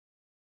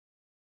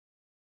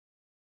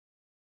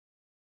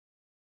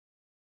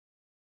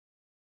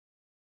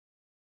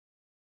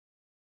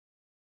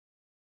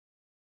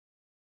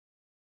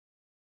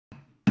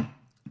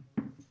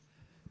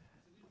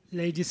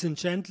Ladies and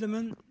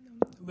gentlemen,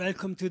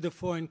 welcome to the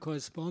Foreign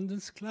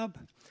Correspondence Club,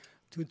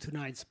 to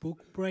tonight's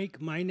book break.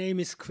 My name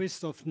is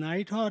Christoph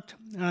Neidhardt,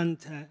 and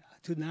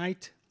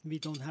tonight we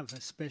don't have a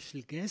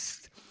special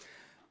guest,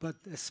 but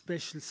a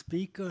special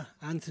speaker,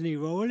 Anthony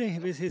Rowley,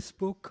 with his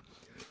book,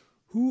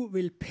 Who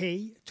Will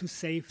Pay to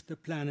Save the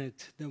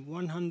Planet? The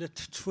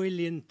 $100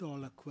 trillion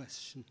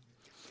question.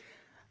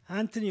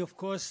 Anthony, of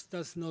course,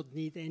 does not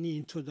need any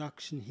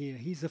introduction here.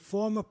 He's a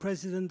former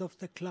president of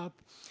the club.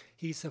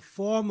 He's a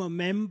former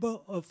member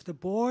of the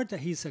board.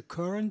 He's a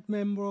current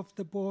member of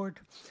the board.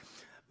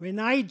 When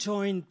I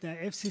joined the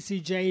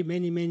FCCJ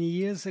many, many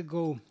years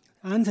ago,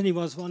 Anthony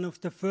was one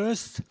of the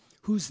first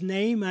whose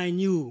name I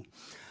knew,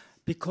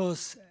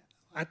 because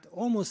at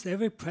almost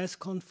every press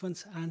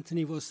conference,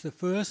 Anthony was the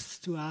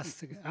first to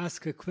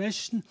ask a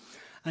question.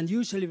 And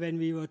usually when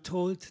we were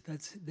told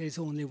that there's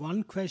only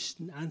one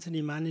question,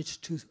 Anthony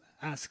managed to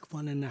ask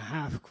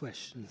 1.5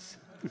 questions.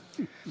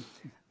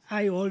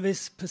 I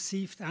always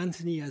perceived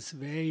Anthony as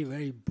very,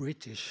 very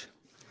British.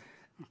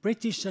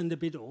 British and a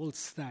bit old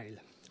style.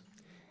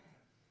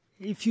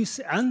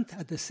 And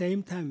at the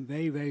same time,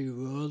 very, very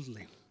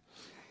worldly.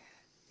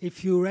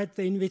 If you read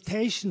the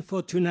invitation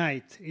for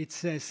tonight, it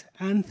says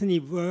Anthony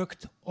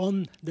worked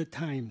on the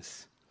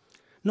Times.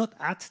 Not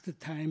at the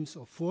Times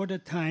or for the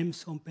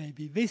Times or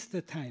maybe with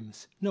the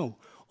Times. No,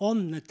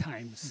 on the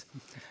Times.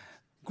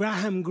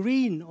 Graham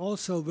Greene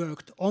also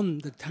worked on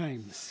the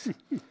Times.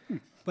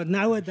 But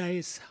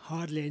nowadays,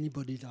 hardly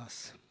anybody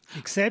does,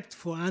 except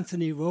for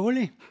Anthony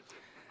Rowley.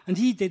 And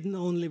he didn't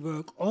only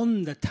work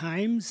on the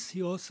Times,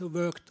 he also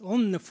worked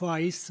on the Far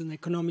Eastern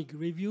Economic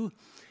Review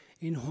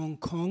in Hong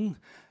Kong.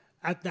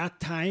 At that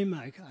time,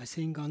 I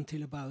think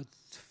until about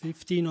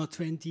 15 or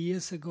 20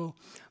 years ago,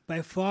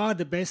 by far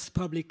the best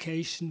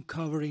publication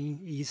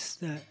covering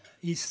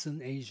Eastern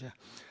Asia.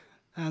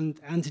 And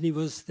Anthony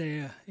was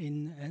there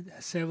in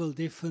several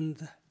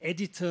different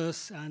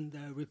editors and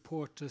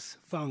reporters'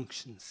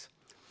 functions.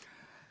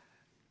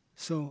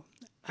 So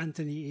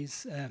Anthony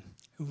is a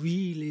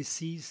really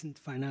seasoned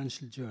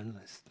financial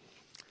journalist.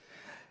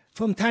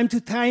 From time to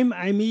time,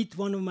 I meet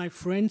one of my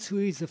friends who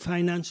is a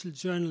financial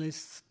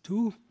journalist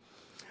too.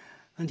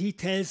 And he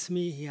tells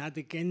me he had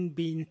again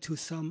been to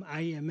some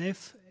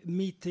IMF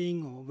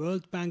meeting or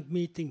World Bank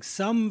meeting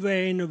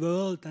somewhere in the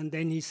world. And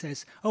then he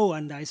says, oh,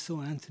 and I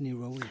saw Anthony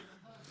Rowley.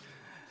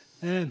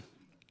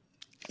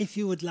 If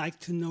you would like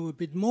to know a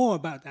bit more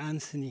about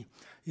Anthony,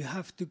 you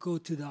have to go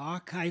to the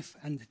archive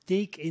and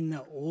dig in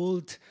the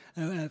old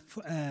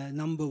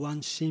number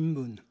 1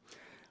 Shimbun.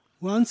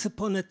 Once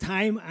upon a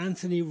time,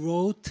 Anthony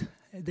wrote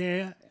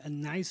there a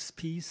nice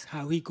piece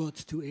how he got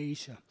to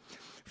Asia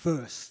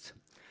first.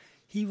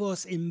 He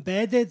was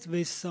embedded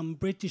with some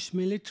British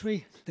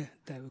military, the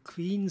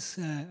Queen's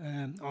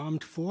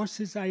armed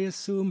forces, I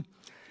assume,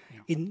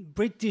 in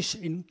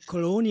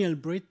colonial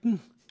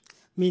Britain,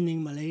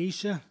 meaning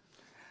Malaysia.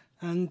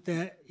 And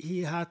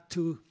he had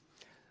to,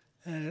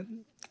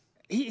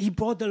 he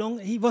brought along,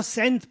 he was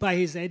sent by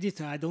his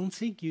editor. I don't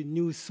think you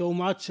knew so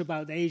much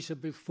about Asia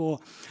before.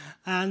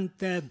 And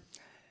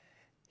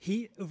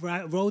he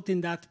wrote in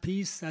that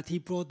piece that he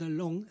brought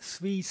along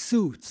 3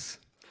 suits.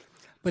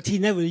 But he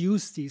never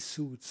used these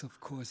suits, of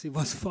course. It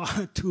was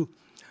far too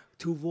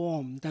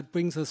warm. That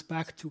brings us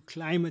back to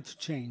climate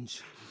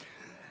change.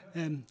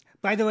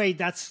 By the way,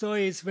 that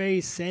story is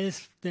very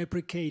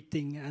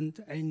self-deprecating,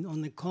 and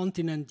on the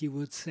continent you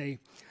would say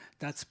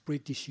that's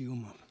British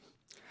humor.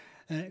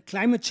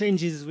 Climate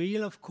change is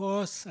real, of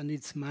course, and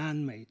it's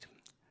man-made.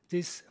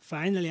 This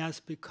finally has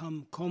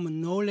become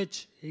common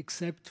knowledge,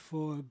 except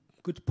for a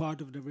good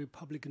part of the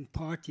Republican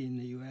Party in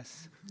the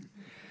US.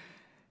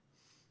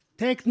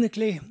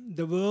 Technically,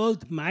 the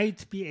world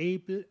might be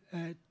able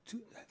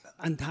to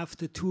and have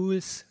the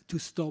tools to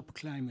stop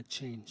climate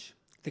change,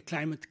 the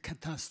climate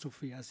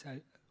catastrophe, as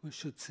I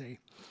should say,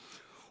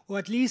 or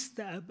at least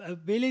the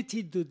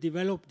ability to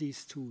develop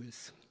these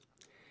tools.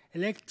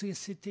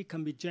 Electricity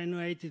can be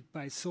generated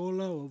by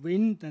solar or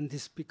wind, and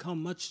has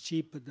become much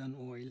cheaper than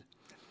oil.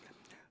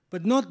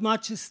 But not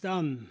much is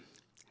done.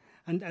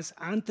 And as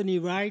Anthony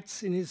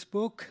writes in his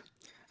book,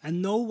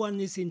 and no one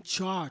is in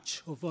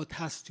charge of what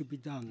has to be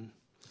done.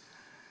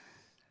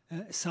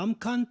 Some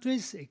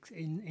countries,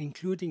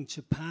 including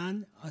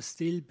Japan, are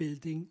still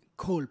building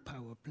coal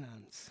power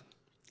plants.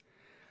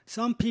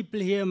 Some people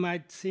here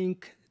might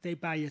think they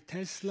buy a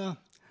Tesla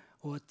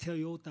or a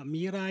Toyota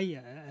Mirai,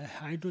 a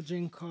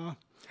hydrogen car,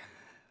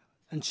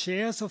 and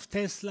shares of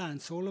Tesla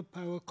and solar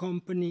power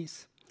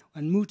companies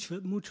and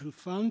mutual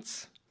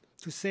funds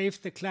to save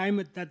the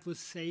climate. That will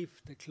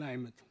save the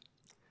climate.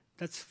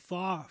 That's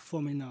far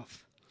from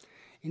enough.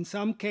 In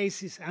some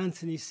cases,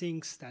 Anthony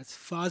thinks that's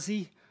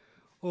fuzzy,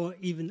 or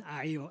even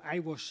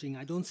eye-washing.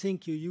 I don't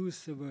think you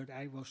use the word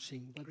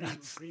eye-washing, but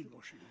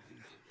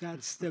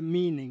that's the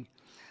meaning.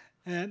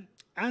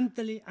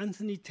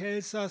 Anthony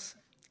tells us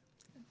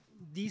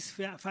these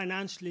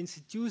financial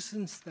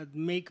institutions that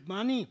make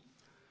money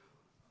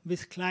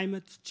with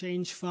climate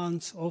change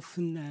funds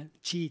often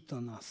cheat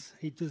on us.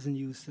 He doesn't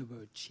use the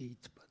word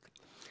cheat. But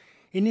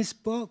in his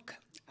book,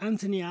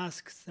 Anthony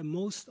asks the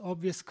most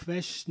obvious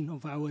question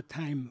of our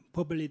time,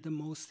 probably the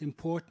most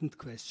important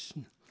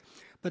question,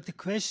 but the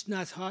question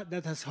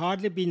that has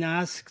hardly been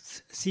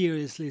asked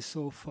seriously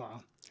so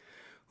far.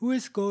 Who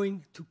is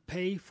going to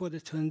pay for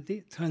the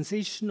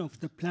transition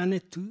of the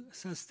planet to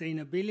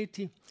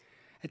sustainability,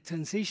 a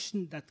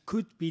transition that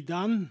could be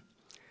done?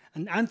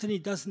 And Anthony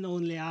doesn't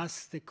only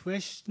ask the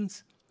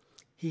questions,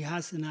 he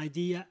has an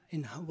idea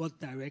in what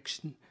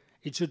direction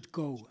it should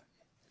go.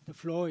 The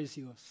floor is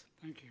yours.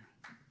 Thank you.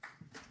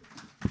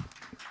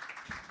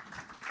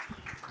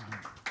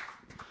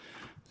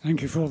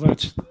 Thank you for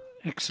that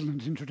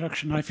excellent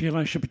introduction. I feel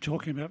I should be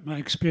talking about my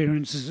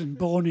experiences in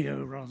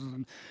Borneo rather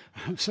than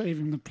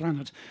saving the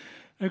planet.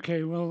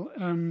 Okay, well,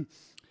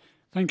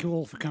 thank you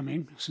all for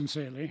coming,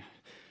 sincerely.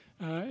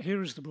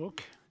 Here is the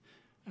book,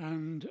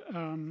 and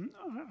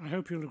I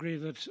hope you'll agree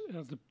that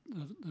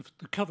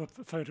the cover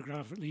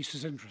photograph, at least,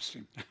 is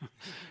interesting.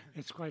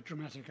 It's quite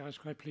dramatic. I was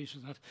quite pleased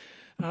with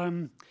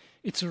that.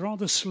 It's a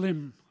rather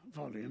slim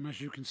volume, as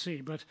you can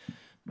see, but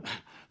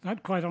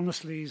that, quite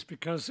honestly, is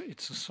because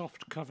it's a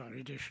soft cover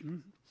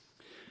edition,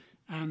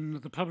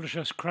 and the publisher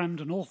has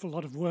crammed an awful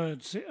lot of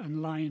words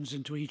and lines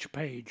into each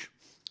page.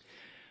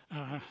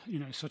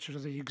 Such are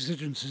the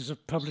exigencies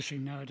of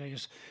publishing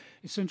nowadays.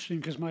 It's interesting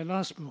because my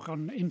last book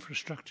on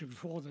infrastructure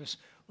before this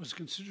was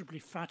considerably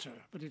fatter,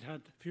 but it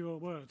had fewer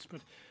words.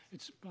 But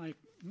it's by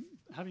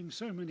having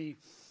so many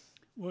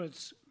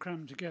words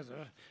crammed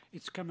together,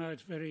 it's come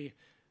out very,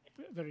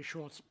 very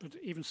short. But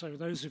even so,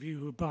 those of you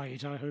who buy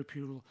it, I hope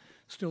you'll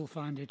still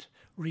find it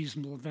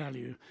reasonable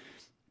value.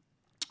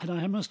 And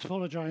I must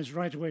apologise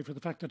right away for the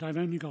fact that I've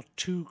only got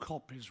 2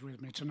 copies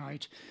with me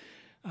tonight.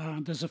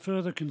 There's a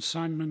further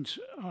consignment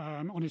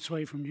on its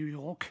way from New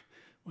York,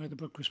 where the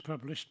book was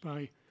published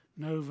by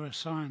Nova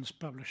Science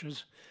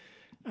Publishers,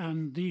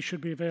 and these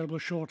should be available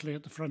shortly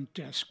at the front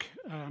desk.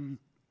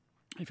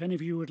 If any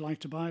of you would like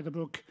to buy the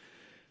book,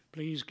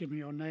 please give me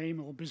your name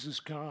or business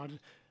card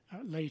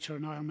later,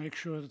 and I'll make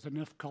sure that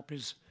enough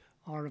copies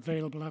are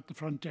available at the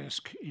front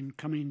desk in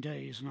coming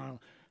days, and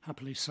I'll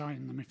happily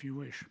sign them if you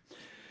wish.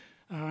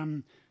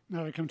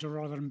 Now I come to a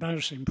rather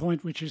embarrassing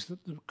point, which is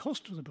that the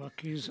cost of the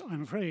book is,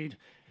 I'm afraid,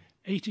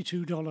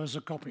 $82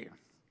 a copy.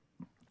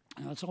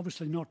 Now, that's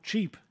obviously not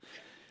cheap,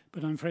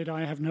 but I'm afraid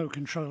I have no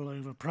control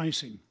over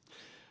pricing.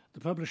 The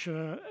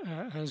publisher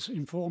has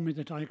informed me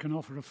that I can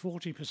offer a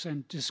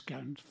 40%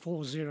 discount,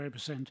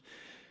 40%,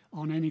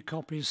 on any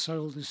copies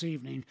sold this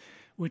evening,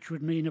 which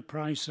would mean a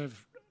price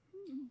of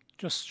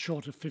just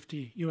short of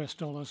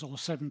 $50 or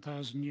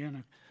 7,000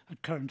 yen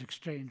at current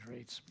exchange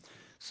rates.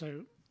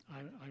 So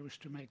I wish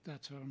to make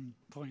that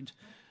point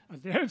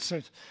at the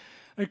outset.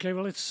 Okay,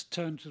 well, let's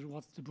turn to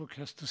what the book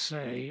has to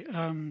say.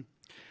 And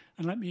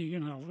let me,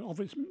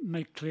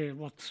 make clear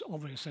what's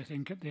obvious, I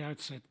think, at the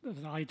outset,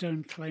 that I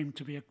don't claim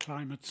to be a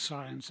climate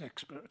science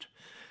expert.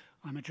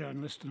 I'm a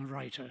journalist and a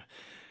writer.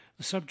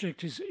 The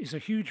subject is a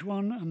huge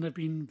one, and there have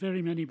been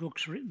very many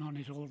books written on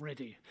it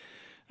already.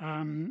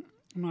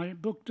 My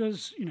book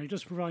does,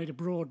 just provide a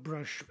broad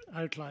brush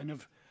outline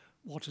of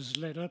what has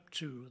led up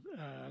to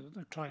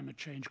the climate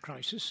change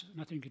crisis,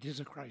 and I think it is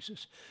a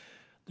crisis,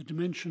 the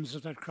dimensions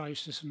of that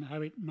crisis and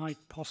how it might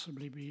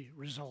possibly be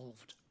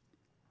resolved.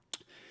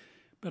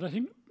 But I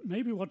think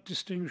maybe what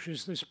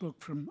distinguishes this book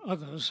from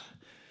others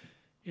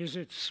is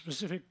its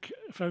specific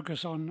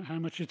focus on how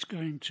much it's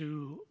going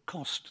to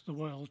cost the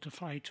world to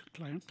fight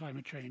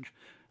climate change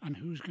and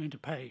who's going to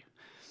pay.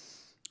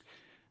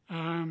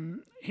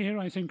 Here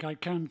I think I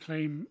can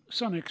claim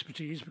some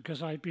expertise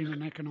because I've been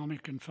an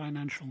economic and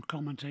financial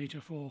commentator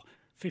for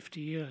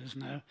 50 years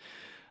now,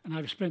 and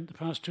I've spent the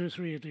past 2 or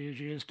 3 of these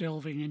years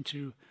delving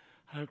into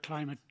how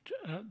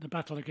the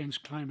battle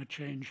against climate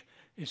change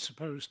is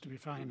supposed to be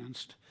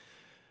financed.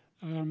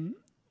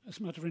 As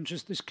a matter of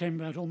interest, this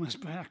came about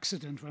almost by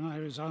accident when I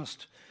was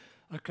asked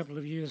a couple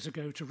of years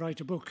ago to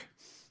write a book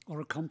or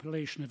a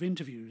compilation of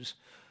interviews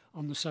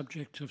on the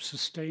subject of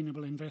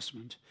sustainable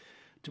investment,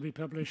 to be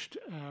published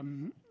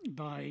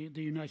by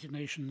the United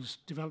Nations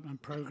Development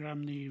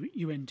Programme, the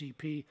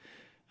UNDP,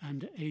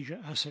 and Asia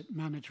Asset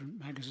Management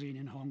magazine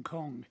in Hong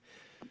Kong.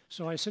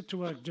 So I set to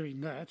work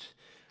doing that.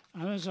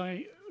 And as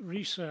I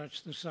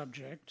researched the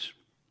subject,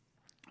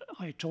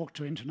 I talked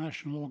to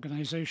international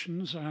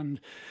organizations and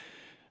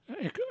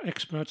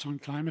experts on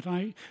climate.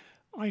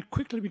 I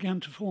quickly began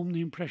to form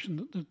the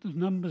impression that the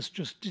numbers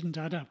just didn't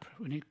add up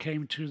when it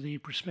came to the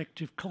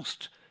prospective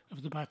cost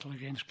of the battle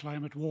against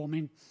climate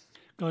warming,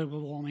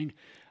 global warming,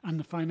 and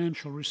the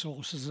financial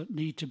resources that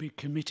need to be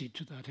committed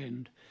to that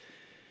end.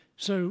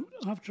 So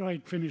after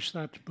I'd finished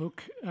that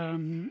book,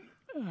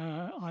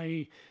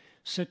 I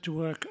set to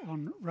work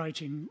on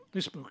writing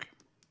this book.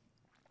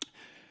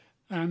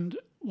 And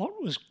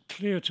what was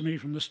clear to me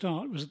from the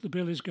start was that the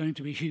bill is going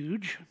to be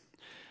huge,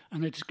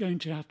 and it's going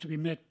to have to be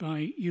met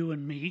by you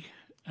and me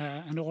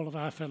and all of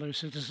our fellow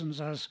citizens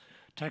as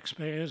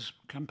taxpayers,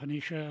 company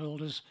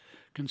shareholders,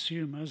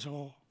 consumers,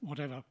 or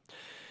whatever.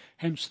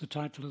 Hence the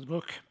title of the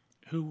book,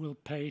 Who Will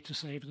Pay to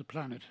Save the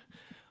Planet?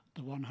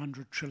 The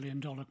 $100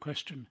 trillion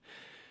question.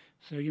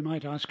 So you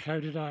might ask, how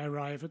did I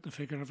arrive at the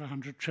figure of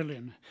 100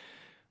 trillion?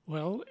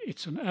 Well,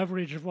 it's an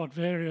average of what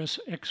various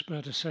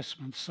expert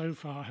assessments so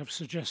far have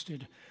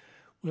suggested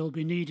will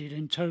be needed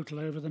in total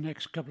over the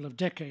next couple of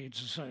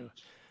decades or so.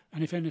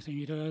 And if anything,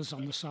 it is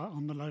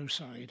on the low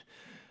side.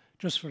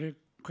 Just very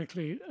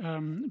quickly,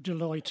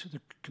 Deloitte, the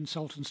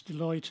consultants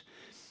Deloitte,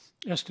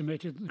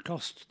 estimated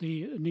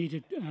the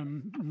needed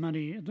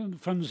money, the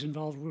funds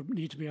involved would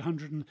need to be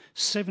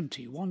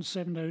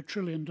 $170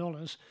 trillion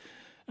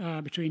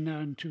between now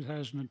and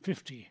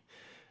 2050.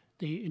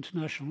 The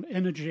International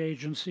Energy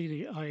Agency,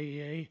 the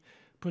IEA,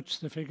 puts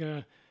the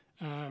figure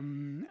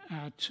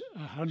at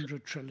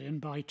 100 trillion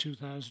by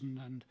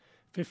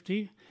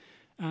 2050.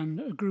 And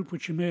a group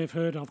which you may have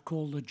heard of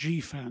called the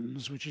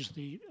GFANZ, which is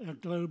the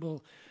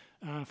Global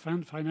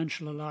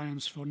Financial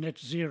Alliance for Net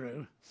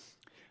Zero,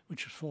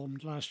 which was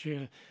formed last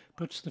year,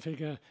 puts the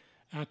figure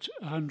at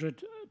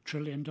 $100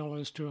 trillion to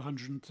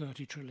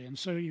 $130 trillion.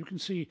 So you can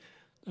see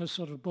a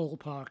sort of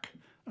ballpark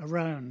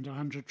around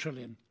 100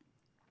 trillion.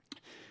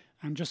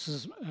 And just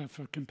as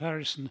for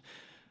comparison,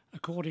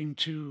 according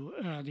to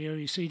the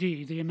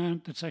OECD, the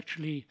amount that's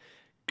actually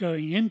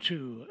going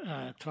into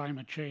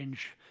climate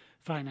change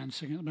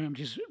financing at the moment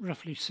is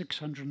roughly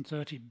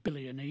 630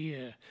 billion a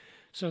year.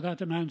 So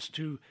that amounts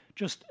to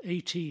just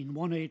 18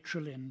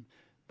 trillion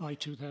by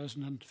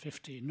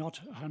 2050, not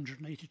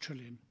 180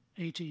 trillion,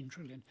 18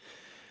 trillion.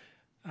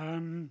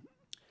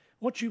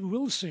 What you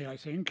will see, I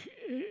think,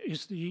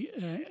 is the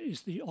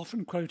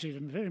often quoted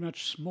and very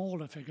much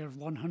smaller figure of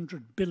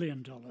 $100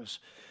 billion,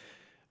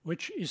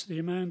 which is the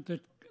amount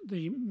that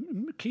the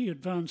key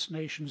advanced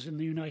nations in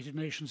the United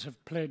Nations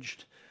have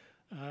pledged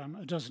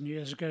a dozen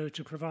years ago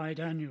to provide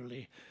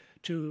annually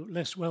to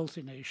less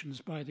wealthy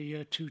nations by the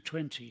year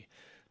 2020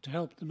 to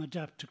help them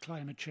adapt to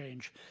climate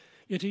change.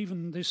 Yet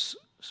even this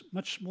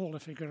much smaller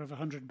figure of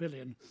 100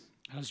 billion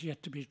has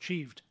yet to be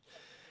achieved.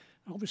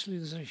 Obviously,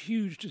 there's a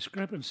huge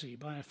discrepancy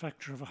by a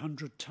factor of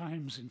 100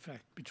 times, in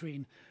fact,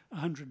 between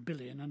 100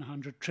 billion and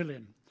 100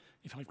 trillion,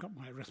 if I've got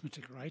my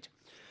arithmetic right.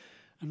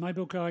 And my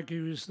book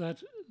argues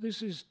that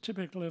this is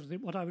typical of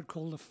what I would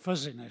call the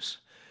fuzziness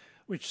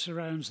which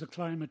surrounds the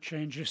climate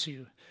change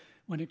issue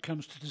when it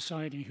comes to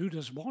deciding who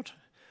does what,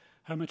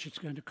 how much it's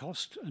going to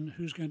cost, and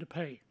who's going to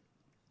pay.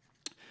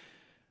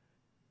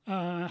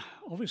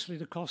 Obviously,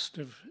 the cost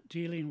of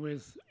dealing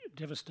with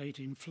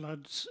devastating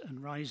floods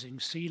and rising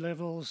sea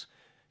levels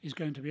is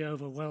going to be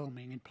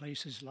overwhelming in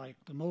places like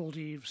the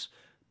Maldives,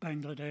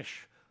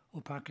 Bangladesh,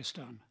 or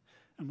Pakistan.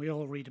 And we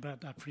all read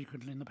about that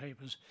frequently in the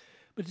papers.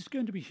 But it's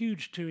going to be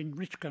huge too in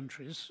rich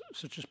countries,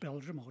 such as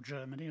Belgium or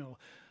Germany or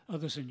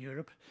others in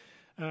Europe,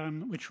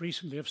 which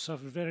recently have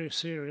suffered very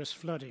serious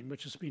flooding,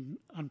 which has been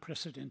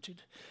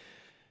unprecedented.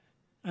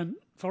 And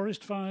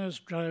forest fires,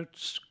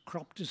 droughts,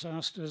 crop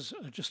disasters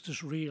are just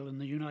as real in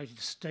the United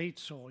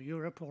States or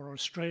Europe or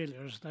Australia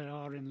as they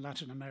are in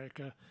Latin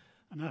America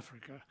and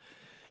Africa.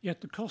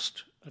 Yet the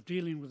cost of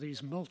dealing with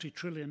these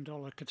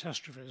multi-trillion-dollar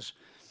catastrophes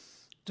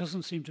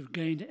doesn't seem to have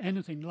gained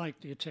anything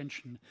like the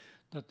attention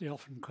that the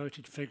often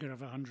quoted figure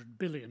of 100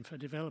 billion for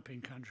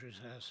developing countries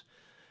has.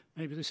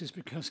 Maybe this is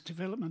because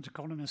development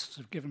economists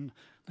have given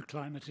the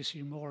climate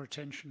issue more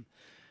attention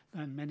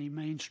than many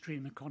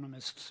mainstream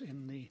economists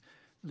in the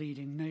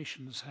leading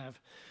nations have.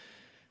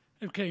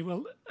 Okay,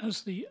 well,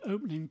 as the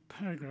opening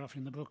paragraph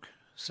in the book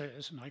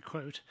says, and I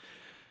quote,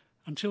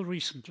 until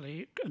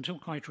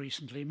quite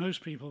recently,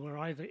 most people were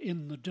either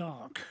in the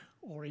dark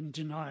or in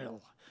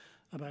denial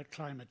about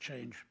climate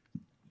change.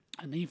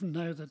 And even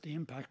though that the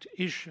impact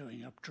is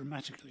showing up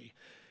dramatically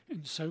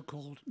in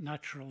so-called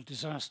natural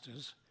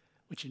disasters,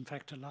 which in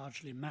fact are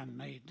largely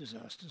man-made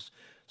disasters,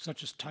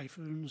 such as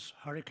typhoons,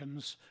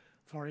 hurricanes,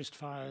 forest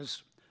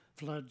fires,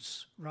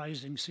 floods,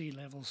 rising sea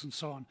levels, and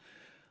so on,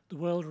 the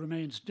world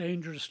remains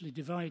dangerously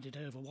divided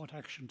over what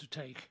action to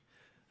take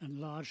and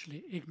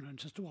largely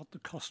ignorant as to what the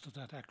cost of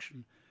that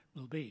action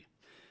will be.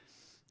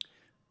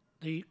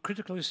 The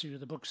critical issue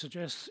the book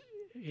suggests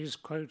is,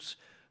 quotes,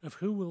 of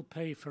who will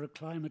pay for a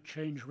climate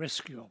change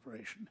rescue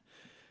operation.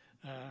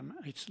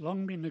 It's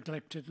long been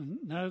neglected, and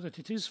now that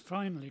it is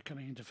finally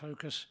coming into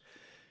focus,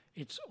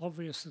 it's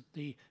obvious that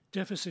the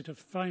deficit of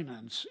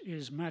finance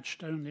is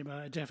matched only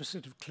by a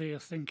deficit of clear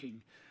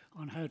thinking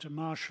on how to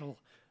marshal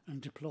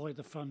and deploy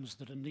the funds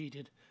that are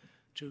needed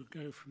to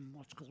go from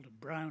what's called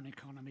a brown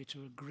economy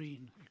to a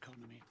green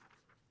economy.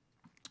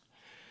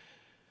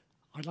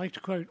 I'd like to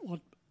quote what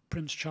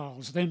Prince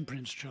Charles, then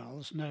Prince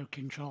Charles, now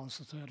King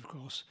Charles III, of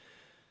course,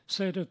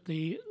 said at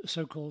the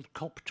so-called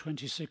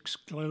COP26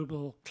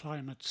 Global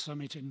Climate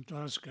Summit in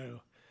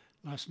Glasgow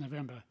last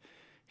November.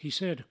 He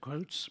said,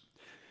 quotes,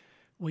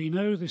 "We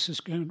know this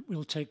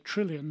will take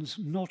trillions,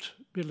 not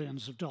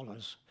billions of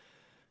dollars.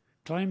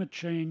 Climate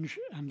change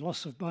and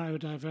loss of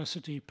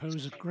biodiversity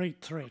pose a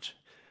great threat,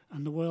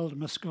 and the world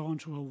must go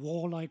onto a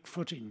warlike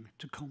footing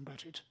to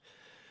combat it."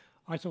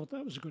 I thought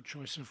that was a good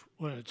choice of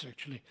words,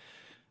 actually.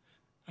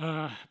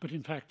 But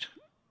in fact,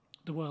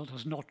 the world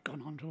has not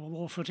gone onto a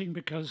war footing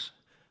because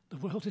the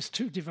world is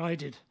too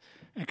divided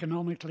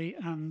economically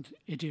and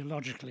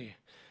ideologically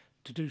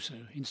to do so.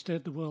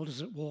 Instead, the world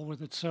is at war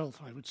with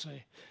itself, I would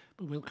say,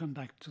 but we'll come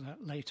back to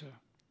that later.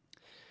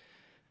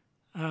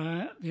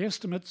 The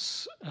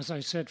estimates, as I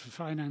said, for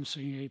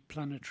financing a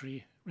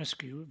planetary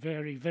rescue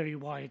vary very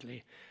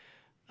widely,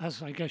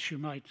 as I guess you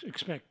might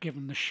expect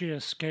given the sheer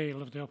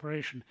scale of the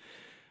operation.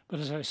 But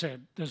as I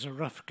said, there's a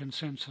rough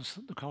consensus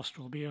that the cost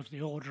will be of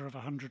the order of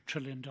 $100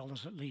 trillion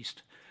at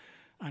least,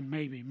 and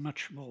maybe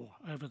much more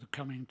over the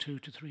coming 2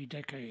 to 3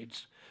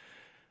 decades.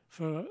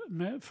 For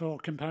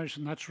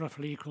comparison, that's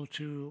roughly equal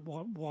to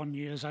 1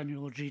 year's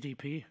annual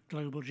GDP,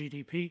 global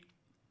GDP.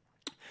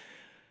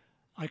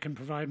 I can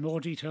provide more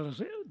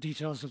details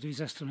of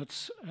these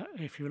estimates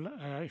if you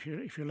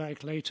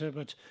like later,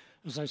 but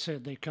as I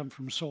said, they come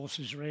from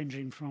sources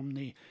ranging from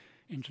the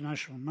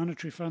International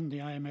Monetary Fund, the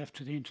IMF,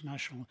 to the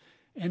International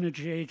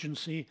Energy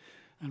Agency,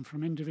 and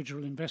from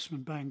individual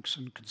investment banks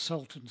and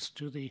consultants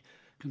to the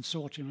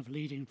consortium of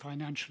leading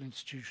financial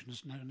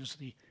institutions known as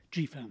the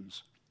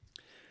GFANs.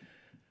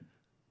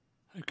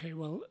 Okay,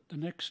 well, the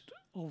next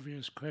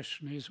obvious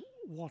question is,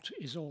 what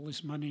is all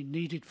this money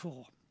needed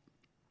for?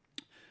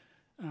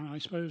 I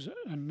suppose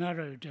a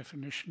narrow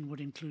definition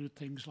would include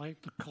things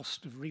like the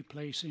cost of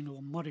replacing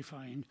or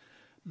modifying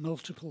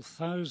multiple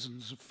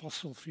thousands of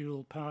fossil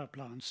fuel power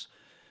plants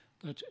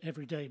that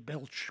every day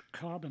belch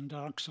carbon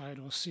dioxide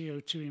or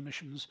CO2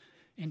 emissions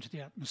into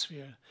the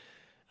atmosphere,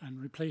 and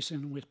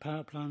replacing them with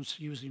power plants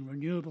using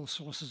renewable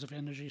sources of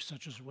energy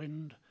such as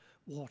wind,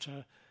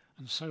 water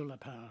and solar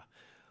power,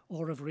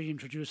 or of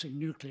reintroducing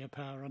nuclear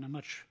power on a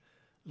much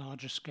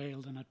larger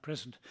scale than at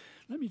present.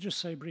 Let me just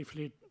say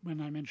briefly, when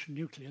I mention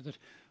nuclear, that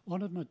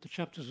one of the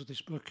chapters of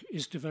this book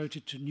is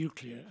devoted to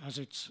nuclear, as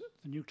it's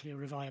the nuclear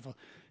revival.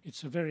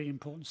 It's a very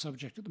important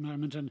subject at the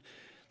moment, and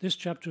this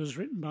chapter was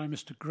written by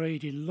Mr.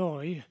 Grady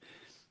Loy,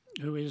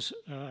 who is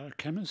a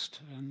chemist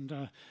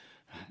and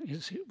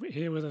is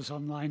here with us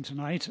online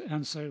tonight.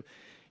 And so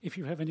if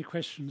you have any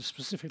questions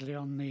specifically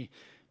on the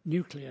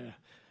nuclear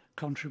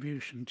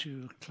contribution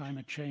to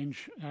climate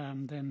change,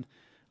 then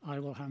I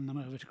will hand them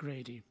over to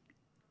Grady.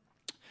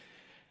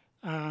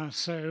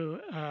 There's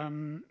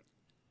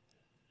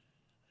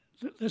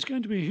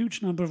going to be a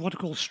huge number of what are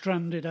called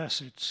stranded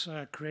assets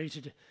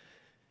created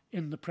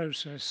in the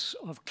process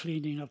of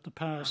cleaning up the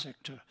power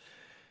sector,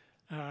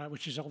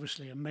 which is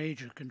obviously a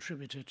major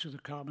contributor to the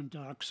carbon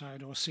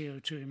dioxide or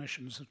CO2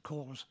 emissions that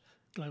cause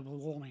global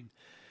warming.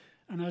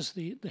 And as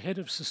the head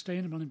of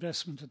sustainable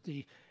investment at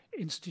the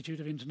Institute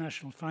of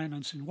International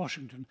Finance in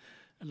Washington,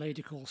 a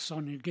lady called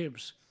Sonia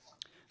Gibbs,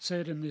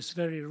 said in this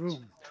very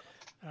room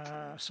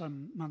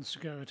some months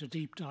ago at a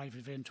deep dive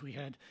event we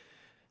had,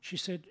 she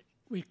said,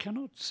 "We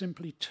cannot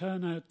simply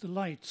turn out the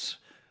lights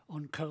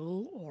on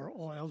coal or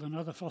oil and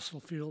other fossil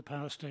fuel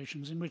power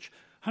stations in which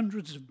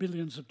hundreds of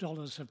billions of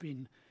dollars have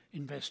been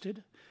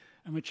invested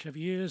and which have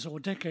years or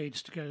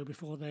decades to go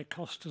before their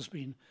cost has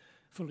been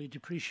fully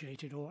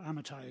depreciated or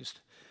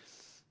amortized."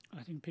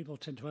 I think people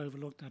tend to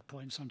overlook that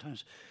point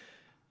sometimes.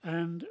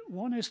 And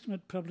one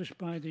estimate published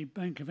by the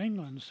Bank of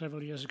England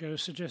several years ago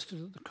suggested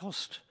that the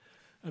cost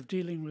of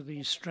dealing with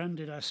these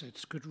stranded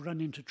assets could run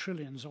into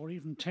trillions or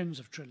even tens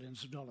of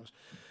trillions of dollars.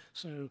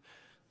 So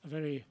a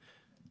very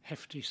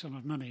hefty sum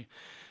of money.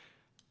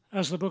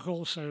 As the book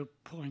also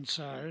points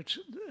out,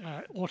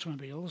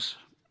 automobiles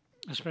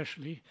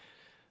especially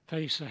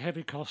face a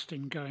heavy cost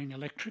in going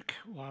electric,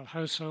 while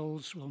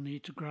households will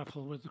need to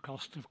grapple with the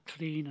cost of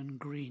clean and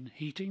green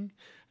heating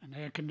and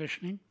air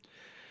conditioning.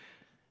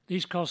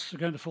 These costs are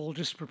going to fall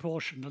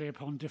disproportionately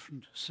upon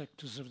different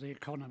sectors of the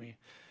economy.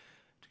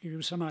 To give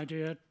you some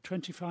idea,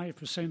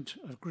 25%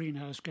 of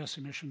greenhouse gas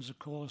emissions are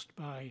caused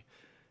by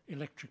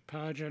electric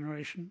power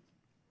generation,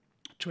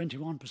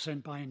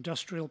 21% by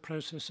industrial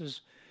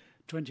processes,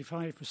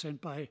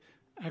 25% by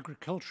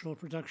agricultural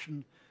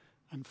production,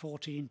 and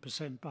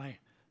 14% by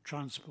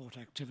transport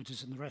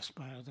activities, and the rest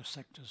by other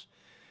sectors.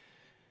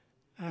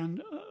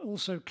 And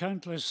also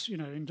countless,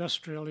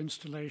 industrial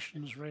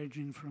installations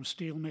ranging from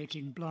steel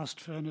making blast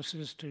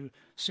furnaces to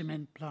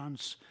cement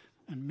plants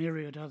and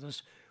myriad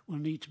others will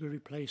need to be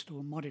replaced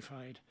or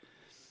modified.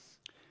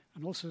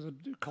 And also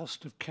the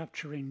cost of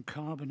capturing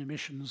carbon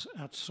emissions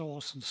at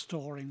source and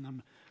storing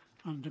them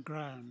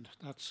underground.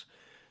 That's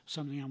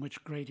something on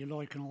which Grady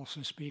Loy can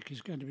also speak,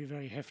 is going to be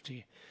very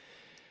hefty.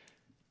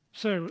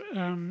 So,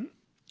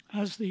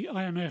 as the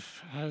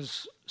IMF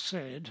has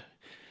said,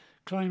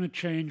 climate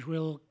change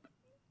will,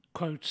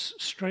 quotes,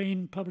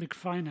 strain public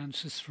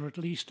finances for at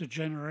least a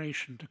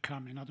generation to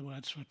come, in other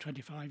words, for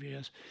 25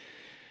 years.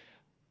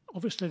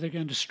 Obviously, they're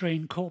going to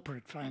strain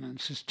corporate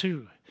finances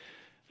too.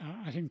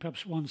 I think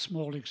perhaps one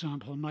small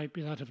example might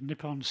be that of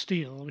Nippon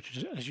Steel, which,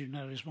 is, as you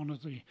know, is one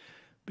of the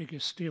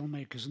biggest steel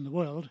makers in the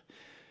world,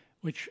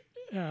 which,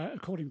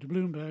 according to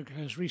Bloomberg,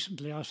 has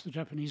recently asked the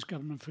Japanese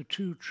government for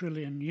 2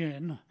 trillion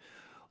yen,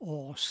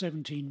 or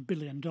 $17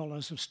 billion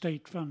of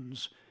state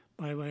funds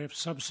by way of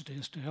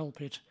subsidies to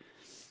help it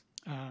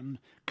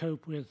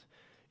cope with,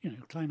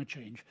 climate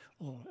change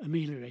or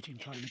ameliorating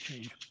climate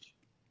change.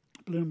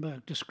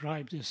 Bloomberg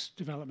described this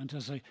development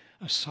as a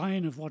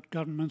sign of what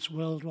governments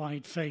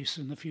worldwide face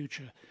in the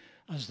future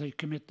as they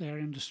commit their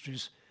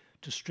industries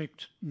to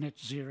strict net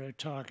zero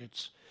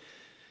targets.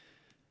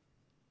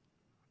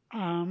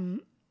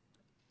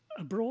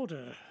 A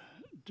broader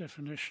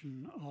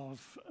definition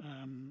of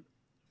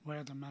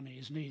where the money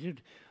is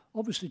needed,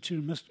 obviously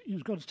too,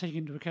 you've got to take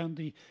into account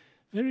the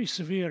very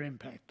severe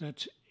impact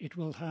that it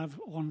will have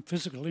on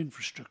physical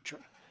infrastructure,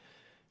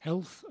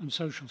 health and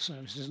social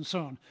services and so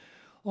on.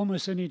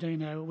 Almost any day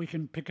now we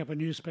can pick up a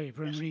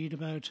newspaper and read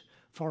about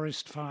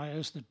forest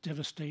fires that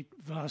devastate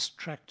vast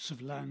tracts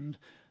of land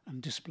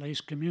and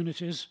displace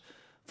communities,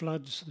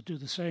 floods that do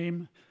the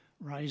same,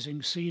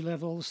 rising sea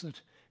levels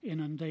that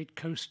inundate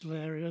coastal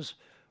areas,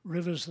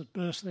 rivers that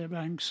burst their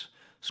banks,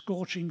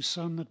 scorching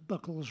sun that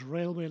buckles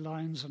railway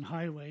lines and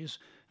highways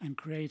and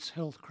creates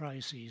health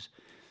crises.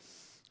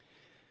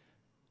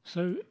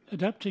 So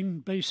adapting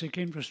basic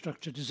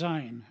infrastructure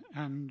design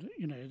and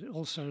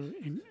also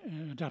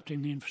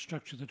adapting the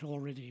infrastructure that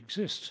already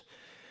exists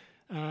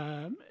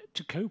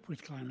to cope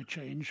with climate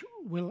change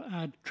will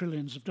add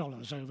trillions of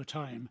dollars over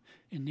time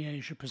in the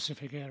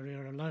Asia-Pacific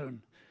area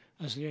alone,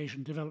 as the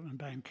Asian Development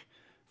Bank,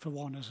 for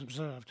one, has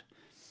observed.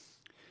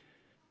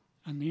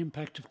 And the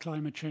impact of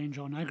climate change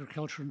on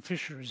agriculture and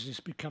fisheries is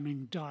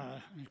becoming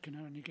dire. It can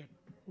only get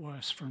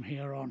worse from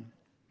here on.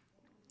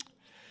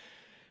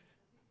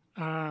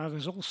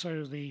 There's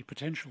also the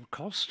potential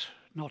cost,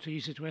 not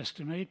easy to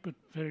estimate, but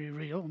very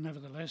real,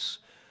 nevertheless,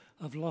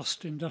 of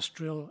lost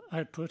industrial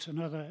output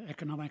and other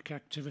economic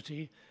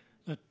activity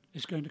that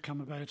is going to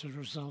come about as a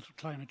result of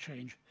climate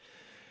change.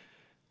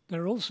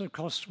 There are also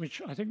costs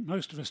which I think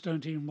most of us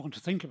don't even want to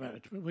think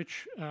about, but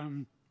which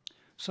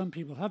some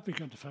people have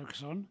begun to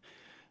focus on,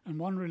 and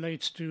one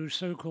relates to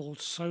so-called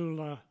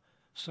solar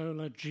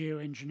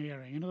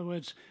geoengineering. In other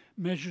words,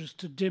 measures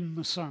to dim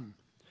the sun,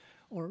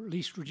 or at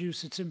least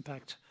reduce its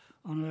impact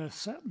on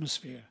Earth's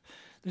atmosphere.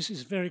 This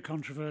is very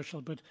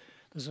controversial, but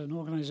there's an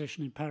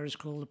organization in Paris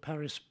called the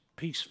Paris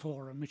Peace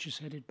Forum, which is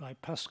headed by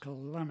Pascal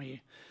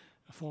Lamy,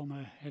 a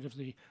former head of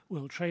the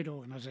World Trade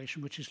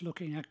Organization, which is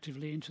looking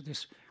actively into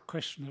this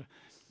question of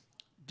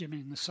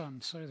dimming the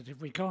sun, so that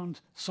if we can't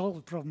solve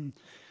the problem,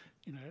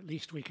 at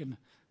least we can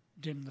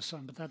dim the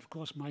sun. But that, of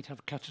course, might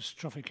have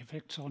catastrophic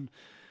effects on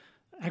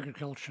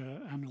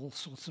agriculture and all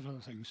sorts of other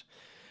things.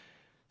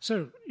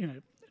 So,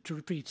 to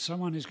repeat,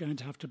 someone is going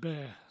to have to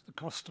bear the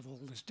cost of all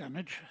this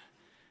damage,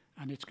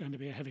 and it's going to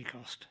be a heavy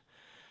cost.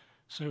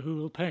 So who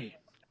will pay?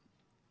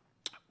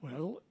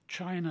 Well,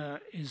 China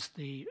is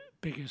the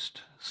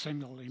biggest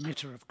single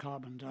emitter of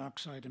carbon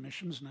dioxide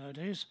emissions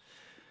nowadays.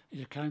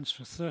 It accounts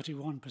for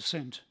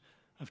 31%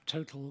 of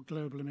total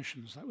global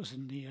emissions. That was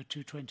in the year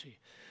 2020.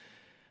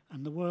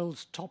 And the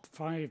world's top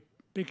 5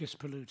 biggest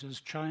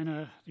polluters,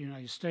 China, the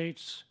United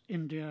States,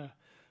 India,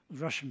 the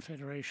Russian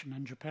Federation,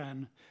 and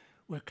Japan,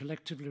 were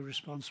collectively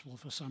responsible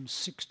for some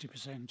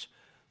 60%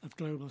 of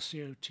global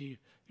CO2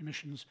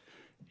 emissions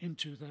in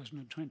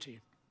 2020.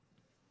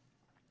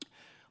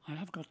 I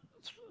have got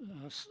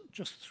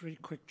just 3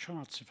 quick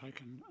charts, if I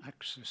can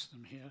access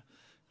them here.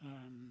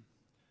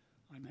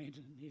 I need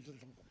a little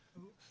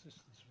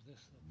assistance with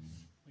this.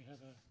 We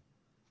have a...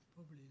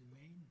 Probably the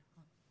main.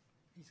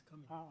 He's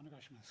coming.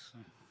 오네가시마스.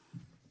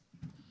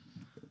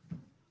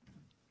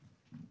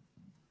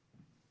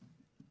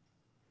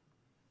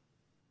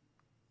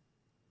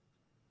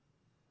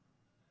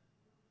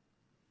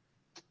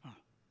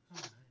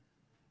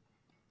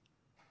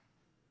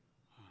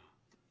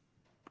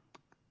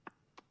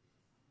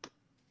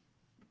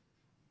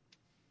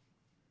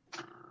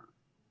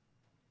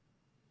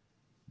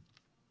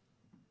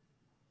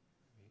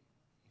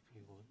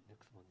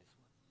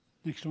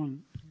 Next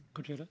one,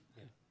 could you get it?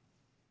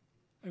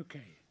 Yeah.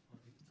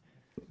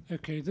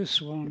 Okay, this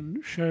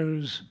one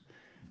shows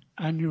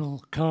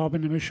annual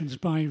carbon emissions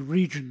by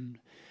region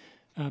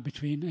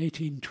between the year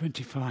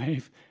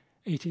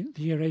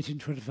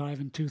 1825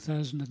 and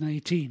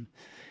 2018.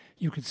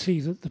 You can see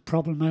that the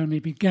problem only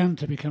began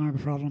to become a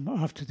problem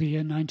after the year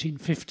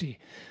 1950.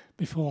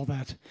 Before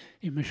that,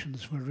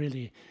 emissions were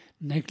really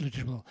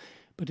negligible.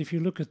 But if you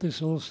look at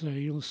this also,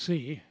 you'll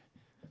see,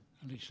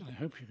 at least I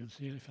hope you can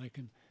see it if I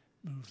can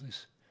move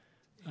this.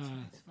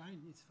 It's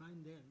fine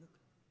there, look.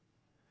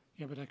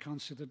 Yeah, but I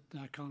can't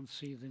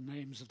see the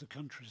names of the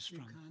countries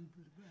from.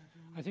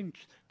 I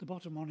think the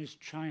bottom one is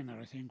China,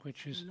 I think,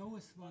 which is... The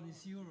lowest one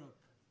is Europe.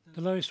 The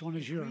lowest one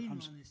is Europe. The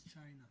green one is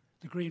China.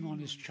 The green one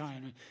is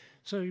China.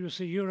 So you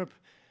see Europe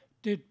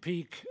did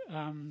peak,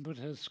 but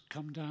has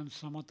come down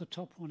somewhat. The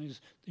top one is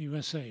the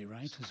USA,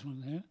 right? This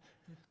one there.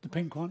 The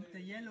pink one.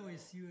 The yellow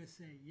is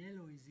USA.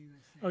 Yellow is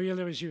USA. Oh,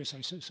 yellow is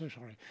USA. So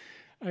sorry.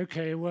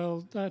 Okay,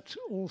 well, that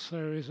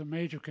also is a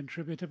major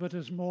contributor, but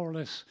has more or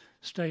less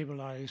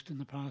stabilized in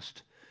the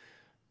past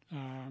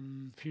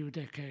few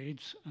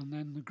decades. And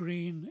then the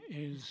green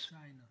is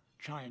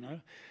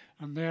China.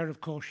 And there,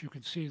 of course, you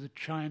can see that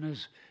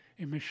China's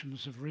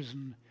emissions have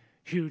risen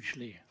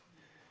hugely.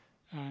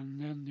 And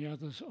then the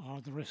others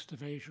are the rest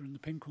of Asia, and the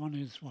pink one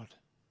is what?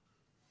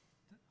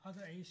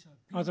 Other Asia.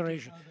 Other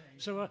Asia.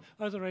 So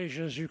other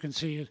Asia, as you can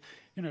see,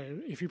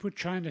 if you put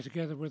China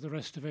together with the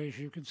rest of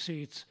Asia, you can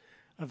see it's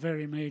a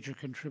very major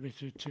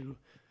contributor to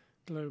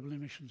global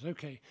emissions.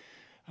 Okay,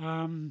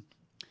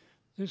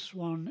 This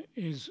one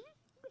is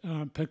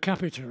per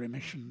capita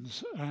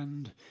emissions,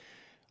 and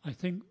I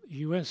think the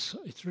US,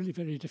 it's really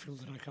very difficult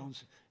that I can't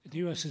say. The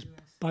US is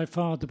by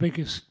far the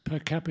biggest per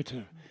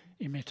capita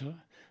emitter,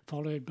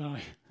 followed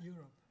by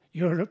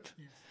Europe.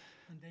 Yes.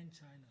 And then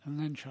China. And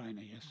then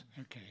China, yes.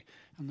 Okay.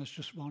 And there's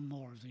just one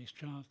more of these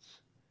charts.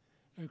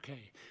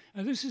 Okay.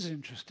 Now this is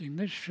interesting.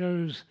 This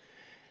shows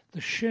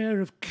the share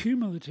of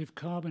cumulative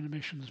carbon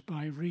emissions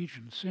by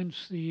region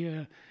since the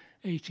year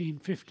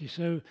 1850.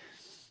 So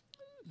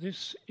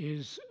this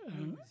is...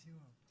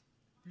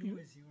 Blue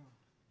is Europe.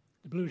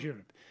 The blue is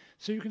Europe.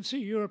 So you can see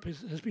Europe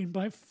has been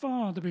by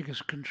far the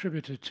biggest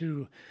contributor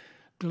to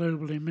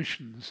global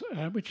emissions,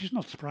 which is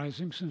not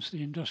surprising since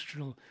the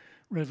Industrial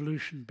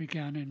Revolution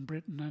began in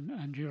Britain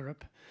and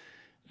Europe.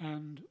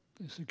 And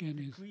this again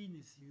is... Green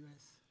is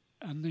US.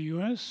 And the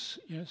US,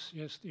 yes,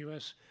 the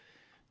US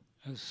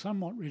has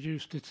somewhat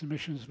reduced its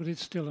emissions, but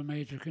it's still a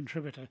major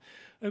contributor.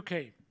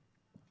 Okay.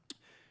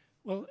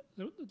 Well,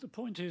 the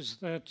point is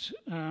that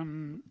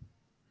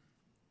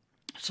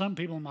some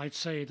people might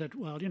say that,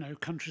 well, you know,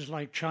 countries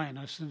like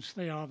China, since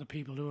they are the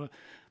people who are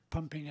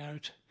pumping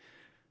out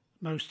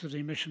most of the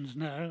emissions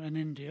now, and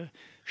India,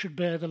 should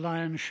bear the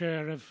lion's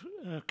share of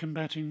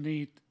combating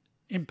the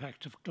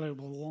impact of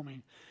global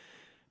warming.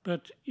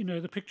 But, you know,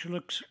 the picture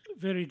looks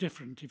very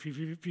different if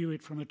you view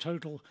it from a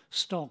total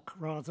stock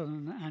rather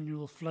than an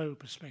annual flow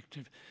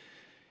perspective.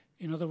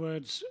 In other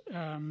words,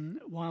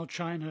 while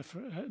China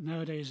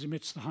nowadays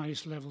emits the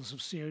highest levels of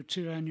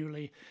CO2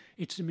 annually,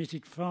 it's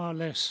emitted far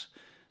less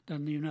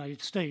than the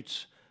United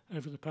States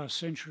over the past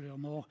century or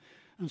more.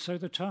 And so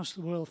the task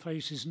the world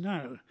faces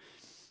now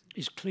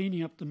is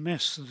cleaning up the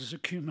mess that has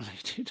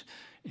accumulated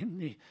in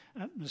the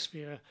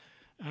atmosphere,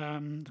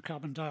 the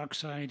carbon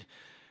dioxide,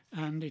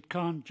 and it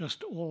can't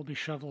just all be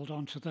shoveled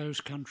onto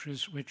those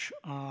countries which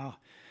are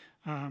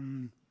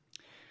the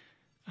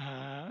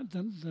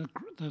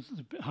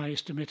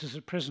highest emitters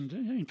at present.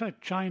 In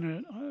fact,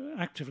 China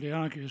actively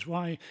argues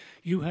why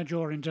you had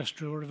your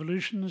industrial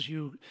revolutions,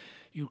 you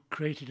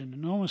created an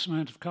enormous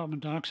amount of carbon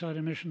dioxide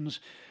emissions.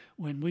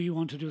 When we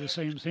want to do the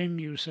same thing,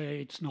 you say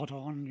it's not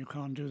on, you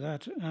can't do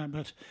that.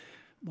 But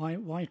why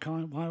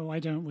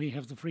don't we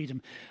have the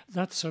freedom?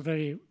 That's a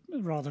very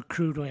rather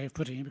crude way of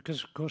putting it,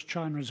 because of course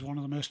China is one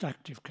of the most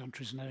active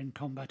countries now in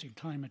combating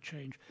climate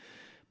change.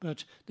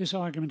 But this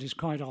argument is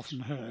quite often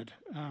heard,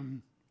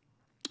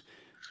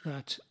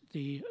 that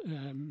the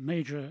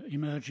major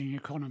emerging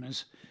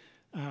economies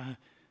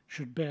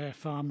should bear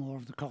far more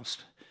of the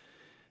cost.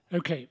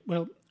 Okay,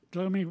 well,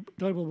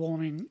 global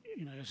warming,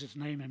 you know, as its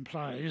name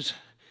implies,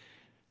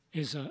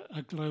 is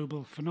a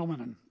global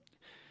phenomenon.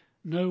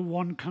 No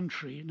one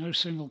country, no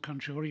single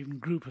country or even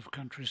group of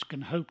countries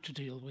can hope to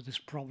deal with this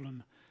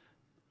problem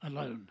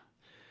alone.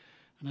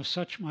 And as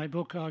such, my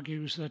book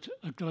argues that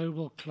a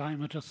global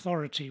climate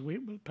authority,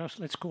 perhaps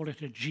let's call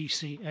it a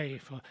GCA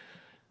for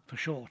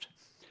short,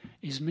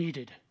 is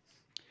needed.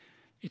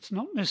 It's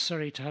not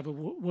necessary to have a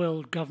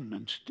world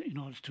government in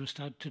order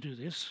to do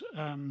this,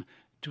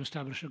 to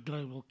establish a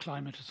global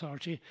climate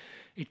authority.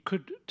 It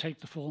could take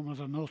the form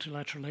of a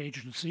multilateral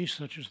agency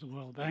such as the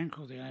World Bank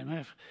or the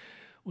IMF,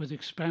 with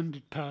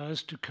expanded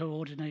powers to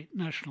coordinate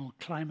national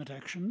climate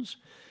actions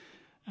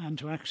and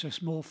to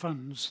access more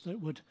funds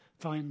that would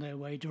find their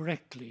way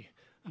directly,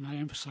 and I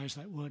emphasize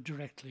that word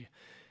directly,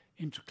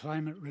 into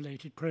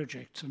climate-related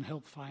projects and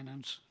help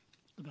finance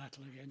the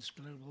battle against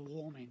global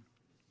warming.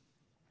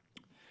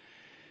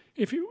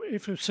 If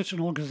such an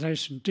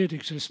organization did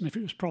exist and if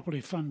it was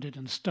properly funded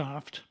and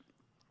staffed,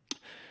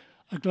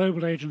 a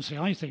global agency,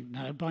 I think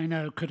by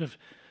now could have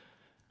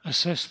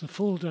assessed the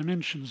full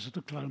dimensions of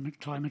the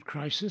climate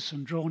crisis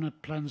and drawn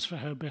up plans for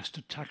how best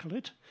to tackle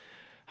it,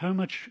 how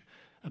much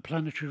a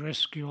planetary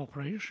rescue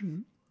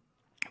operation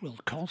will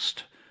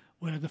cost,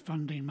 where the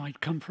funding might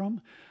come from,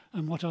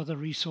 and what other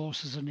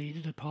resources are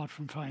needed apart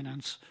from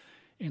finance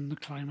in the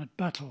climate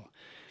battle.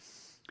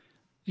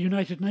 The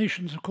United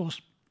Nations, of course,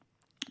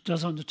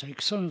 does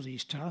undertake some of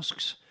these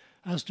tasks,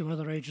 as do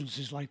other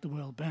agencies like the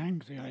World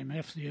Bank, the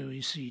IMF, the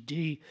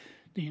OECD,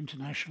 the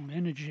International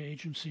Energy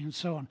Agency, and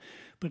so on.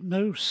 But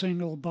no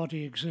single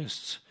body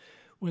exists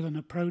with an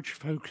approach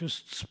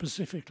focused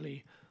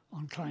specifically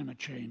on climate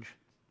change.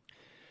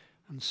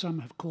 And some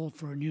have called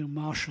for a new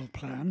Marshall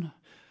Plan,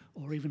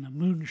 or even a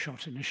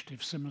moonshot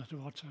initiative similar to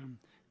what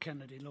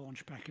Kennedy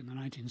launched back in the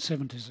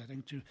 1970s, I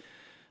think, to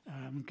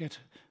get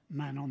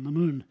man on the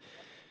moon.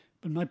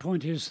 But my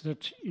point is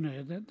that, you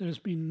know, that there's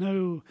been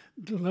no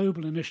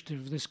global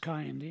initiative of this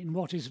kind in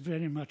what is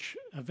very much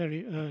a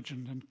very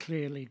urgent and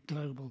clearly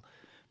global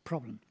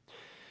problem.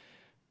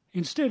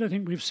 Instead, I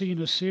think we've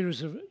seen a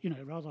series of, you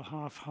know, rather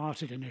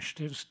half-hearted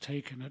initiatives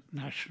taken at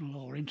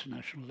national or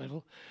international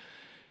level,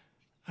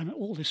 and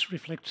all this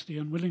reflects the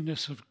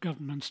unwillingness of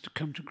governments to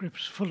come to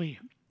grips fully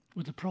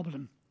with the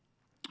problem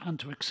and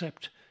to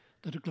accept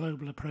that a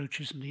global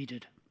approach is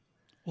needed,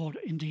 or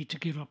indeed to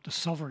give up the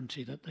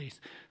sovereignty that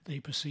they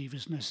perceive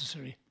as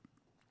necessary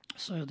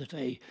so that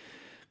a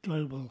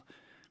global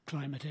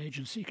climate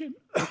agency can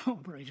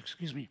operate.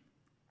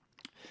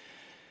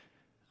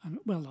 And,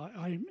 well,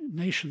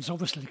 nations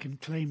obviously can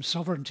claim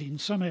sovereignty in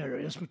some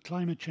areas, but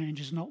climate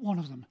change is not one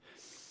of them.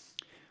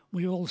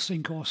 We all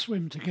sink or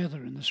swim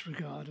together in this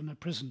regard, and at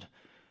present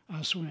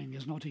our swimming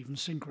is not even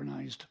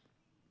synchronized.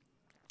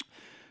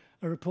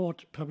 A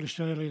report published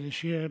earlier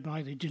this year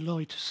by the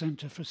Deloitte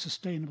Centre for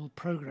Sustainable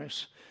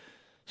Progress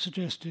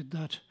suggested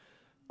that,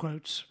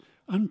 quotes,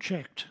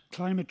 unchecked,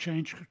 climate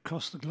change could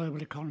cost the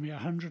global economy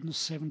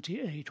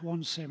 178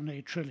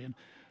 trillion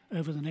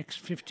over the next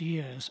 50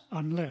 years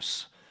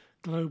unless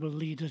global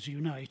leaders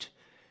unite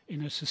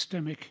in a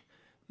systemic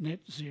net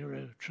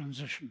zero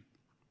transition.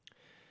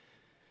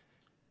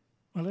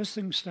 Well, as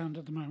things stand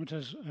at the moment,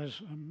 as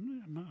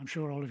I'm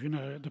sure all of you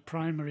know, the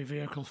primary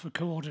vehicle for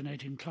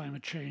coordinating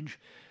climate change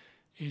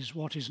is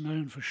what is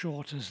known for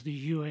short as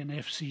the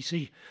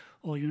UNFCCC,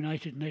 or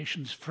United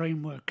Nations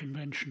Framework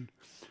Convention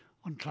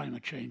on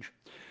Climate Change,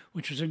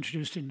 which was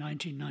introduced in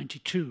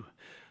 1992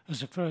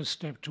 as a first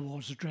step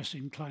towards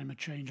addressing climate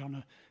change on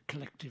a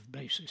collective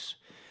basis.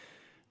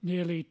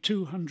 Nearly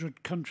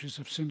 200 countries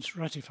have since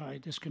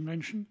ratified this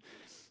convention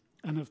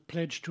and have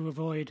pledged to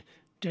avoid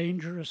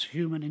dangerous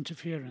human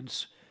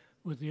interference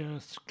with the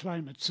Earth's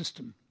climate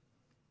system.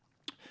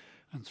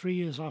 And 3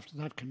 years after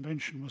that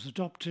convention was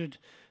adopted,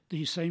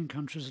 these same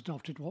countries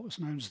adopted what was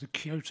known as the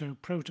Kyoto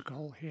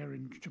Protocol here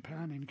in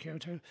Japan, in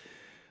Kyoto,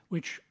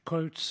 which,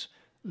 quotes,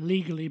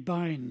 legally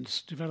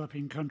binds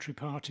developing country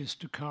parties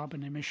to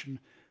carbon emission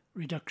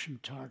reduction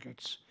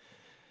targets.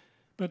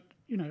 But,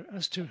 you know,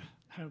 as to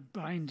how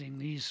binding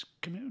these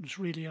commitments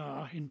really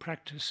are in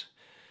practice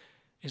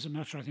is a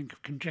matter, I think,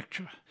 of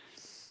conjecture,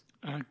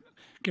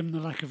 given the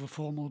lack of a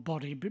formal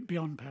body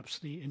beyond perhaps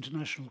the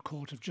International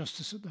Court of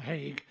Justice at The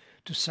Hague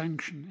to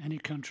sanction any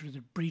country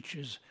that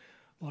breaches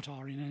what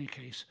are, in any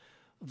case,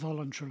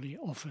 voluntarily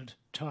offered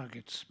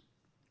targets.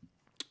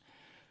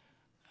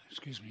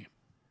 Excuse me.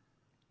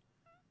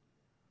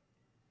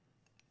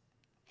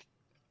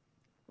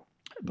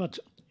 But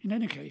in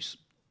any case,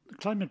 the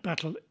climate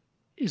battle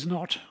is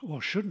not,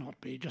 or should not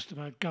be, just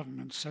about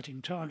governments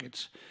setting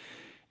targets.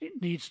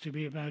 It needs to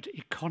be about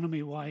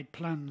economy-wide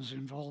plans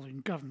involving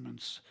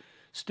governments,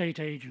 state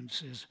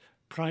agencies,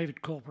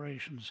 private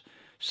corporations,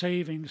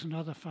 savings and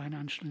other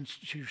financial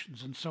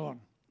institutions, and so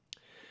on.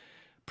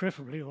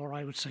 Preferably, or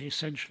I would say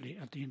essentially,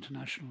 at the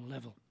international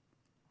level.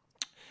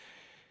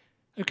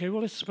 Okay,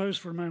 well, let's suppose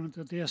for a moment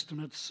that the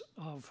estimates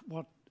of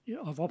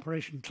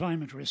Operation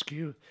Climate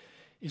Rescue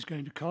is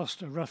going to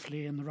cost are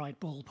roughly in the right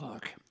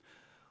ballpark.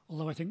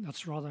 Although I think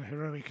that's rather a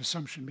heroic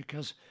assumption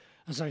because,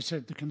 as I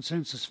said, the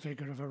consensus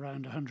figure of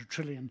around 100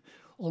 trillion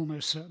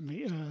almost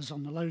certainly errs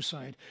on the low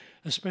side,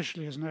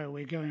 especially as now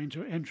we're going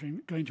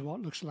to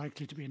what looks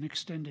likely to be an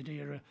extended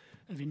era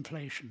of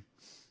inflation.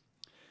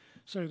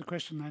 So the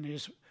question then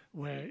is,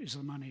 where is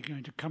the money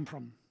going to come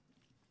from?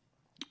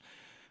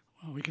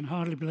 Well, we can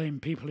hardly blame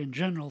people in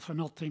general for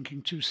not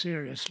thinking too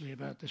seriously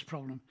about this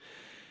problem.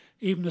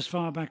 Even as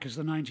far back as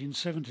the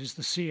 1970s,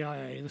 the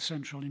CIA, the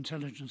Central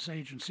Intelligence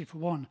Agency for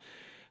one,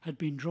 had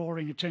been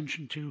drawing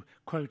attention to,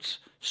 quotes,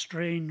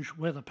 strange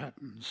weather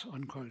patterns,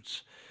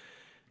 unquotes.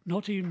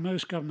 Not even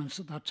most governments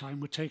at that time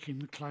were taking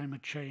the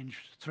climate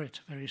change threat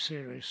very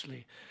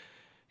seriously.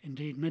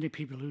 Indeed, many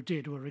people who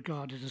did were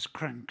regarded as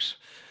cranks.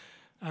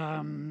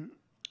 And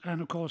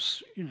of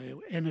course, you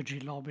know, energy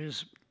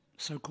lobbies,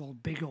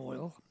 so-called big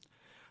oil,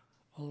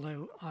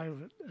 although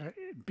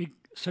big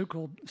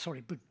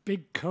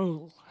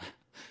coal,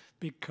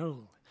 big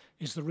coal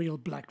is the real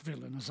black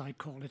villain, as I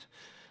call it,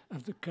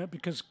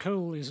 because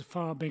coal is a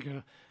far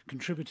bigger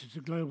contributor to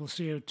global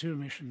CO2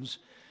 emissions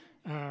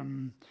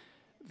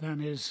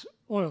than is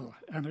oil.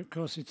 And of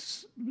course,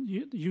 its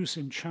use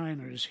in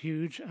China is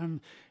huge, and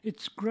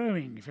it's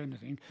growing, if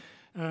anything.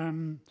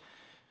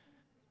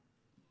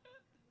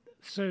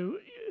 So,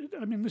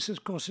 I mean, this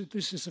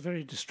is a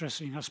very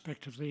distressing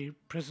aspect of the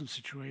present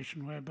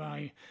situation,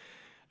 whereby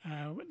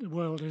the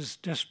world is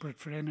desperate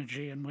for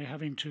energy, and we're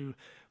having to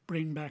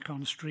bring back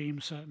on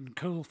stream certain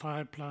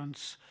coal-fired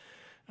plants,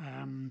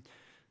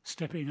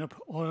 stepping up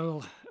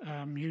oil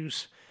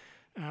use,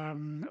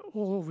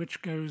 all of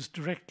which goes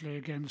directly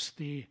against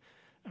the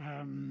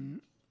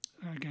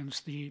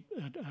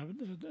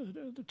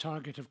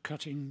target of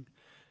cutting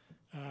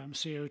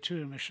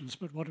CO2 emissions.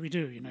 But what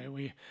do? You know,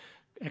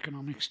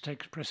 economics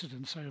takes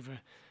precedence over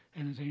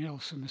anything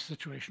else in this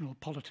situation, or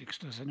politics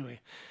does anyway.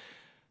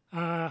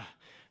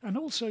 And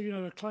also, you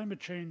know, a climate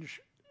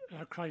change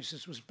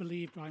crisis was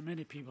believed by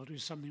many people to be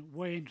something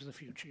way into the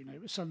future. You know,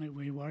 it was something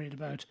we worried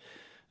about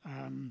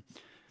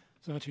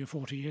 30 or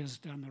 40 years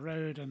down the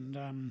road,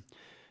 and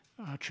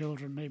our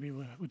children maybe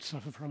would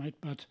suffer from it.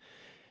 But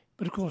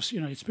of course, you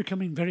know, it's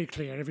becoming very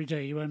clear every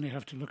day. You only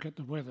have to look at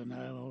the weather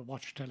now or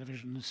watch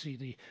television and see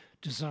the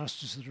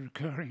disasters that are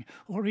occurring.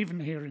 Or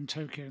even here in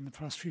Tokyo in the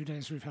past few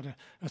days, we've had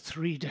a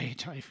 3-day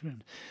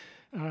typhoon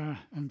and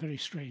very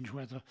strange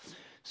weather.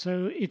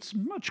 So it's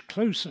much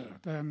closer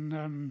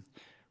than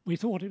we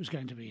thought it was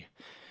going to be.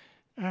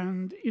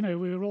 And, you know,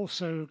 we were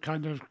also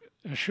kind of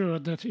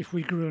assured that if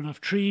we grew enough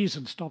trees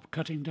and stopped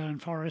cutting down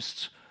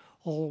forests,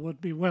 all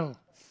would be well.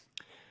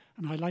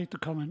 And I like the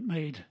comment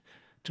made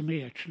to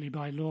me actually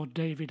by Lord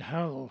David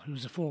Howell,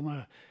 who's a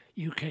former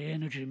UK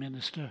energy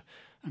minister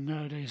and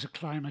nowadays a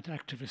climate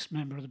activist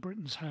member of the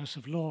Britain's House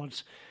of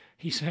Lords.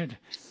 He said,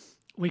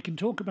 "We can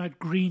talk about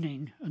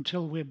greening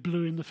until we're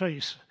blue in the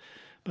face,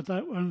 but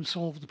that won't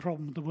solve the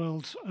problem of the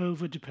world's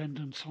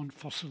over-dependence on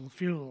fossil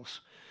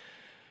fuels.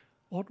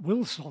 What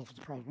will solve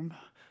the problem,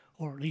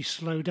 or at least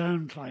slow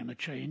down climate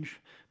change,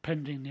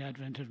 pending the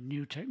advent of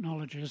new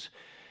technologies,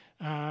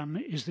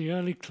 is the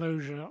early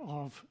closure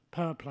of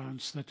power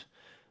plants that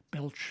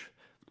belch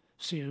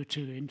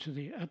CO2 into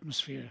the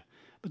atmosphere.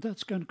 But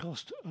that's going to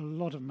cost a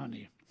lot of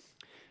money.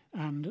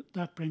 And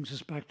that brings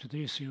us back to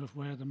the issue of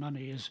where the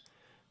money is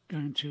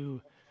going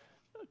to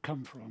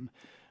come from.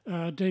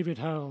 David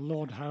Howell,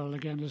 Lord Howell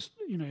again, has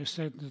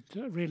said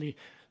that really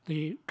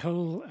the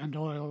coal and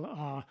oil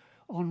are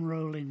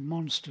on-rolling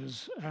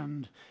monsters,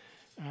 and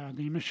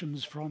the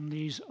emissions from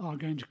these are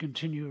going to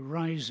continue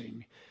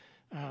rising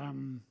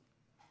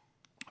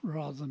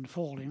rather than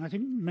falling. I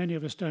think many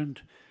of us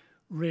don't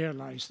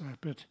realise that,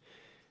 but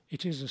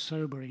it is a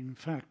sobering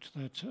fact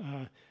that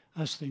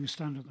as things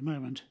stand at the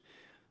moment,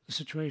 the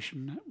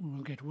situation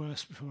will get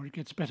worse before it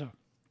gets better.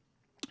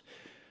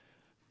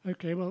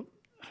 Okay, well,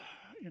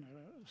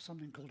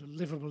 something called a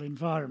livable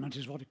environment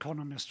is what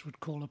economists would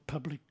call a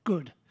public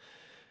good.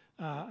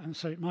 And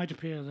so it might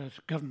appear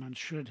that governments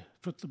should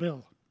foot the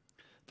bill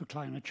for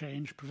climate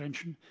change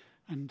prevention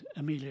and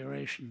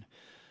amelioration.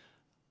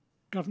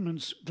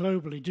 Governments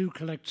globally do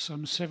collect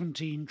some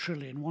 17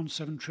 trillion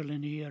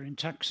a year in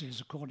taxes,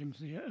 according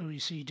to the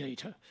OECD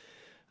data.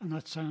 And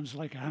that sounds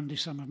like a handy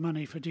sum of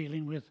money for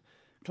dealing with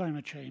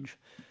climate change.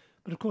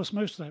 But of course,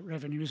 most of that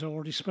revenue is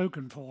already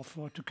spoken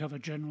for to cover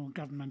general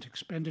government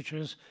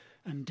expenditures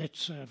and debt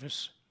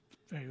service,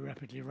 very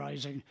rapidly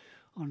rising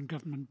on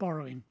government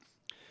borrowing.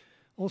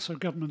 Also,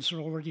 governments are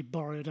already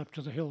borrowed up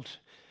to the hilt,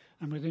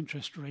 and with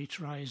interest rates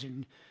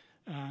rising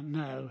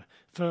now,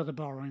 further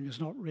borrowing is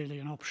not really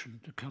an option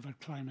to cover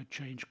climate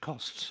change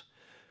costs.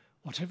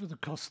 Whatever the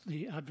cost,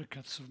 the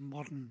advocates of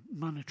modern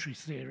monetary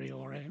theory,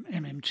 or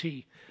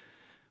MMT,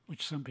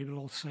 which some people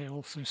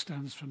also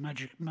stands for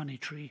magic money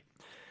tree,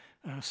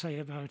 say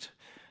about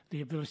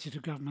the ability to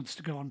governments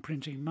to go on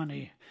printing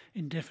money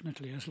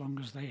indefinitely as long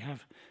as they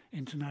have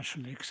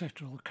internationally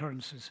acceptable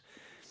currencies.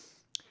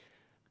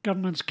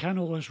 Governments can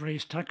always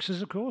raise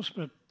taxes, of course,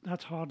 but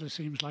that hardly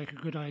seems like a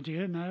good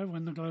idea now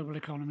when the global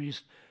economy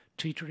is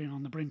teetering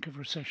on the brink of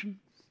recession.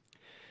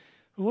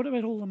 But what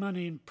about all the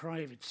money in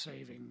private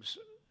savings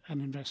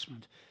and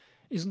investment?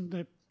 Isn't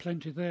there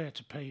plenty there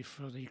to pay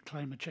for the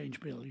climate change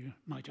bill, you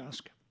might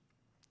ask?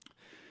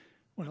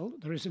 Well,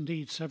 there is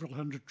indeed several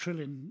 $100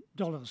 trillion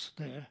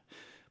there,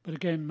 but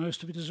again,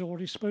 most of it is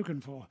already spoken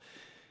for.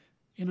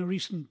 In a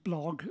recent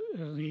blog,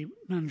 the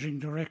managing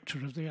director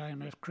of the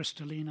IMF,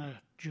 Kristalina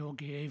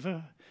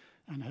Georgieva,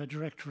 and her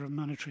director of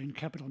monetary and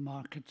capital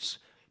markets,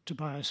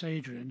 Tobias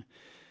Adrian,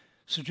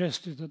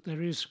 suggested that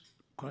there is,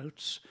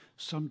 quotes,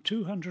 some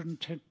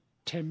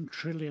 $210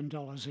 trillion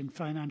in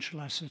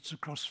financial assets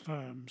across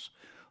firms,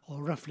 or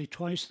roughly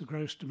twice the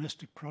gross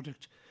domestic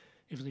product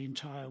of the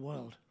entire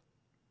world.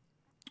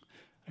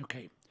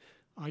 Okay,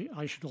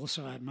 I should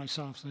also add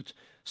myself that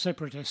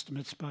separate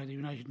estimates by the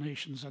United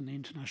Nations and the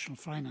International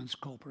Finance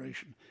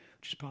Corporation,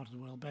 which is part of the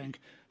World Bank,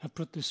 have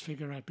put this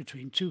figure at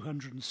between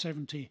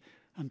 $270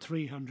 and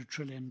 $300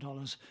 trillion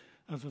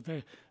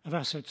of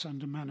assets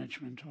under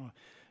management, or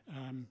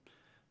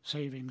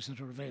savings that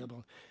are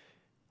available.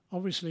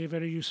 Obviously a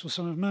very useful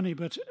sum of money,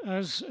 but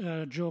as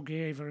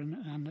Georgieva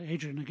and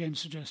Adrian again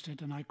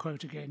suggested, and I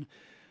quote again,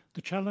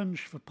 the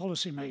challenge for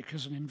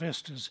policymakers and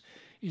investors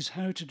is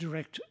how to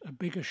direct a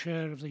bigger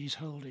share of these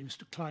holdings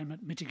to climate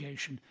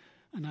mitigation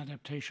and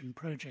adaptation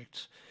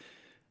projects.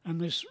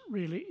 And this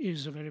really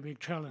is a very big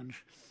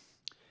challenge.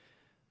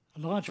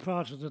 A large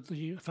part of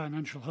the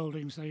financial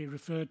holdings they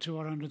referred to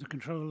are under the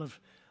control of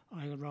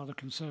either rather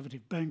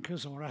conservative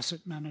bankers or asset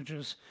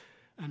managers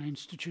and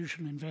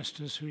institutional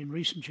investors who in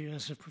recent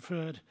years have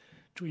preferred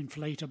to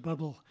inflate a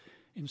bubble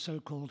in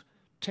so-called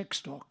tech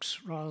stocks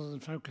rather than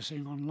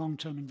focusing on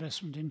long-term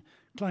investment in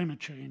climate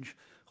change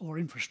or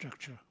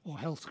infrastructure or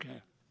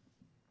healthcare.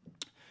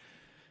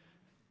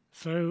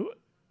 So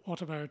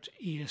what about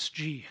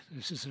ESG?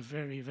 This is a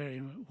very,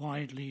 very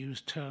widely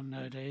used term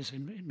nowadays.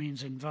 It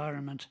means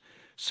environment,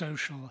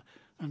 social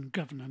and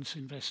governance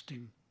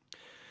investing.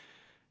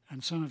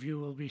 And some of you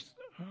will be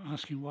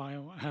asking, why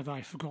have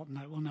I forgotten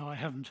that? Well, no, I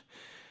haven't.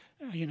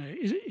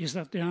 Is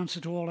that the answer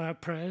to all our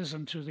prayers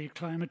and to the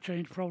climate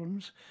change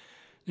problems?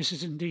 This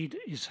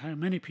is how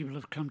many people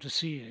have come to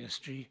see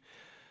ESG,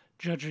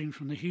 judging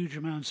from the huge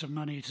amounts of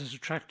money it has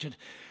attracted,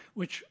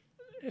 which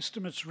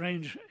estimates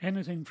range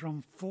anything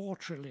from 4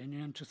 trillion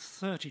yen to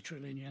 30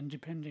 trillion yen,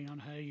 depending on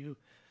how you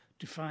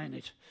define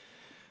it.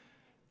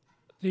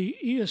 The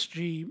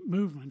ESG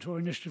movement or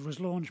initiative was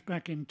launched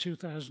back in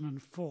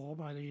 2004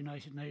 by the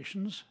United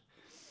Nations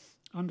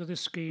under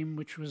this scheme,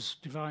 which was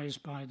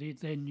devised by the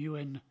then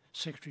UN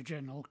Secretary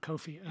General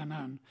Kofi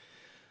Annan.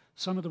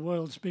 Some of the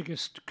world's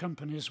biggest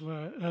companies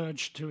were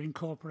urged to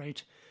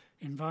incorporate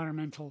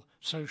environmental,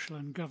 social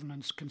and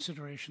governance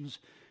considerations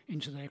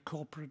into their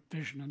corporate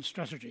vision and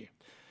strategy.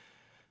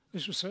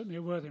 This was certainly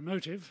a worthy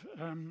motive,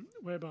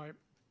 whereby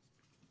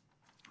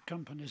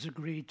companies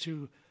agreed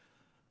to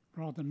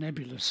rather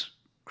nebulous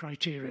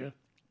criteria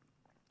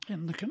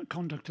in the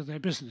conduct of their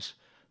business,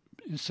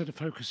 instead of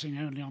focusing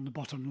only on the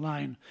bottom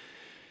line.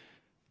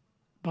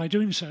 By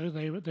doing so,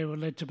 they were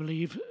led to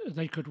believe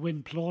they could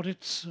win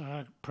plaudits,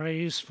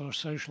 praise for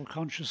social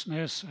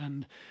consciousness,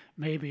 and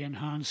maybe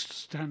enhanced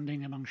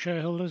standing among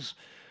shareholders,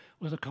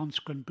 with a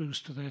consequent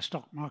boost to their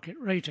stock market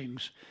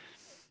ratings.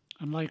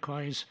 And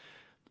likewise,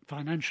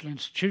 financial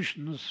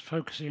institutions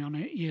focusing on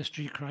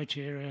ESG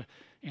criteria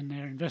in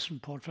their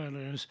investment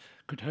portfolios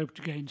could hope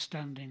to gain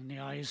standing in the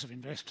eyes of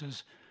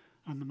investors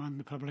and among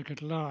the public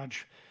at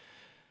large.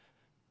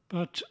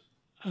 But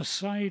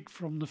aside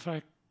from the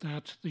fact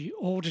that the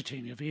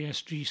auditing of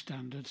ESG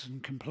standards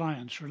and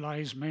compliance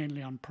relies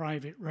mainly on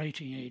private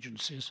rating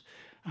agencies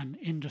and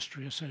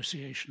industry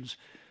associations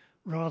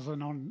rather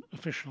than on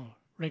official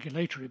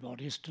regulatory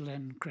bodies to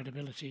lend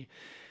credibility,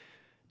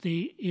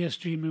 the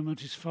ESG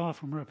movement is far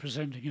from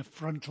representing a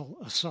frontal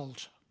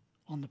assault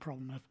on the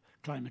problem of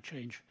climate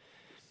change.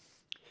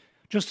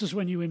 Just as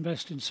when you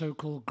invest in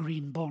so-called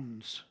green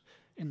bonds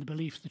in the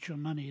belief that your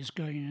money is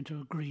going into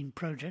a green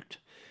project,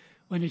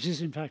 when it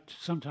is in fact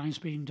sometimes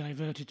being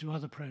diverted to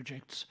other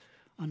projects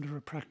under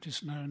a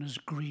practice known as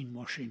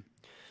greenwashing.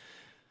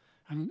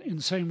 And in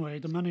the same way,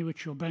 the money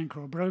which your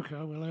banker or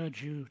broker will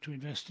urge you to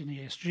invest in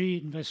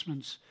ESG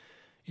investments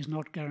is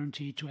not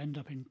guaranteed to end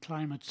up in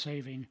climate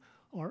saving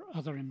or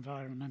other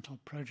environmental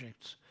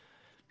projects.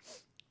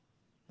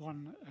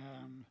 One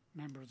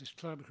member of this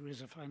club, who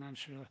is a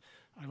financial,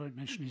 I won't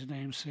mention his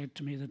name, said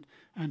to me that,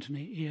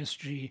 Anthony,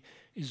 ESG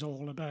is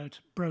all about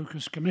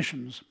brokers'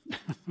 commissions.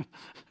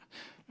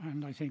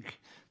 And I think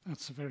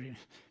that's a very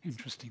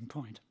interesting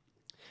point.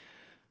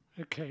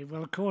 Okay,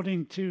 well,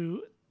 according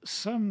to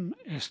some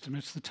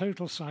estimates, the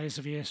total size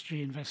of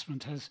ESG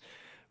investment has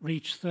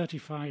reached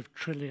 $35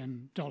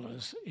 trillion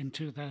in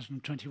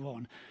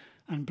 2021,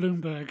 and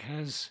Bloomberg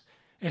has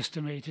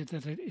estimated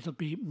that it'll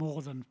be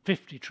more than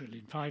 50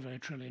 trillion by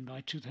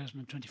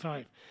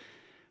 2025.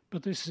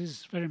 But this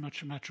is very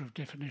much a matter of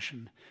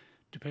definition,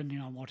 depending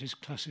on what is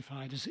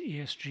classified as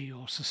ESG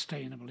or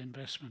sustainable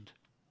investment.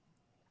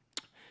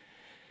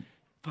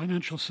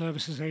 Financial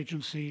services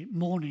agency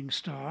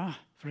Morningstar,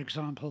 for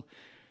example,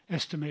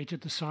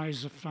 estimated the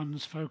size of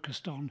funds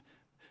focused on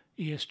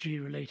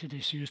ESG-related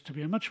issues to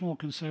be a much more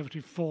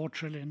conservative $4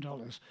 trillion,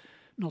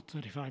 not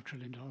 $35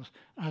 trillion,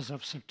 as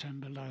of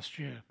September last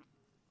year.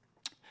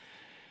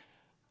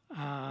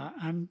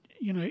 And,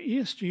 you know,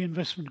 ESG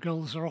investment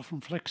goals are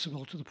often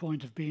flexible to the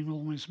point of being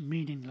almost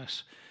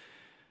meaningless,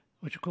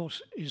 which, of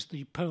course, is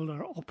the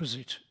polar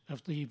opposite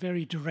of the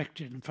very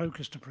directed and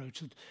focused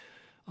approach that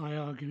I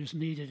argue is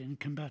needed in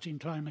combating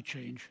climate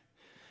change.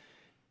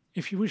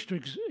 If you wish to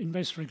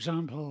invest, for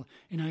example,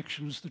 in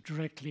actions that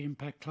directly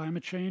impact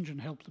climate change and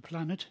help the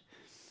planet,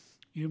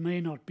 you may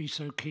not be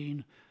so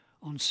keen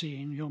on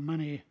seeing your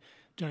money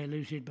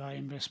diluted by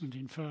investment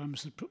in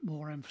firms that put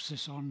more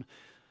emphasis on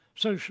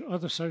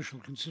other social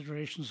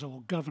considerations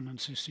or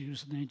governance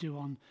issues than they do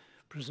on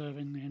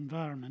preserving the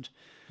environment.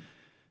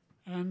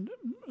 And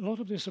a lot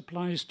of this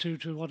applies to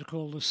what are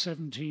called the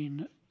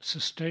 17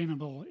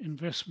 Sustainable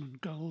Investment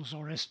Goals,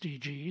 or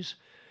SDGs.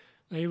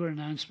 They were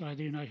announced by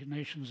the United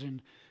Nations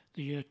in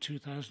the year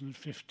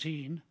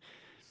 2015.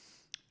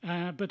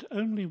 But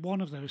only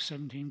one of those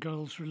 17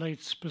 goals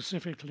relates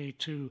specifically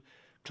to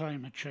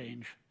climate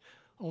change,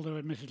 although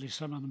admittedly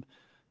some of them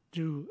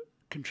do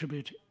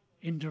contribute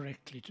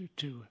indirectly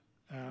to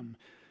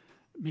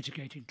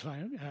mitigating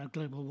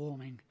global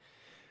warming.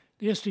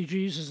 The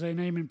SDGs, as their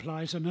name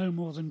implies, are no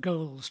more than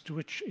goals to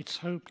which it's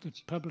hoped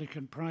that public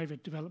and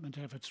private development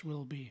efforts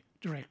will be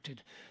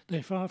directed.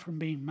 They're far from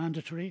being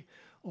mandatory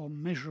or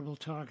measurable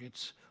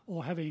targets,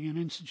 or having an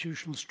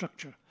institutional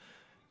structure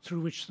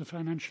through which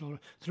financial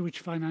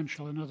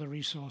and other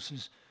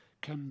resources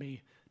can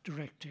be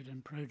directed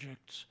and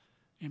projects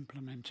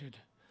implemented.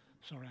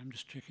 Sorry, I'm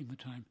just checking the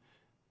time.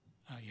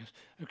 Yes.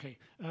 Okay.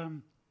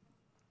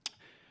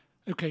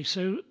 Okay,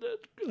 so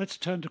let's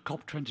turn to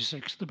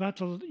COP26. The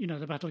battle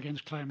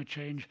against climate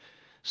change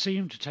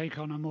seemed to take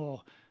on a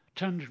more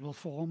tangible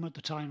form at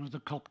the time of the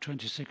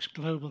COP26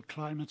 Global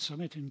Climate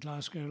Summit in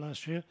Glasgow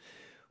last year,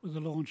 with the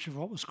launch of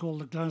what was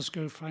called the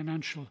Glasgow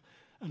Financial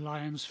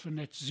Alliance for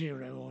Net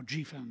Zero, or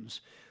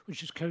GFANZ,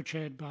 which is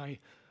co-chaired by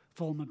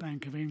former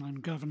Bank of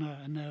England Governor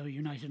and now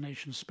United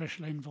Nations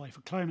Special Envoy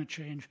for Climate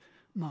Change,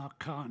 Mark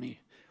Carney,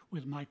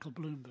 with Michael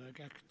Bloomberg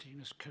acting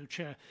as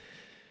co-chair.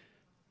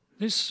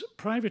 This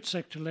private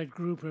sector-led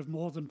group of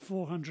more than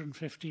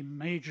 450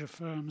 major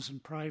firms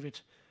and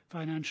private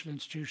financial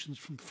institutions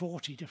from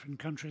 40 different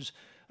countries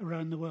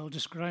around the world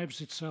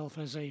describes itself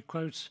as a,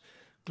 quote,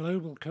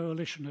 global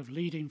coalition of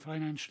leading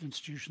financial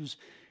institutions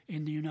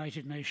in the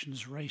United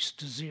Nations race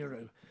to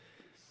zero.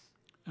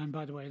 And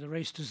by the way, the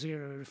race to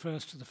zero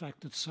refers to the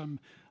fact that some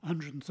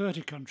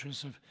 130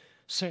 countries have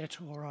set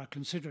or are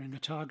considering a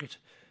target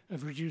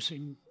of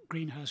reducing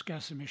greenhouse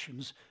gas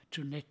emissions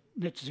to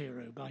net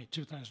zero by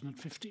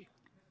 2050.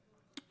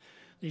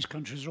 These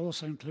countries are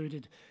also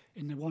included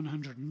in the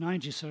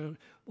 190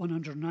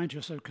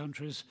 or so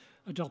countries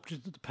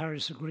adopted the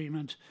Paris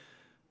Agreement,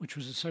 which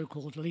was a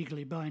so-called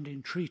legally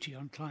binding treaty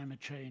on climate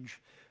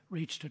change,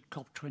 reached at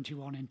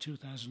COP21 in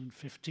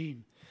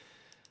 2015.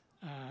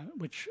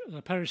 Which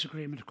the Paris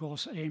Agreement, of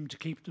course, aimed to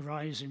keep the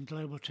rise in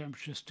global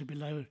temperatures to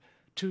below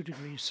 2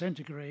 degrees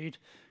centigrade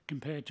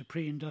compared to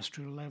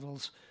pre-industrial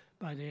levels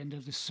by the end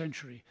of this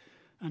century,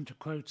 and to,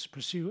 quote,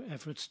 pursue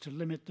efforts to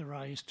limit the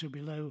rise to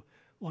below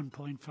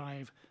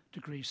 1.5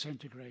 degrees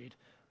centigrade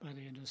by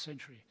the end of the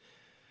century.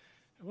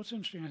 What's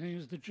interesting, I think,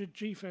 is the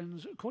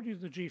GFANZ, according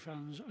to the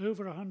GFANZ,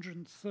 over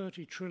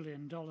 $130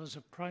 trillion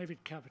of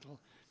private capital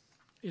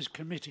is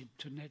committed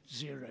to net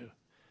zero.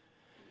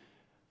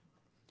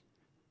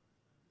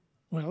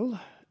 Well,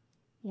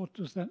 what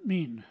does that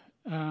mean?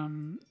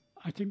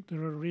 I think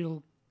there are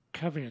real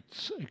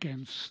caveats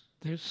against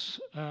this.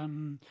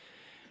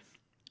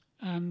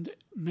 And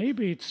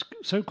maybe its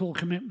so-called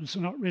commitments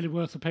are not really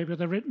worth the paper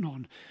they're written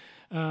on.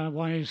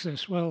 Why is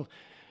this? Well,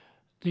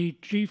 the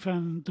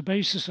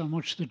basis on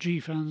which the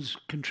GFAN's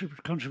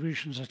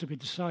contributions are to be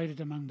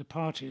decided among the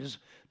parties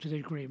to the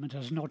agreement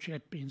has not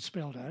yet been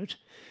spelled out.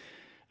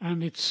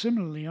 And it's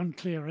similarly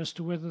unclear as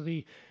to whether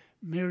the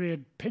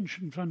myriad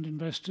pension fund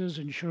investors,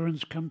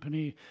 insurance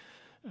company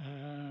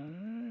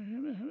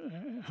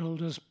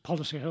holders,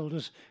 policy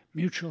holders,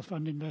 mutual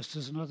fund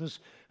investors and others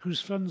whose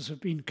funds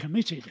have been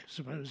committed,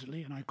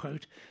 supposedly, and I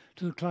quote,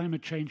 to the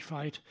climate change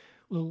fight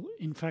will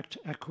in fact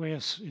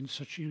acquiesce in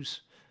such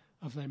use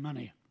of their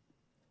money.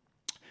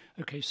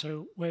 Okay,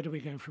 so where do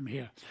we go from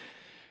here?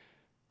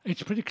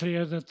 It's pretty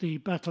clear that the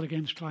battle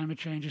against climate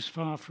change is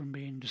far from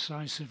being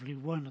decisively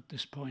won at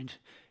this point,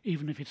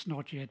 even if it's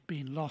not yet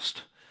been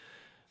lost.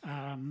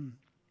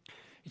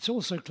 It's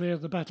also clear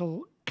the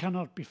battle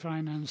cannot be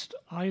financed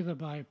either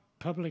by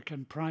public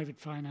and private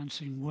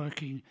financing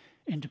working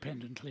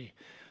independently.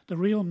 The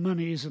real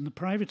money is in the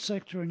private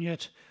sector, and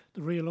yet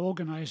the real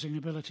organising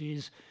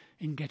abilities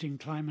in getting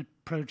climate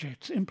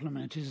projects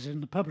implemented is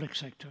in the public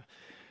sector.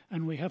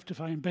 And we have to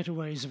find better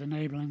ways of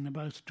enabling them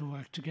both to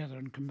work together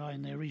and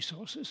combine their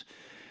resources.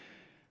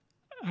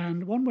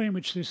 And one way in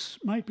which this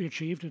might be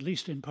achieved, at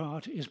least in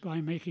part, is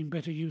by making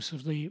better use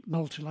of the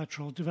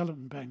multilateral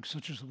development banks,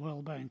 such as the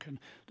World Bank and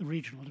the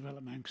regional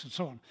development banks and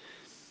so on.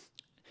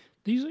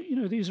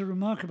 These are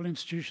remarkable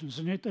institutions,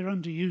 and yet they're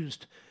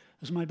underused.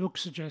 As my book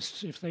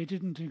suggests, if they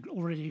didn't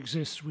already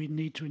exist, we'd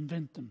need to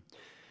invent them.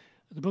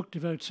 The book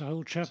devotes a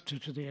whole chapter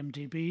to the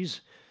MDBs,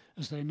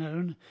 as they're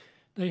known.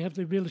 They have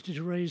the ability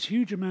to raise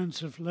huge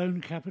amounts of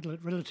loan capital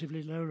at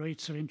relatively low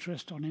rates of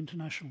interest on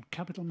international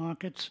capital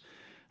markets,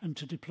 and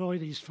to deploy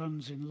these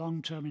funds in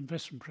long-term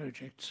investment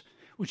projects,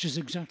 which is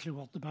exactly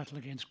what the battle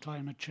against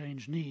climate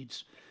change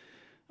needs.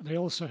 They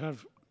also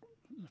have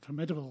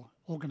formidable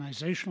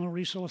organisational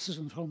resources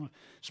in the form of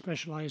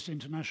specialised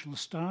international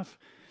staff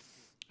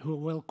who are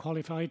well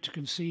qualified to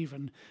conceive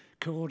and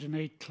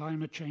coordinate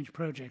climate change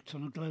projects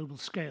on a global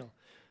scale.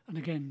 And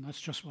again, that's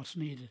just what's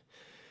needed.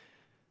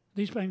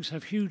 These banks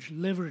have huge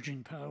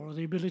leveraging power, or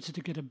the ability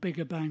to get a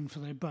bigger bang for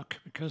their buck,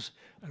 because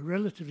a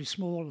relatively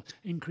small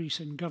increase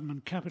in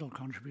government capital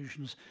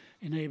contributions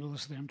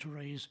enables them to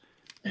raise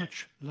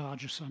much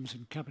larger sums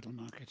in capital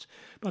markets.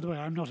 By the way,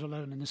 I'm not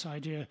alone in this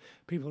idea.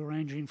 People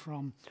ranging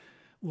from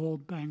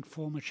World Bank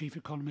former chief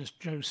economist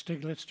Joseph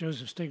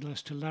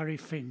Stiglitz, to Larry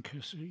Fink,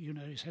 who's,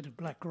 is head of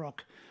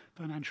BlackRock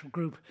Financial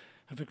Group,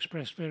 have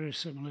expressed very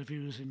similar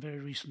views in very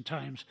recent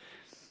times.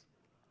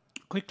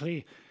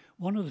 Quickly,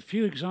 one of the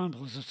few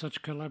examples of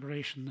such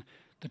collaboration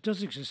that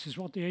does exist is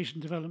what the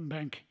Asian Development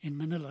Bank in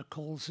Manila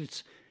calls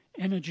its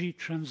Energy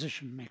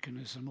Transition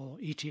Mechanism, or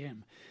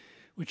ETM,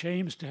 which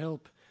aims to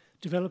help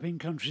developing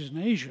countries in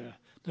Asia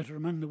that are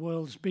among the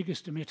world's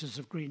biggest emitters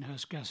of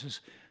greenhouse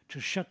gases to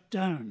shut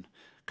down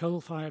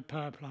coal-fired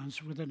power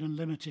plants with an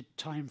unlimited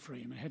time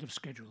frame ahead of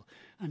schedule,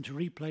 and to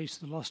replace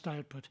the lost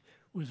output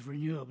with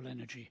renewable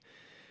energy.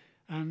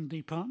 And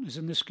the partners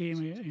in this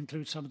scheme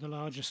include some of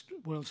the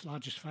world's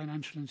largest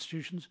financial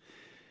institutions.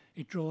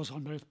 It draws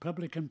on both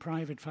public and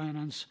private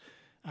finance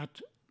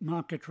at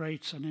market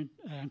rates and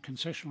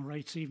concessional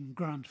rates, even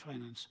grant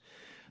finance.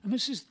 And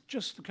this is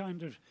just the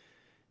kind of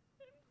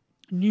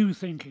new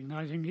thinking that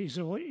I think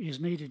is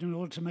needed in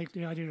order to make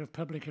the idea of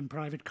public and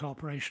private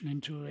cooperation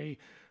into a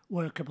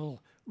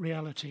workable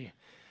reality.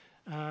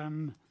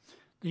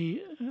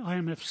 The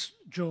IMF's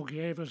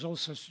Georgieva has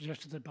also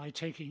suggested that by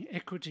taking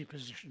equity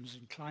positions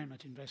in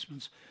climate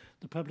investments,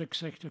 the public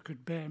sector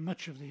could bear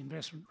much of the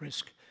investment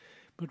risk,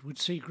 but would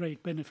see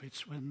great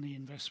benefits when the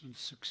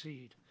investments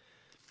succeed.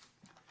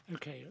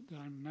 Okay,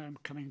 I'm now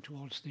coming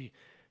towards the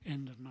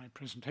end of my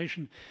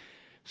presentation.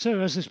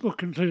 So, as this book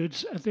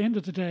concludes, at the end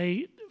of the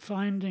day,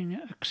 finding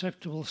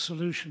acceptable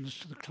solutions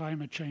to the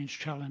climate change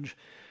challenge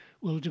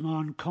will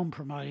demand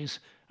compromise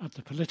at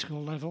the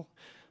political level,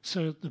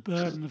 so that the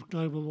burden of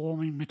global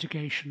warming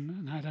mitigation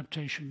and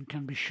adaptation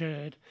can be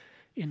shared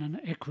in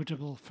an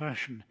equitable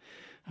fashion.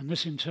 And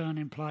this in turn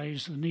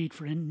implies the need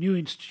for new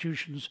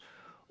institutions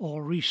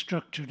or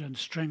restructured and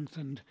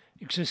strengthened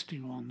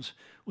existing ones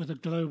with a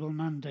global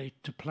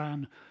mandate to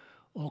plan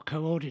or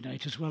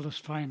coordinate as well as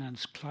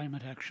finance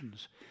climate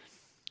actions.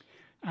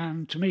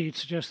 And to me, it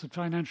suggests that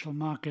financial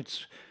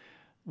markets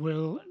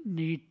will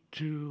need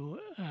to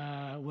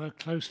work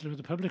closely with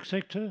the public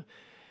sector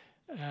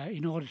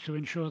in order to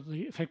ensure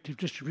the effective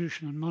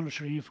distribution and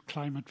monitoring of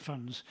climate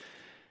funds.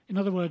 In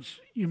other words,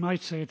 you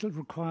might say it will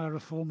require a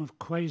form of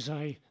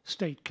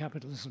quasi-state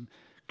capitalism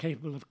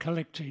capable of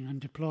collecting and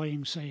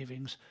deploying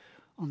savings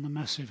on the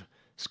massive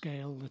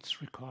scale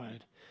that's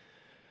required.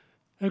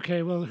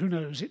 Okay, well, who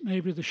knows? It may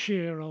be the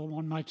sheer, or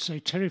one might say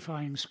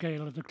terrifying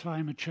scale of the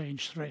climate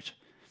change threat,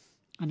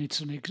 and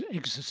it's an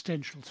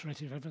existential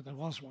threat if ever there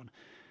was one,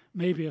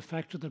 maybe a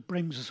factor that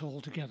brings us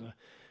all together,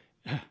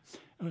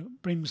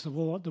 brings the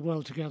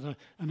world together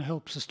and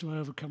helps us to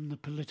overcome the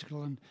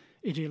political and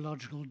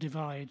ideological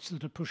divides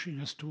that are pushing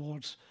us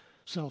towards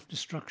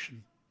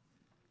self-destruction.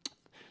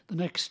 The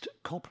next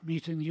COP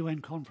meeting, the UN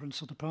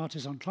Conference of the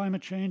Parties on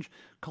Climate Change,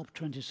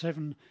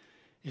 COP27,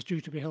 is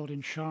due to be held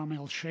in Sharm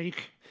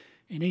el-Sheikh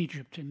in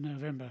Egypt in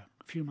November,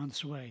 a few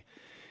months away.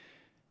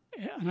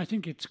 And I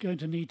think it's going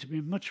to need to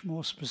be much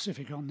more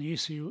specific on the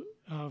issue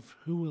of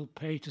who will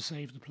pay to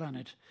save the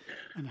planet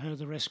and how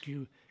the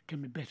rescue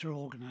can be better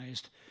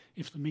organised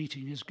if the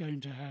meeting is going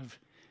to have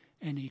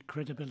any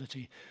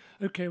credibility.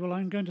 Okay, well,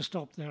 I'm going to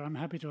stop there. I'm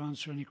happy to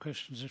answer any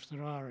questions if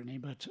there are any,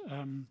 but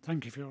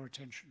thank you for your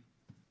attention.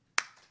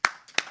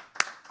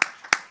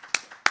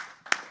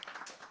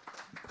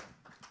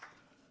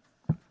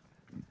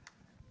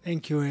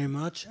 Thank you very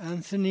much,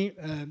 Anthony.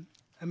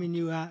 I mean,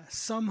 you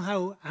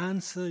somehow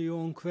answer your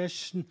own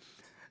question,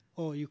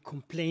 or you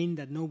complain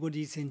that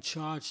nobody's in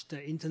charge.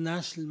 The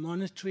international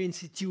monetary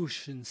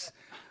institutions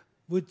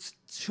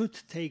should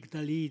take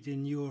the lead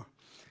in your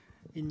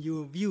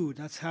view.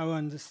 That's how I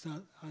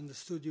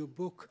understood your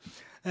book.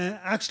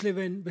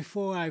 Actually,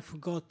 before I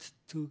forgot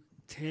to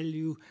tell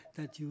you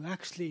that you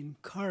actually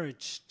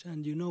encouraged,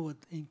 and you know what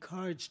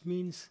encouraged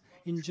means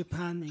in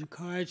Japan,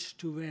 encouraged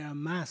to wear a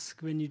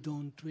mask when you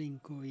don't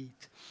drink or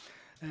eat.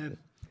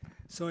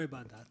 Sorry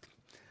about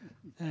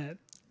that.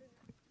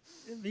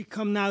 We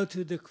come now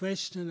to the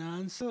question and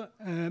answer.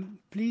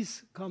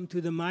 Please come to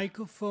the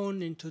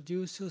microphone,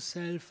 introduce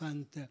yourself,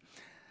 and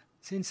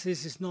since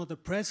this is not a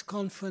press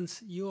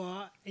conference, you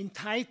are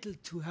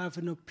entitled to have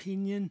an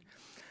opinion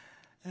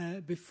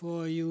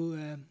before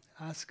you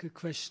ask a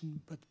question,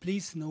 but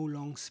please no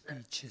long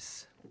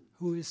speeches.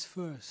 Who is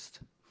first?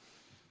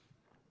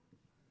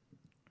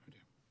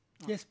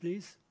 Yes,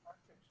 please.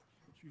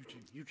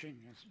 Eugene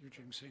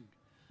Singh.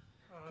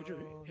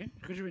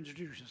 Could you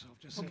introduce yourself?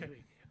 Just okay.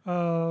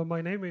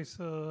 My name is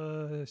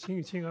Xing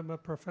Yuqing. I'm a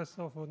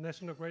professor for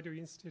National Graduate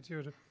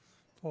Institute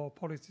for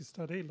Policy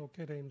Study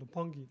located in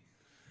Roppongi.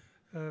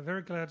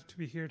 Very glad to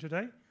be here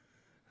today,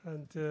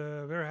 and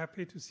very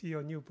happy to see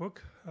your new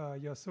book.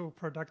 You're so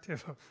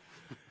productive.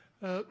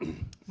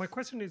 My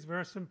question is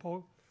very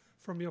simple.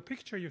 From your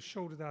picture, you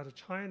showed that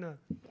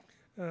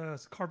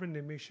China's carbon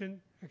emission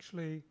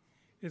actually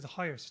is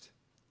highest,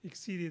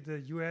 exceeded the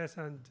US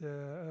and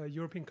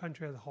European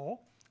country as a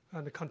whole,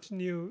 and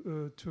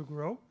continue to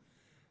grow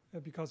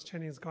because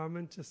Chinese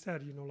government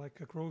said, like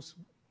growth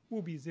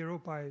will be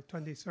zero by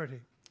 2030.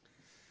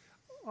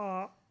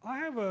 I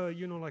have a,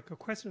 like a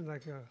question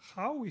like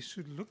how we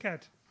should look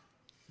at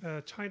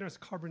China's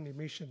carbon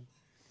emission,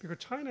 because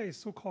China is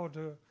so-called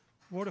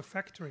water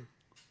factory,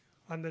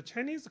 and the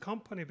Chinese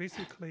company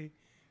basically,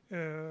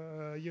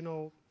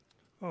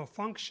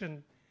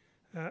 function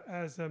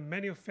as a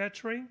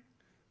manufacturing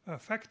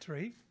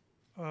factory,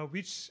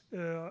 which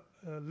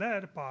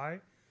led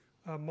by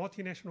a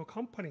multinational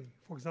company.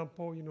 For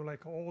example,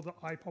 like all the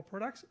Apple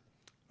products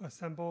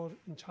assembled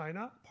in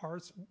China,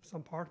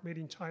 some part made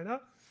in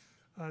China,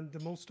 and the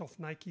most of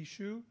Nike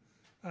shoe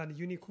and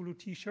Uniqlo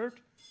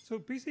T-shirt. So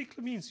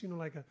basically means,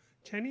 like a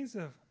Chinese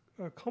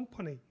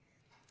company,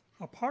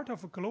 a part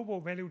of a global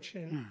value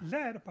chain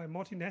led by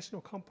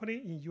multinational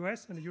company in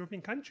US and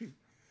European country.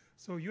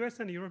 So US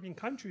and European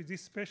countries, they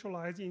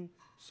specialize in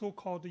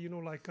so-called,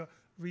 like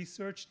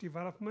research,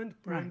 development,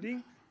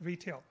 branding,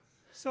 retail.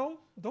 So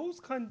those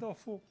kind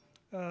of,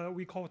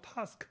 we call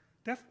task,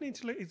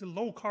 definitely is a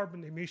low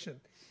carbon emission,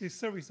 is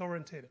service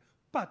oriented.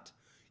 But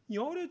in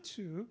order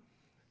to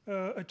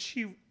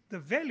achieve the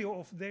value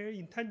of their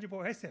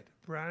intangible asset,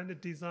 brand,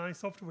 design,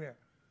 software,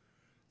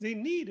 they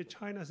need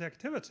China's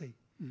activity.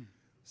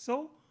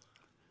 So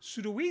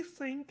should we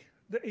think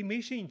the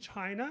emission in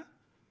China,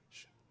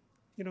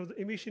 the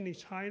emission in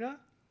China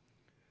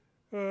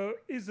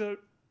is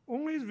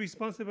only the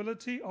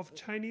responsibility of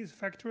Chinese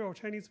factory or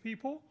Chinese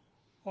people,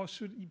 or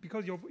should,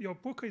 because your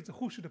book is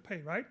who should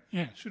pay, right?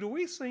 Yeah. Should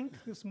we think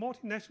this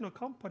multinational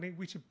company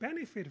which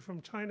benefit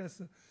from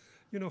China's,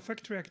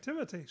 factory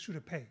activity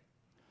should pay?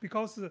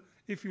 Because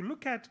if you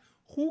look at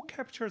who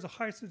captures the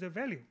highest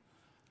value,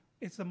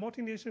 it's a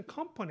multinational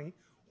company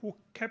who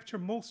capture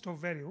most of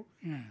value.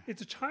 Yeah.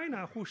 It's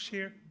China who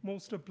share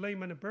most of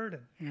blame and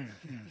burden. Yes.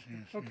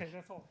 Okay,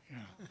 that's all.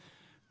 Yeah.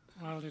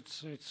 Well,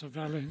 it's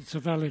a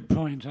valid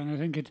point, and I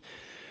think it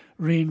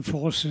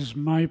reinforces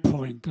my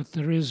point that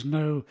there is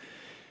no,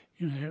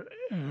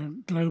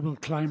 global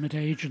climate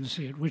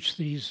agency at which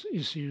these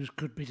issues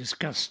could be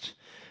discussed.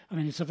 I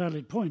mean, it's a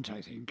valid point,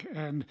 I think,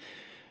 and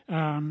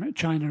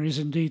China is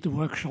indeed the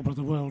workshop of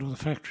the world, or the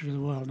factory of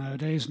the world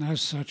nowadays, and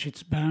as such,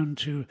 it's bound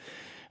to,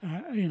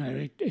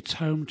 it's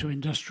home to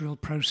industrial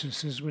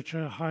processes which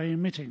are high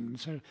emitting.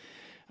 So,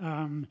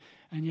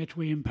 and yet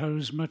we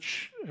impose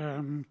much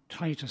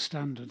tighter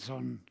standards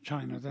on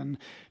China than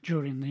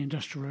during the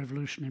Industrial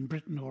Revolution in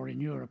Britain or in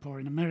Europe or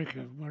in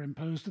America were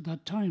imposed at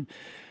that time.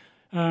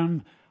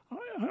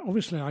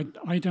 Obviously,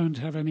 I don't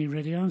have any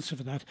ready answer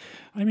for that.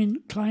 I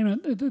mean,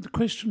 climate, the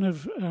question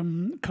of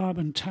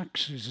carbon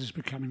taxes is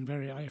becoming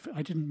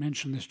I didn't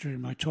mention this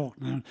during my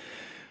talk now.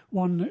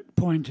 One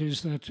point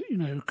is that,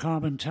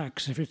 carbon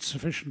tax, if it's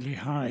sufficiently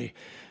high,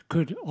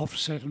 could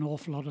offset an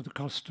awful lot of the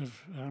cost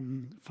of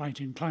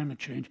fighting climate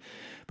change.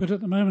 But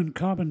at the moment,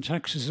 carbon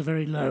taxes are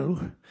very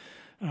low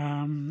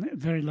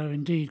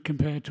indeed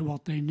compared to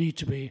what they need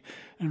to be,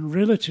 and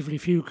relatively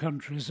few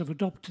countries have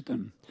adopted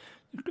them.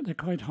 They're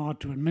quite hard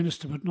to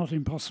administer, but not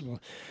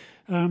impossible.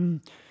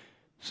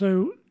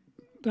 So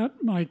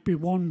that might be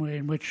one way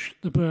in which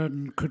the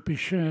burden could be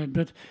shared.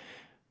 But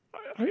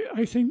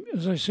I think,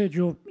 as I said,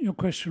 your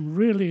question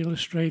really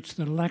illustrates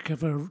the lack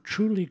of a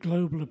truly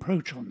global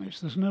approach on this.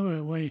 There's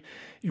no way.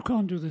 You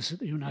can't do this at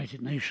the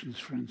United Nations,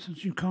 for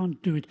instance. You can't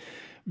do it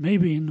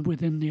maybe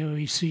within the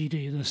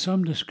OECD. There's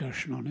some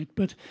discussion on it,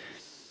 but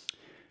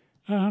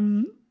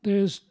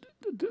there's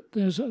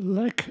a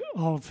lack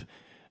of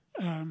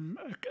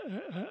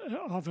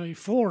a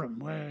forum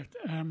where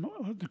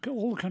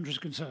all the countries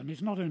concerned.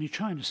 It's not only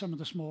China, some of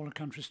the smaller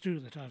countries too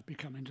that have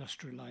become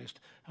industrialized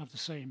have the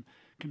same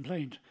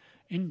complaint.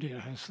 India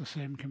has the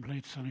same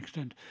complaint to some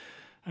extent.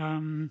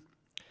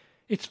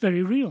 It's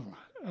very real,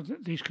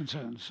 these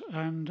concerns,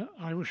 and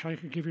I wish I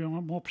could give you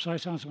a more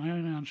precise answer. My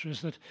own answer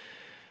is that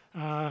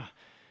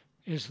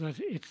it's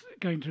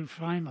going to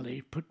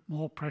finally put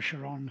more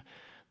pressure on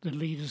the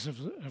leaders of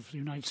the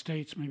United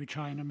States, maybe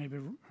China, maybe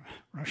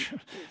Russia,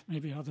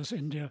 maybe others,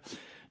 India,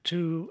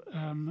 to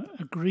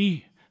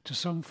agree to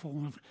some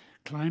form of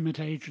climate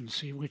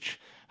agency which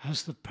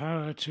has the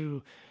power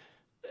to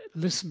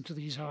listen to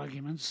these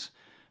arguments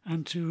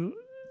and to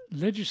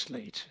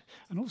legislate.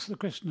 And also the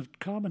question of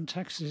carbon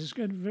taxes is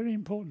going to be very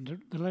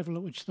important, the level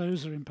at which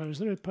those are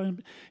imposed. They're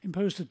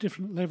imposed at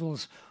different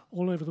levels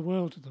all over the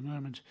world at the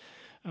moment.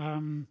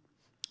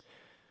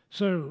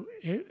 So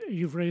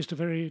you've raised a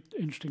very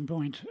interesting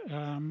point.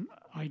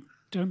 I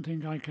don't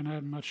think I can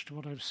add much to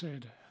what I've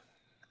said.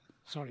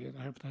 Sorry,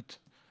 I hope that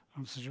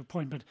answers your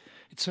point, but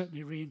it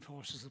certainly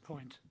reinforces the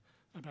point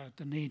about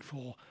the need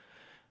for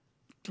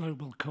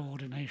global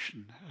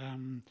coordination.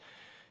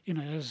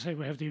 As I say,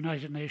 we have the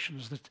United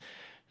Nations that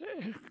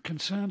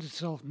concerns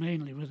itself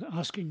mainly with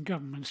asking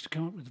governments to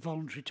come up with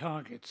voluntary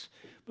targets.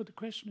 But the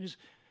question is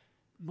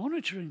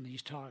monitoring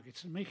these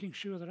targets and making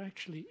sure they're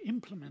actually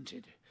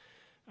implemented.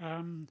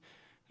 And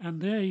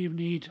there you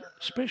need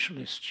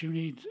specialists. You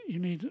need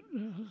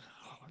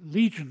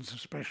legions of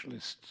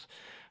specialists,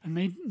 and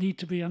they need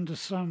to be under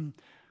some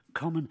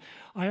common.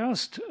 I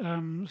asked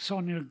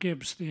Sonia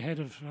Gibbs, the head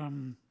of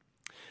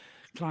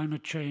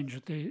climate change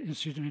at the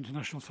Institute of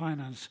International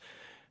Finance,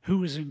 who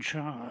was in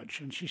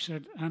charge, and she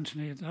said,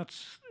 "Anthony,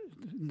 that's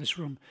in this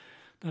room.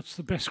 That's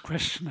the best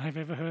question I've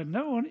ever heard.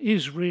 No one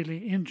is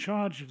really in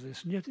charge of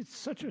this, and yet it's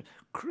such a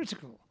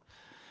critical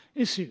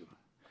issue."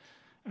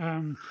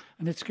 And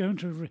it's going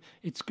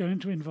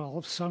to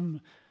involve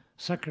some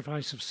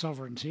sacrifice of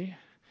sovereignty,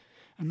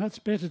 and that's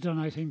better done,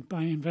 I think,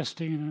 by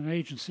investing in an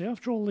agency.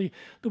 After all, the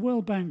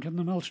World Bank and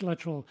the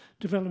multilateral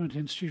development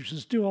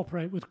institutions do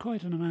operate with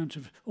quite an amount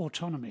of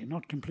autonomy,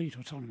 not complete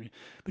autonomy,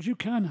 but you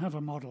can have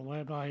a model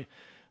whereby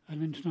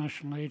an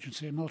international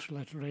agency, a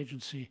multilateral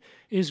agency,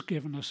 is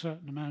given a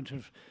certain amount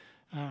of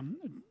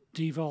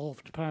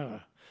devolved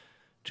power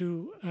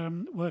to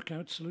work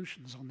out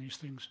solutions on these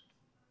things.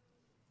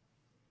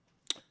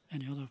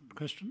 Any other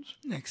questions?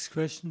 Next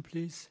question,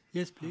 please.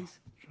 Yes, please.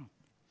 Sure.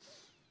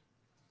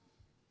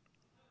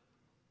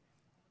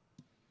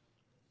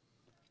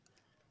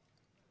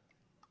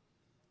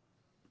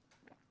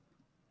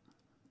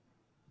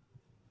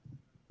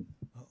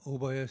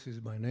 Obayas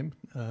is my name,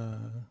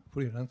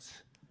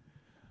 freelance.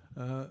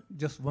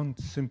 Just one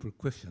simple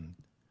question.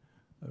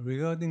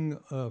 Regarding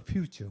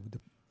future of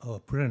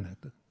our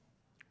planet,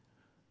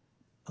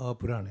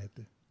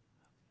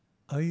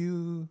 are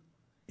you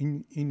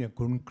in a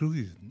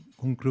conclusion,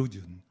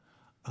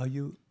 are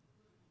you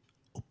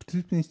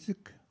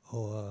optimistic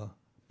or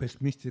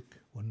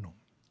pessimistic or no?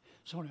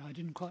 Sorry, I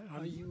didn't quite...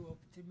 Are you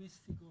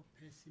optimistic or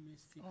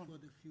pessimistic for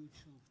the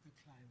future of the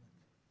climate?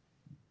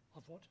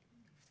 Of what?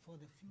 For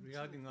the future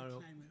Regarding of the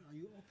our climate, are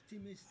you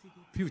optimistic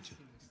or future.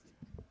 pessimistic?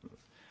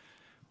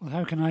 Well,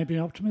 how can I be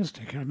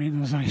optimistic? I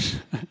mean, as I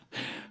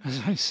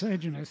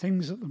said,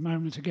 things at the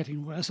moment are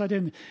getting worse.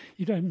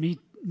 You don't need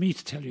me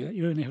to tell you that.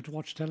 You only have to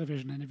watch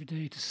television every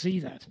day to see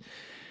that.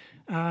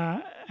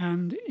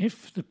 And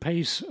if the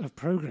pace of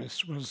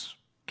progress was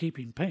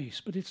keeping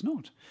pace, but it's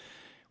not.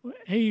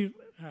 A,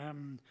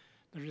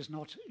 there is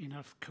not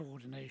enough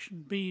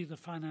coordination. B, the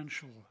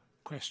financial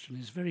question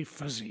is very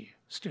fuzzy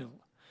still.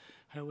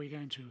 How are we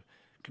going to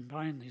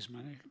combine these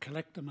money,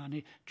 collect the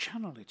money,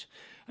 channel it?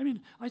 I mean,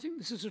 I think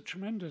this is a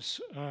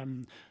tremendous,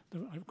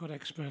 I've got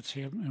experts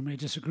here who may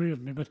disagree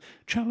with me, but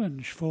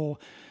challenge for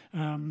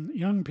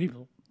young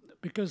people,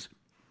 because,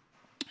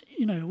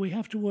 you know, we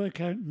have to work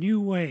out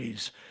new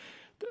ways.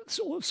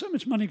 So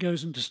much money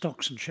goes into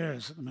stocks and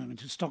shares at the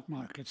moment in stock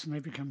markets, and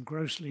they've become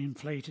grossly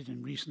inflated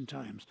in recent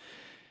times.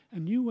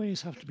 And new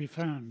ways have to be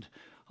found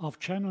of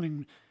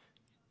channeling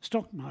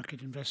stock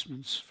market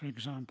investments, for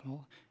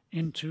example,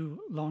 into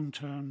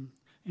long-term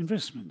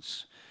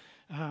investments.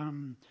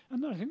 And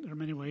I think there are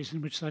many ways in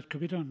which that could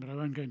be done, but I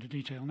won't go into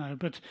detail now.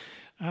 But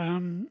I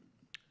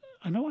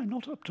know I'm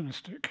not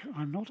optimistic.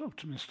 I'm not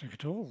optimistic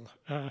at all.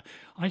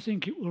 I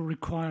think it will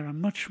require a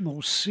much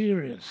more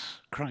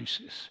serious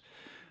crisis,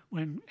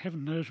 when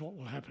heaven knows what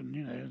will happen.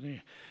 You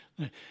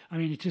know, I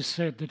mean, it is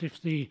said that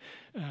if the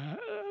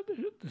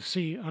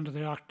sea under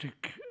the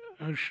Arctic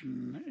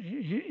Ocean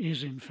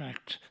is in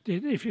fact,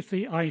 if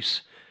the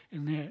ice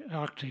in the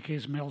Arctic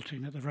is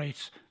melting at the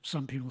rates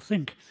some people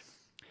think,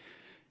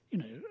 you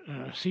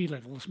know, sea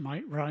levels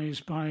might rise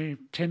by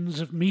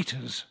tens of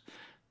meters.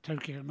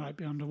 Tokyo might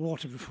be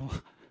underwater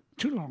before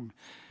too long.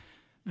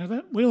 Now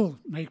that will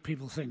make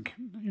people think.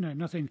 You know,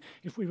 nothing.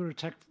 If we were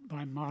attacked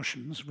by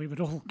Martians, we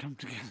would all come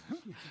together.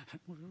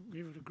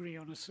 We would agree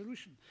on a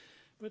solution.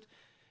 But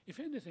if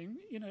anything,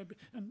 you know,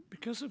 and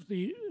because of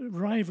the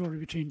rivalry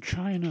between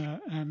China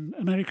and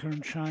America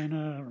and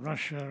China,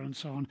 Russia and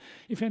so on,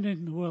 if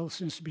anything, the world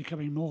seems to be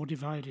becoming more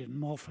divided and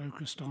more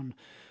focused on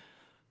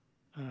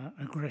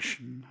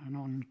aggression and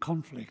on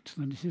conflict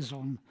than it is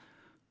on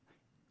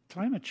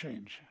climate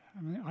change.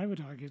 I mean, I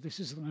would argue this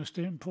is the most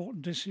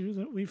important issue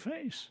that we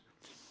face.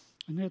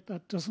 And yet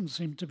that doesn't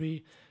seem to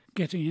be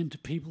getting into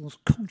people's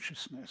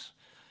consciousness.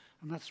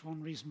 And that's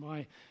one reason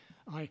why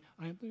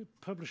the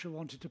publisher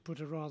wanted to put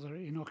a rather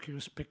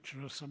innocuous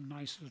picture of some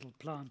nice little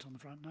plant on the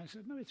front. And I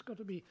said, no, it's got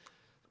to be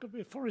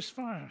a forest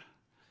fire.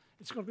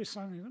 It's got to be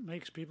something that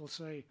makes people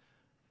say,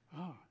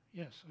 oh,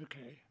 yes,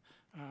 okay.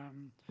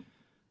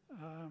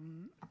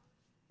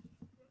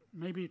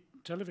 Maybe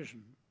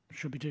television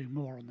should be doing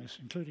more on this,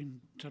 including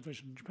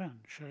television in Japan,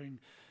 showing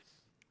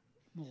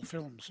more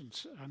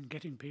films and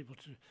getting people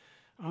to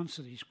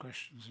answer these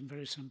questions in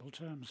very simple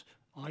terms.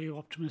 Are you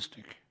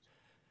optimistic?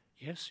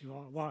 Yes, you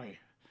are. Why?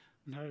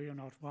 No, you're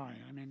not. Why?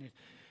 I mean,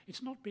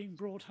 it's not being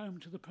brought home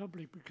to the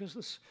public because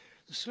there's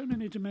so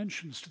many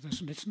dimensions to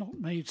this, and it's not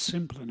made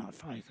simple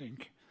enough, I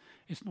think.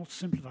 It's not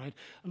simplified.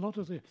 A lot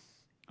of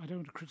I don't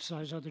want to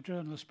criticize other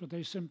journalists, but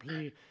they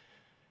simply,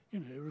 you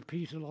know,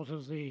 repeat a lot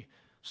of the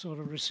sort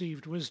of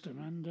received wisdom.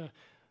 And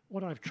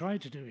what I've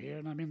tried to do here,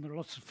 and I mean, there are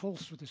lots of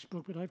faults with this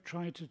book, but I've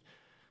tried to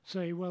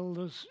say, well,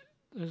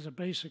 there's a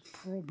basic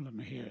problem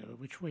here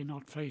which we're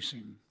not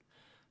facing.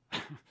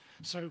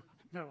 So,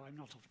 no, I'm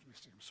not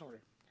optimistic. I'm sorry.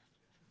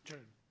 Joan.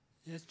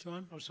 Yes,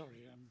 John? Oh,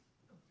 sorry.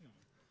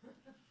 Yeah.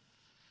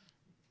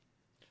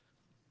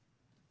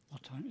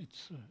 What time?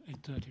 It's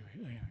 8:30.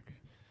 Oh, yeah,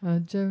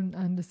 okay. Joan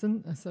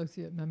Anderson,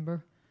 Associate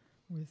Member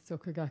with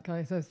Soka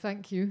Gakkai. So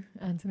thank you,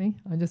 Anthony.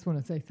 I just want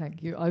to say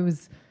thank you. I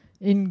was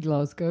in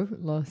Glasgow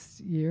last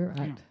year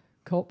at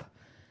COP,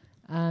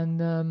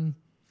 and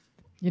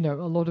you know,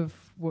 a lot of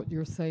what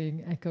you're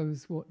saying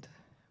echoes what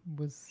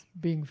was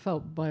being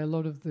felt by a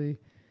lot of the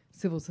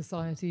civil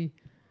society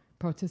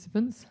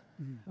participants.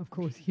 Of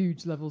course,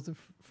 huge levels of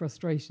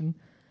frustration.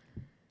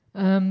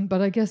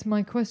 But I guess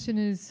my question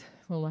is,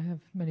 well, I have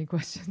many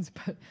questions,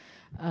 but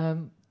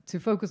to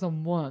focus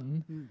on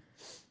one,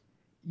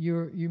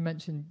 you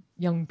mentioned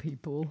young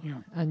people.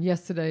 Yeah. And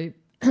yesterday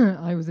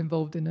I was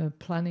involved in a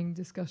planning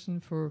discussion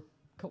for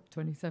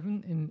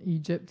COP27 in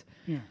Egypt.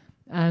 Yeah.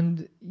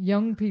 And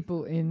young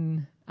people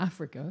in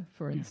Africa,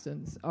 for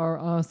instance, are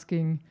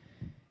asking,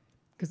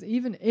 because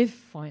even if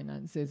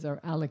finances are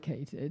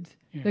allocated,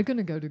 they're going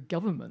to go to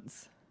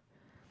governments.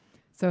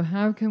 So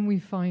how can we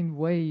find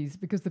ways,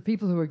 because the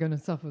people who are going to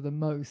suffer the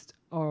most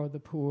are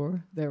the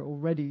poor, they're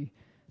already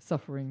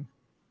suffering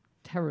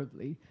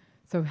terribly.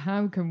 So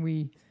how can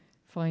we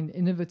find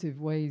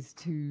innovative ways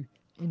to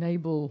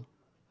enable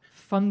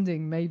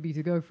funding maybe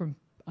to go from,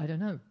 I don't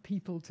know,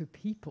 people to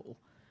people?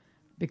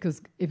 Because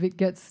if it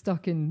gets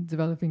stuck in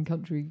developing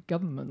country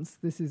governments,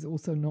 this is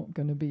also not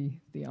going to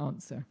be the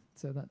answer.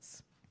 So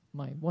that's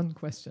my one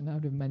question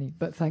out of many.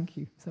 But thank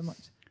you so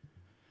much.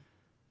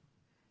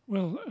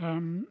 Well,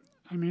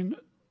 I mean,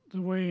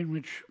 the way in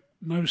which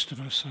most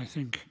of us, I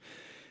think,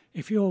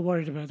 if you're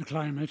worried about the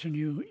climate and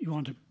you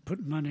want to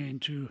put money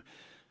into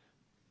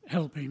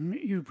helping,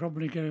 you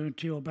probably go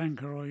to your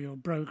banker or your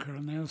broker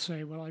and they'll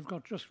say, well, I've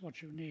got just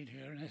what you need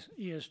here, an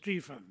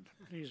ESG fund.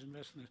 Please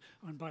invest in it.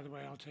 Oh, and by the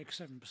way, I'll take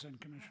 7%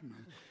 commission.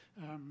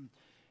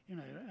 You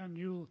know, and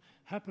you'll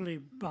happily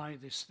buy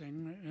this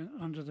thing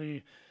under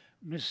the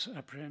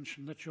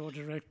misapprehension that you're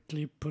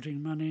directly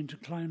putting money into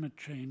climate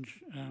change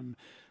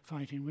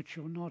fighting, which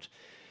you're not.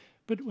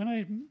 But when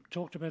I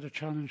talked about a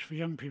challenge for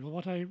young people,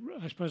 what I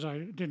suppose I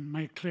didn't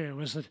make clear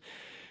was that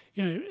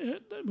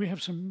we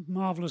have some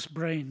marvelous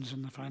brains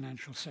in the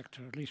financial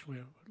sector, at least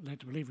we're led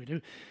to believe we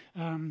do,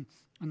 and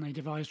they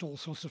devised all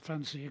sorts of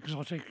fancy,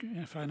 exotic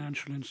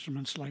financial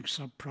instruments like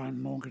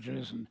subprime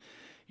mortgages and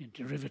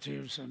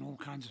derivatives and all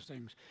kinds of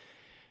things.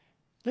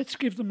 Let's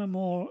give them a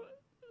more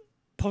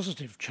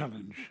positive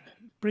challenge.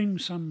 Bring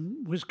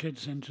some whiz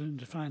kids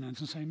into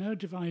finance and say, no,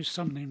 devise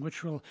something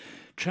which will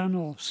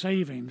channel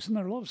savings, and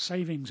there are a lot of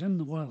savings in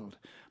the world,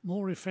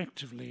 more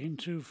effectively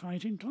into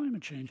fighting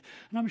climate change.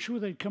 And I'm sure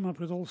they'd come up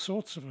with all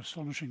sorts of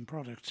astonishing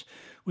products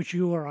which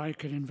you or I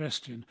could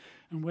invest in,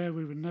 and where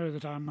we would know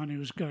that our money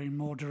was going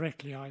more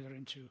directly either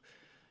into,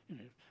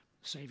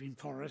 saving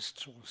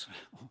forests or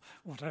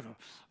whatever.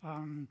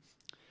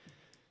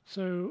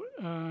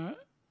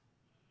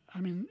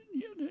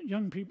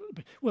 Young people.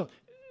 Well,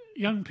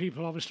 young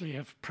people obviously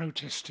have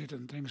protested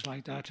and things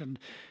like that,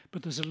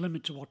 but there's a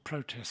limit to what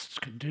protests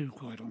can do.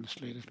 Quite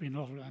honestly, there's been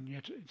and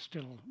yet it's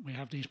still we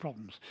have these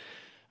problems.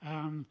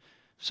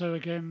 So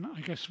again,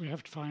 I guess we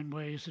have to find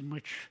ways in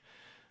which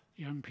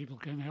young people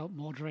can help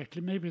more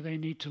directly. Maybe they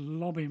need to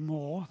lobby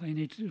more. They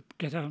need to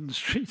get out on the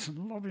streets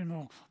and lobby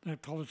more their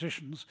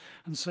politicians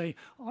and say,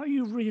 "Are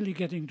you really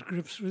getting to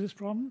grips with this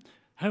problem?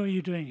 How are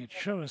you doing it?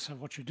 Show us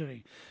what you're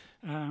doing."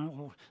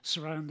 Or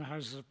surround the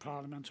Houses of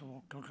Parliament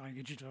or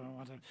Gogai or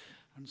whatever,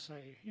 and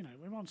say,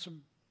 we want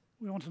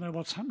to know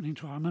what's happening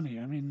to our money.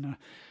 I mean,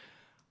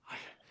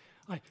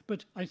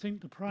 but I think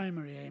the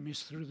primary aim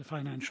is through the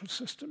financial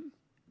system,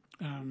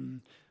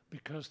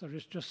 because there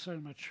is just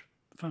so much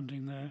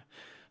funding there,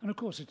 and of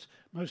course,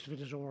 most of it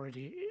is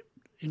already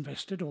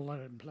invested. Although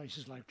in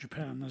places like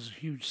Japan, there's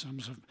huge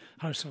sums of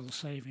household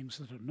savings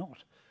that are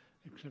not,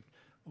 except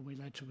we're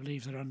led to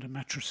believe they're under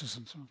mattresses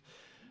and so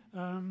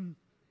on.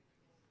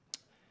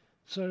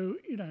 So,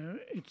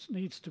 it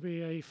needs to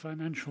be a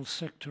financial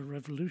sector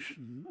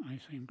revolution, I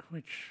think,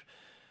 which,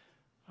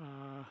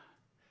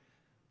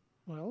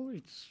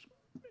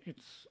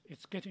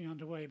 it's getting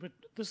underway, but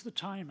there's the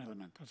time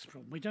element, that's the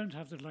problem. We don't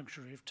have the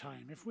luxury of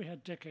time. If we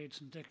had decades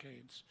and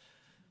decades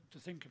to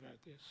think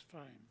about this,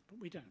 fine, but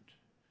we don't.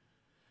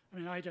 I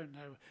mean, I don't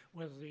know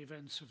whether the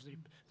events of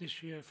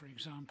this year, for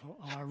example,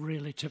 are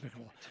really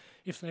typical.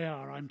 If they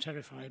are, I'm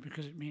terrified,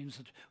 because it means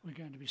that we're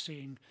going to be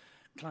seeing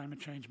climate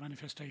change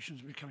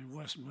manifestations becoming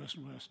worse and worse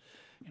and worse,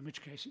 in which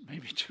case it may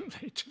be too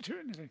late to do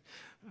anything,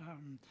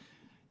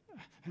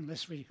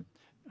 unless we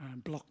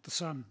block the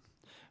sun.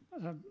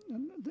 There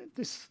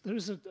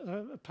is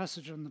a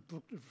passage in the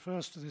book that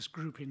refers to this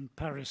group in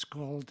Paris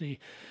called the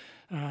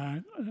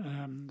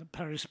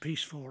Paris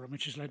Peace Forum,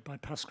 which is led by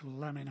Pascal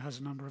Lamy, has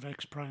a number of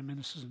ex-prime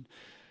ministers,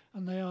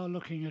 and they are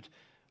looking at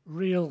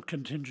real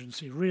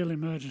contingency, real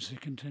emergency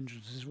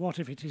contingencies. What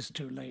if it is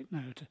too late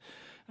now?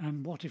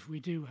 And what if we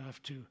do have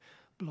to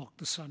block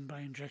the sun by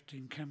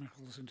injecting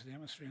chemicals into the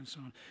atmosphere and so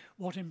on?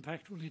 What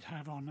impact will it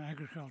have on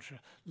agriculture,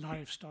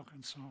 livestock,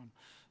 and so on?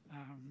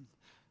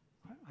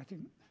 I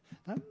think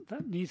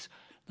that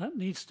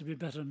needs to be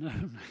better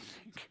known, I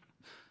think.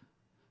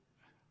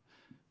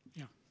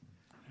 Yeah.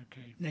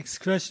 Okay. Next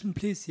question,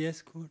 please.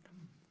 Yes, good.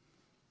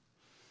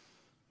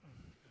 Oh,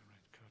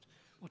 right, good.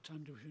 What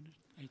time do we finish?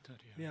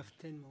 8:30. We have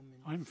 10 more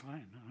minutes. I'm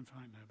fine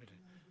now,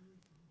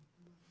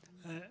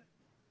 but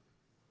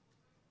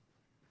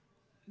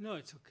no,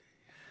 it's okay.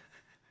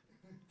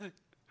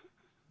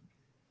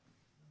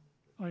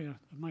 oh yeah,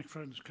 the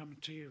microphone's coming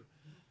to you.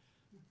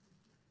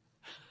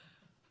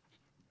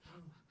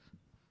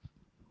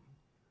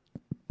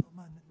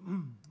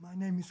 My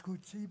name is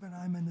Kurt Sieb, and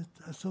I'm an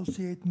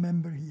associate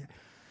member here.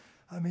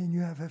 I mean,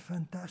 you have a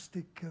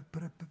fantastic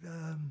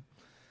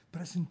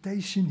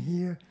presentation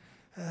here.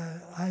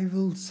 I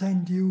will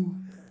send you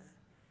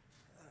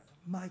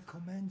my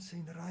comments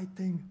in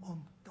writing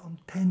on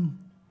 10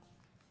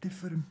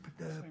 different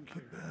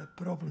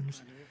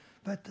problems.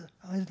 But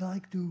I'd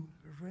like to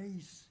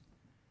raise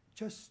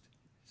just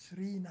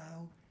 3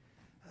 now,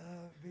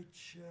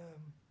 which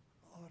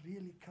are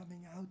really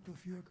coming out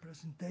of your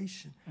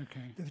presentation.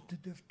 Okay.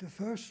 The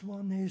first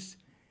one is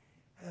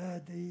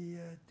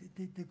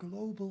the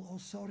global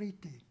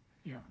authority.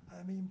 Yeah.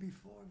 I mean,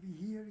 before we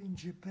here in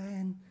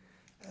Japan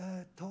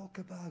talk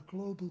about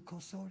global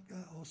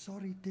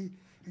authority,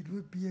 it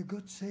would be a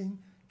good thing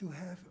to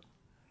have,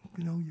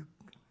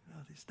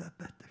 is that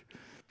better?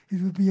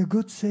 It would be a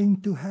good thing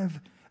to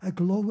have a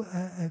global,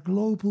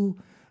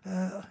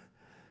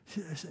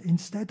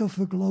 instead of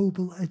a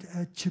global,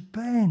 a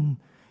Japan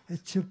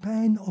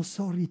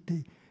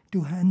authority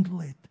to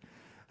handle it.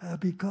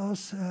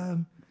 Because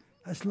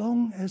as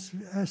long as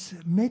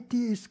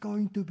METI is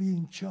going to be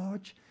in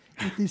charge,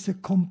 it is a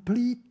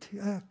complete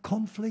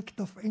conflict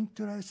of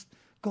interest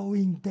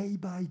going day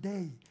by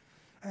day.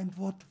 And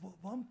what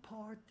one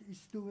part is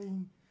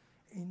doing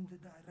in the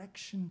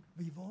direction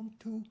we want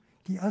to,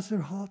 the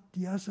other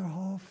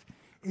half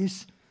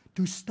is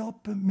to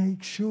stop and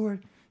make sure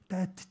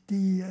that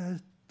the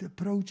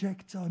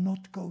projects are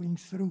not going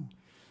through.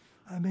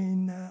 I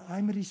mean,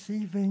 I'm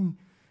receiving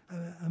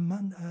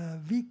a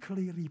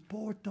weekly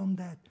report on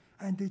that,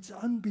 and it's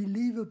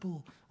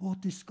unbelievable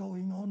what is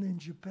going on in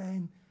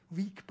Japan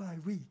week by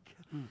week.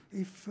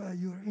 If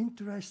you're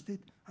interested,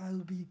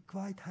 I'll be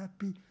quite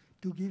happy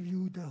to give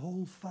you the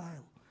whole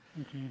file.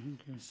 Okay,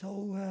 okay.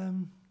 So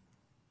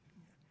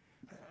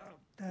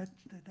that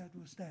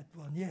was that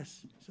one.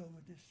 Yes. So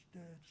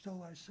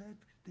so I said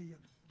the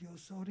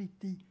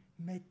authority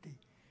METI.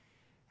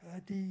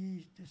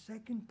 The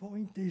second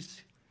point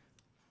is,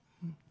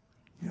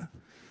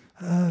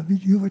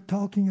 you were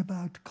talking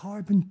about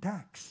carbon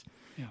tax.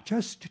 Yeah.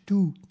 Just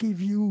to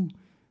give you,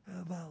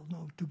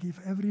 to give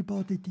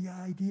everybody the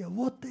idea,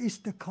 what is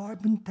the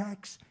carbon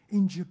tax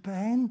in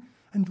Japan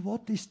and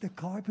what is the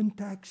carbon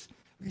tax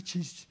which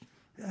is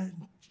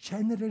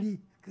generally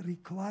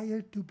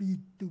required to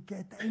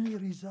get any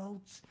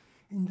results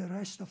in the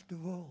rest of the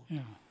world.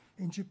 Yeah.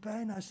 In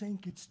Japan, I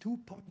think it's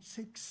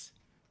 $2.6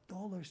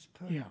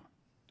 per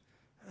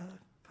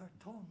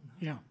ton.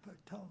 Yeah. Per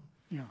ton.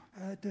 Yeah.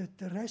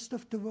 The rest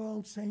of the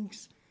world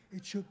thinks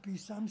it should be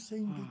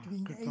something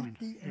between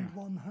 $80 and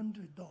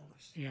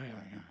 $100. Yeah.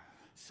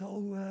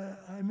 So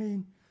I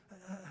mean,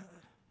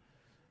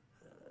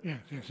 yes,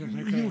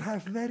 okay. You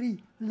have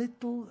very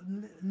little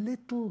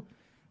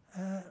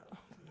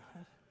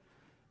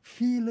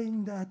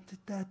feeling that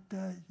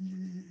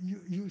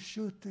you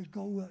should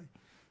go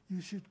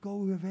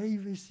away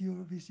with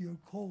your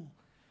coal.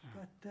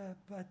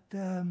 But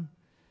the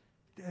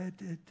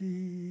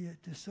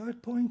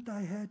third point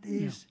I had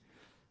is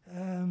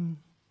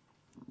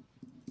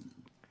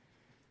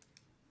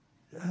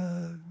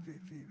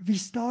we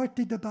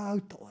started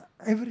about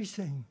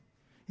everything.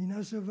 In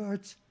other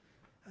words,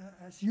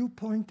 as you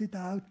pointed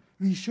out,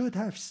 we should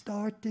have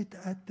started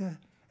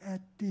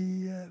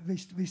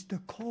with the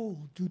coal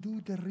to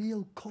do the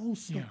real coal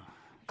stuff,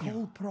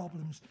 coal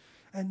problems,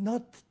 and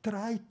not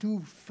try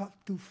to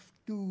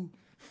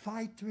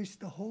fight with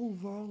the whole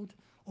world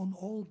on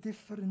all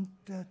different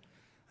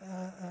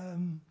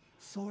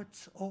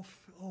sorts of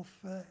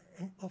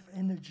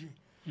energy,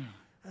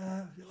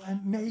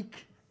 and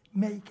make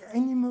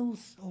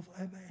enemies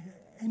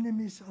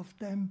of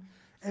them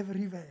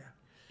everywhere.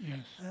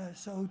 Yes.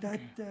 So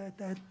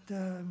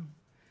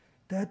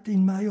that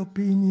in my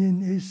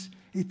opinion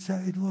it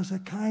was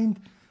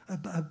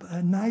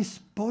a nice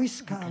Boy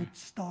Scout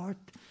start.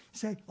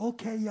 Say,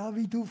 okay,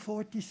 we do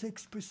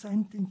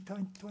 46% in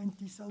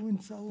 2020 so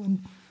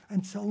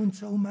and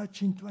so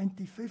much in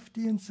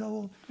 2050 and so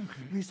on,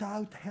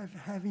 without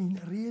having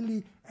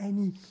really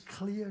any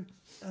clear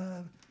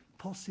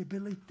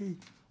possibility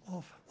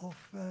of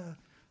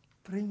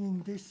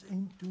bringing this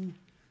into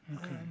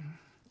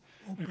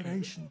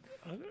operation.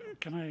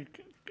 Can I?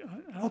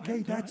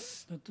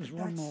 There's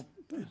one more.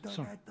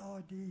 That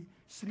are the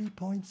 3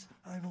 points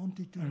I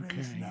wanted to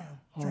raise now.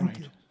 Thank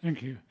you.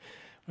 Thank you.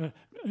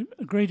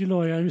 Grady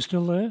Loy, are you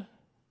still there?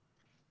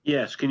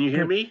 Yes. Can you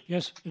hear me?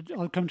 Yes.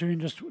 I'll come to you in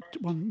just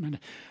 1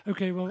 minute.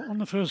 Okay. Well, on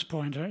the first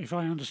point, if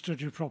I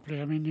understood you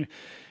properly, I mean,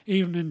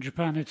 even in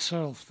Japan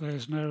itself,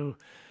 there's no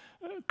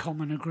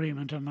common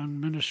agreement among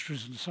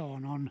ministries and so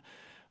on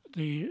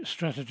the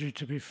strategy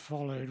to be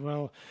followed.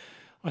 Well,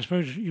 I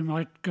suppose you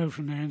might go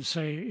from there and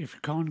say, if you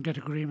can't get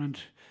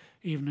agreement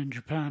even in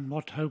Japan,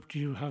 what hope do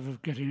you have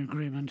of getting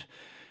agreement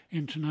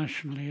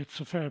internationally? It's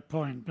a fair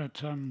point,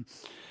 but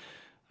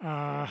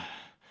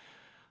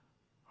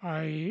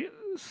I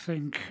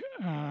think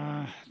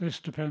this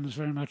depends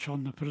very much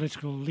on the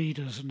political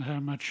leaders and how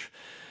much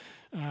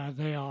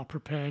they are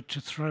prepared to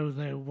throw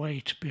their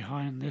weight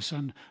behind this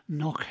and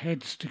knock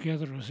heads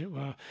together, as it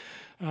were.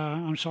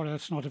 I'm sorry,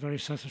 that's not a very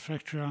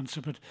satisfactory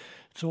answer, but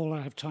it's all I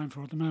have time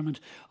for at the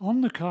moment.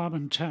 On the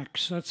carbon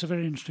tax, that's a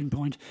very interesting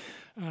point.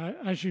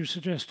 As you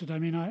suggested, I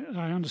mean,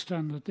 I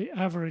understand that the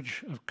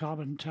average of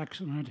carbon tax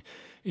amount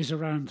is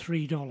around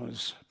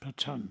 $3 per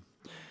tonne.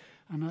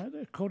 And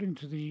according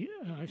to the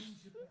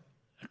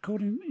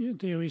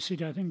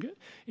OECD, I think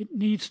it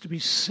needs to be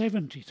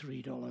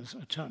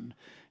 $73 a tonne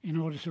in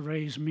order to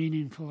raise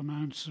meaningful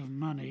amounts of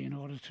money in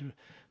order to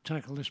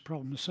tackle this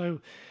problem.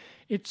 So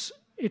it's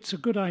a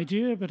good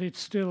idea, but it's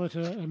still at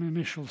an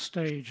initial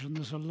stage, and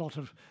there's a lot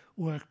of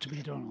work to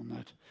be done on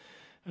that.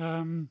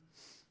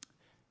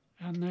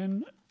 And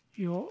then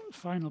your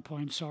final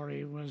point,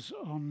 sorry, was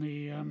on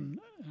the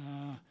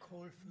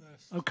Coal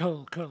first. Oh,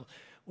 coal.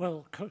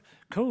 Well,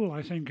 coal,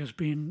 I think, has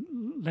been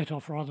let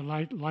off rather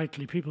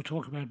lightly. People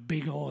talk about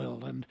big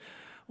oil and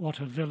what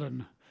a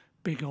villain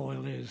big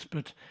oil is,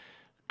 but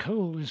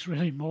coal is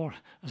really more,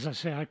 as I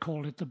say, I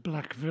call it the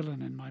black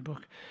villain in my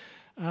book.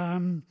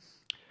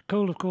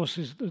 Coal, of course,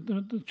 is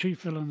the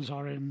chief villains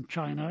are in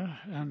China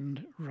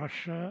and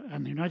Russia,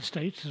 and the United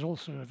States is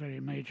also a very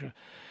major.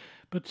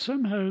 But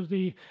somehow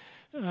the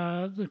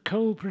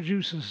coal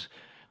producers,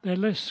 they're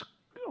less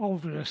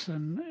obvious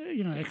than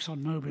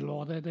ExxonMobil,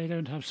 or they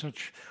don't have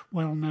such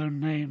well-known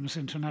names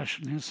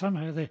internationally. And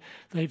somehow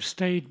they've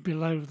stayed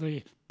below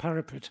the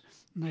parapet,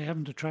 and they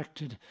haven't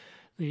attracted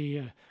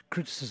the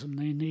criticism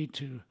they need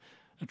to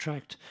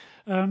attract.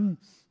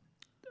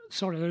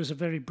 Sorry, those are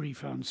very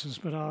brief answers,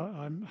 but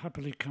I'm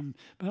happily come.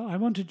 But I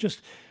wanted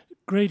just,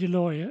 Grady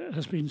Loy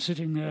has been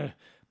sitting there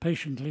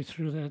patiently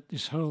through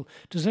this whole.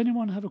 Does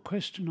anyone have a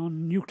question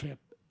on nuclear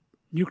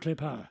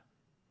power?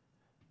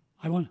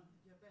 I want.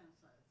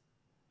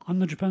 On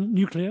the Japan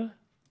nuclear?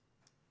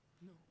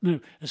 No,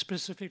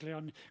 specifically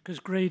on, because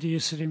Grady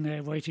is sitting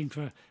there waiting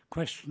for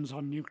questions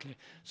on nuclear.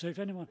 So if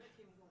anyone...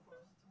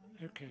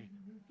 Okay.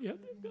 Yeah.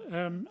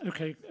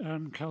 Okay,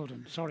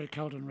 Calden. Sorry,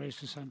 Calden raised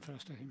his hand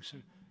first, I think so.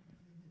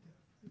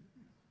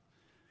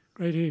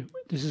 Grady,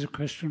 this is a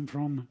question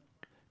from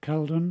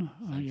Calden.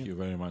 Thank you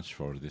very much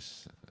for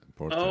this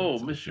important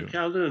Mr. issue.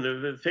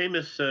 Calden, a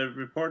famous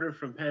reporter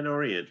from Pan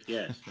Orient,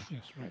 yes.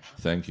 Yes, right.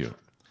 Thank you.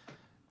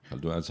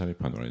 Khaldun Azhari,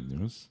 Pan Orient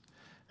News.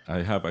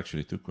 I have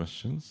actually two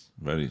questions,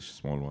 very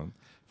small one.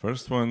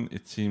 First one,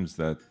 it seems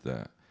that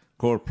the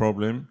core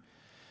problem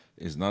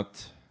is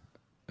not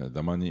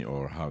the money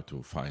or how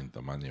to find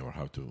the money or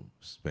how to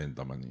spend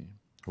the money,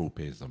 who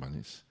pays the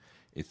monies.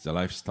 It's the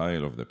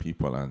lifestyle of the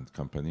people and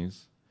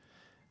companies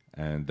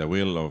and the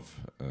will of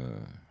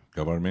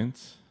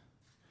governments.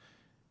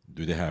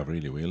 Do they have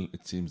really will?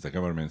 It seems the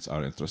governments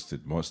are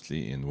interested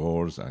mostly in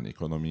wars and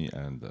economy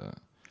and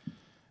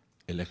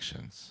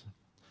elections.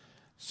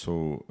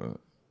 So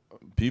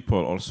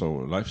people also,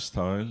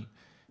 lifestyle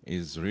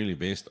is really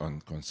based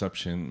on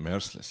consumption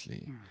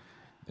mercilessly.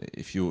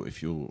 If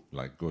you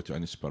like go to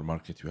any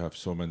supermarket, you have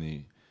so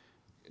many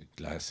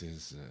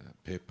glasses,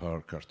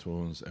 paper,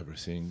 cartoons,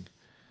 everything.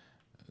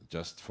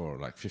 Just for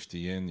like 50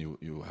 yen,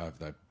 you have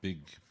that big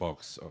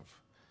box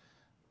of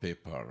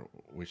paper,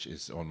 which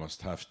is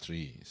almost half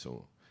tree.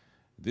 So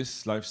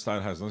this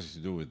lifestyle has nothing to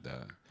do with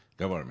the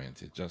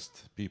government. It's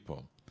just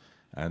people.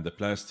 And the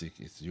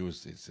plastic is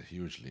used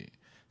hugely.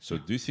 So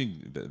do you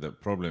think the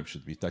problem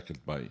should be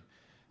tackled by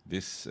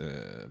this,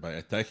 by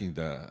attacking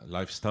the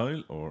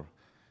lifestyle or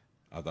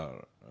other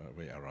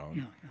way around?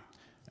 Yeah, yeah.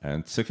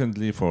 And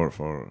secondly,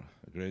 for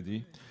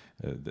Grady,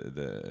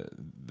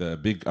 the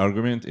big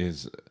argument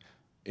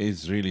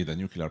is really the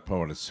nuclear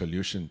power the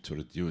solution to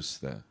reduce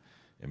the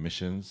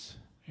emissions?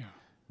 Yeah.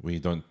 We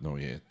don't know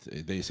yet.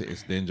 They say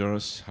it's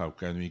dangerous. How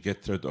can we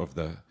get rid of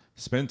the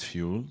spent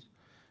fuel?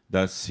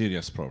 That's a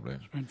serious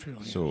problem. Spent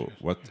fuel, so yes,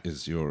 what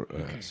is your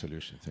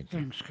solution? Thank you.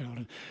 Thanks,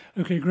 Calden.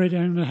 Okay, Grady,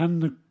 I'm going to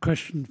hand the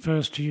question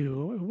first to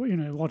you. You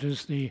know, what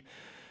is the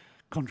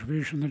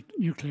contribution that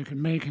nuclear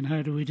can make, and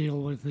how do we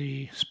deal with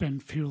the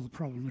spent fuel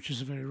problem, which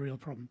is a very real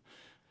problem?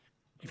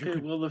 Okay,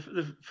 well,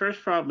 the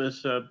first problem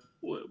is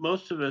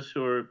most of us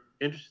who are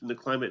interested in the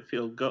climate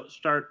field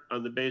start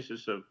on the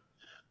basis of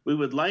we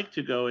would like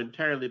to go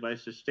entirely by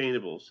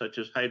sustainables, such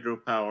as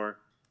hydropower,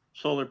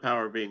 solar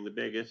power being the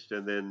biggest,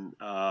 and then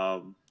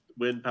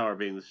wind power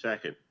being the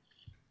second.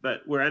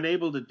 But we're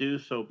unable to do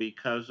so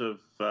because of,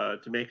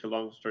 to make a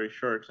long story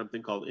short,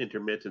 something called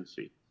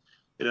intermittency.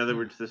 In other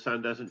words, the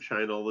sun doesn't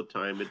shine all the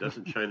time. It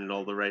doesn't shine in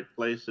all the right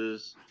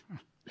places.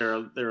 There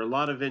are a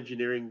lot of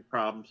engineering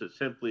problems that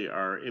simply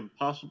are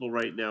impossible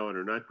right now and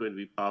are not going to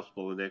be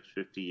possible in the next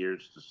 50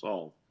 years to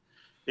solve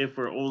if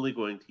we're only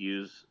going to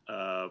use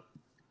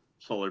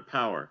solar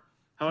power.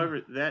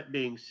 However, that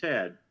being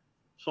said,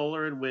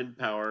 solar and wind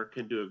power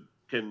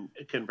can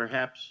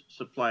perhaps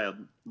supply a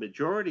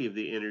majority of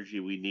the energy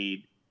we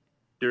need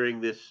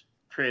during this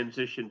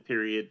transition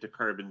period to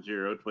carbon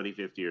zero,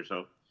 2050 or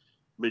so.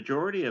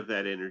 Majority of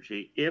that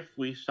energy, if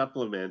we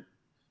supplement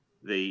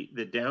the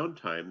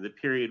downtime, the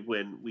period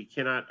when we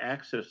cannot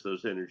access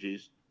those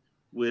energies,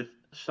 with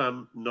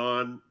some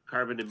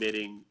non-carbon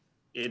emitting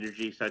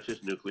energy such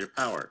as nuclear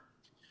power.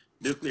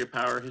 Nuclear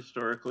power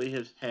historically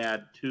has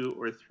had 2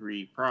 or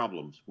 3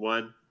 problems.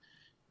 One,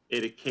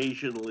 it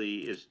occasionally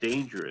is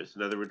dangerous.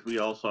 In other words, we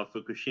all saw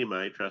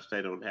Fukushima. I trust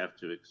I don't have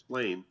to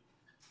explain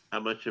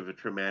how much of a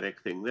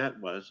traumatic thing that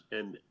was.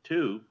 And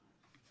 2,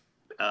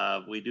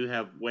 we do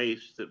have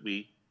waste that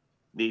we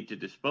need to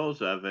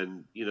dispose of,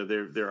 and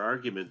there are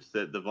arguments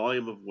that the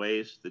volume of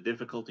waste, the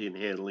difficulty in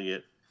handling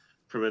it,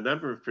 from a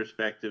number of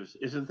perspectives,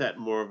 isn't that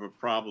more of a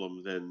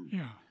problem than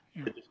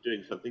just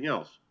doing something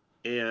else?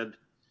 And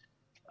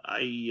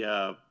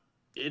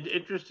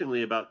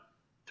interestingly, about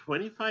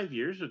 25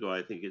 years ago,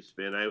 I think it's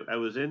been, I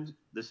was in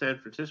the San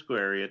Francisco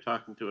area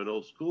talking to an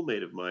old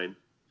schoolmate of mine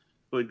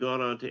who had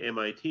gone on to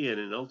MIT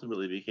and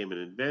ultimately became an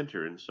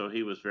inventor, and so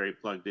he was very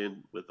plugged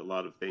in with a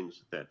lot of things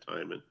at that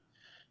time. And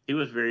he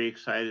was very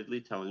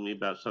excitedly telling me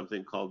about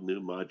something called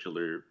new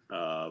modular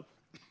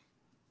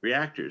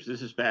reactors.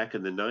 This is back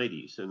in the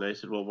 90s. And I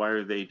said, well, why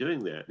are they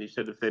doing that? And he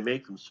said, if they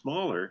make them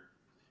smaller,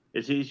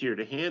 it's easier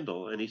to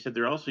handle. And he said,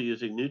 they're also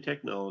using new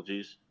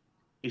technologies.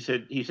 He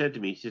said to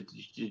me, he said,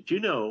 did you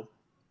know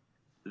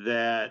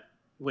that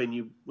when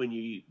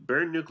you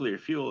burn nuclear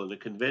fuel in a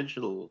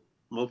conventional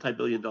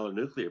multi-billion-dollar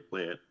nuclear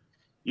plant,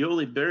 you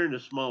only burn a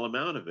small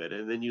amount of it,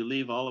 and then you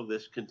leave all of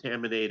this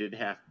contaminated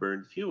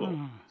half-burned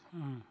fuel.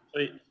 So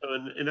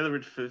in other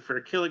words, for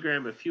a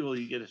kilogram of fuel,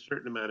 you get a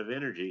certain amount of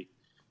energy.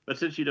 But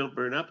since you don't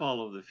burn up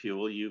all of the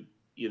fuel,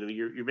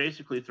 you're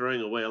basically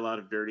throwing away a lot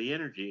of dirty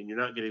energy, and you're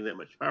not getting that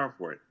much power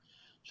for it.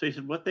 So he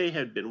said what they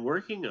had been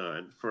working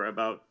on for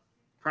about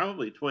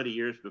probably 20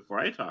 years before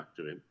I talked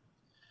to him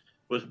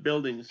was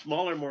building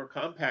smaller, more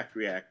compact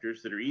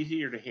reactors that are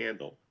easier to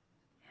handle,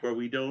 where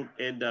we don't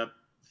end up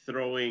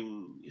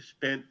throwing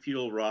spent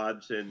fuel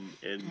rods in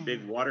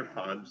big water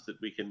ponds that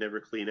we can never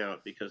clean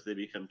out because they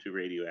become too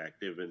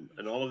radioactive,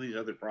 and all of these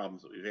other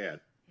problems that we've had.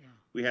 Yeah.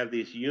 We have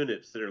these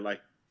units that are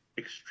like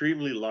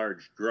extremely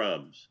large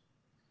drums,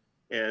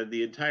 and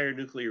the entire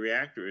nuclear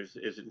reactor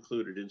is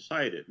included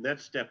inside it. And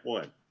that's step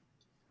one.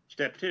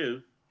 Step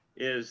two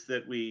is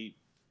that we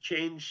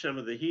change some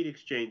of the heat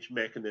exchange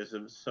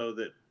mechanisms so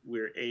that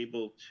we're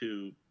able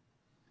to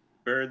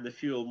burn the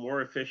fuel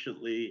more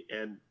efficiently,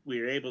 and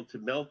we're able to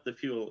melt the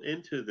fuel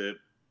into the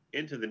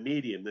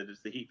medium that is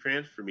the heat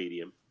transfer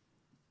medium.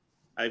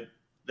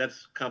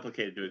 That's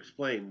complicated to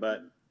explain,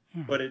 but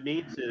what it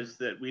means is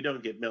that we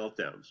don't get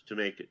meltdowns. To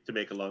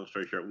make a long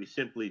story short, we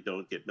simply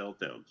don't get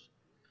meltdowns.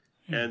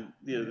 And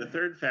the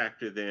third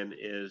factor then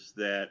is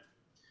that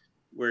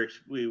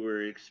we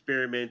were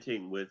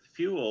experimenting with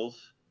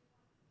fuels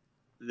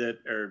that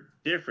are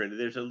different.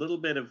 There's a little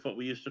bit of what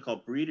we used to call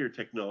breeder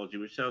technology,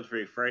 which sounds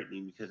very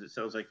frightening because it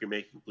sounds like you're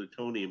making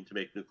plutonium to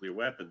make nuclear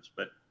weapons,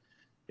 but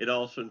it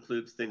also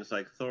includes things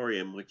like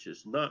thorium, which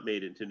is not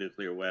made into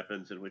nuclear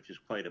weapons and which is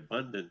quite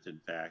abundant, in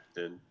fact.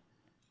 And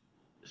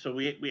so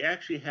we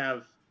actually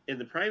have, in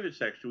the private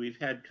sector, we've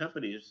had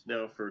companies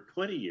now for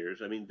 20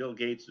 years. I mean, Bill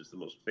Gates is the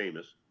most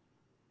famous,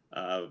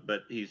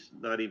 but he's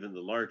not even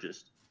the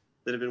largest,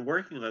 that have been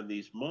working on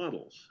these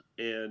models.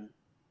 And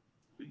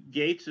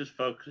Gates has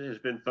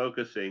been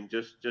focusing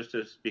just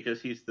as,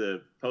 because he's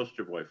the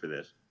poster boy for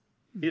this.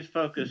 He's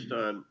focused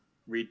on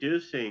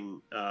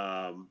reducing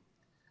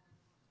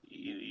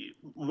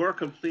more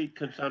complete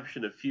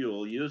consumption of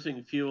fuel,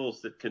 using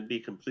fuels that can be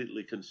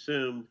completely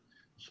consumed,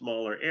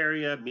 smaller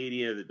area,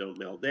 media that don't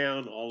melt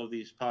down, all of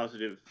these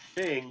positive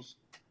things,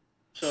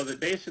 so that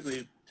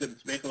basically, to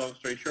make a long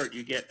story short,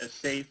 you get a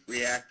safe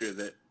reactor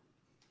that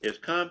is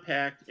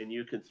compact and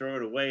you can throw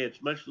it away.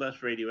 It's much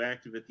less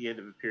radioactive at the end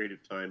of a period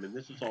of time. And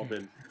this has all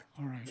been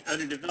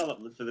under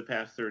development for the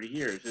past 30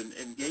 years.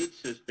 And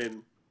Gates has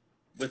been,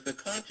 with the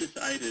conscious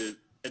eye to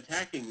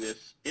attacking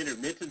this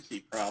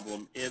intermittency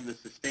problem in the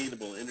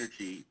sustainable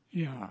energy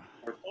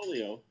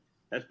portfolio,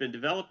 has been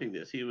developing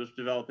this. He was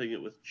developing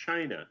it with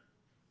China.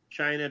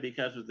 China,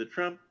 because of the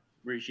Trump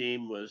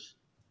regime, was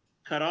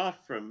cut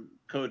off from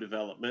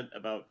co-development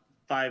about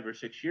 5 or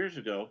 6 years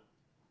ago,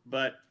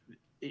 but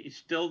he's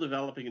still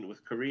developing it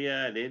with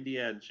Korea and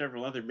India and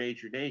several other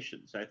major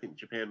nations. I think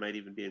Japan might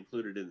even be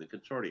included in the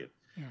consortium.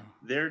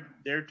 Yeah.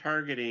 They're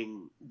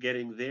targeting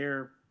getting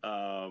their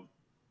modules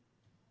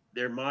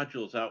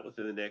out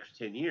within the next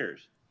 10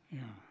 years.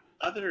 Yeah.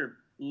 Other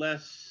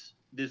less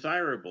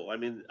desirable, I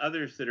mean,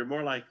 others that are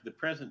more like the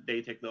present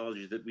day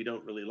technologies that we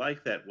don't really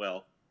like that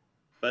well,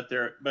 but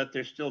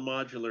they're still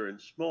modular and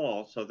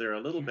small, so they're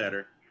a little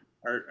better,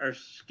 are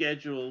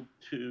scheduled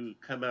to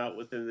come out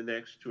within the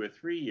next 2 or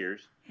 3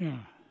 years. Yeah. And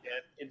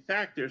in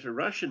fact, there's a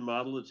Russian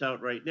model that's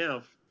out right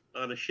now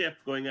on a ship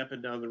going up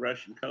and down the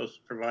Russian coast,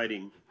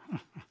 providing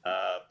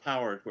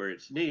power where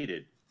it's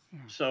needed. Yeah.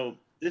 So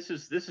this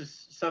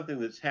is something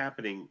that's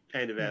happening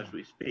kind of as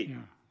we speak. Yeah.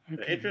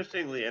 Okay.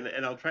 Interestingly,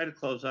 and I'll try to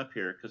close up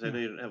here because I know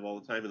you don't have all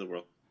the time in the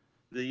world.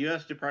 The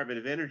U.S. Department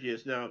of Energy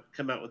has now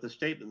come out with a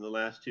statement in the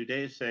last 2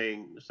 days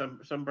saying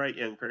some bright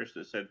young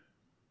person has said,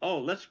 oh,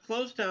 let's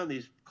close down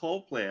these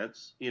coal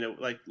plants,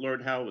 like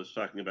Lord Howe was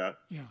talking about,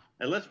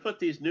 and let's put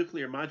these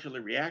nuclear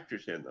modular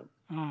reactors in them,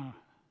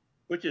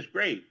 which is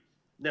great.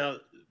 Now,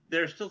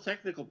 there are still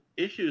technical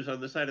issues on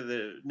the side of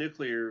the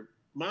nuclear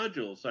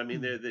modules. I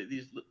mean,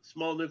 these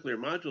small nuclear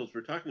modules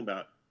we're talking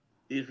about,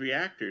 these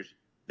reactors,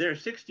 there are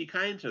 60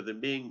 kinds of them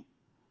being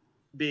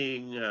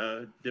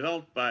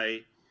developed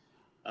by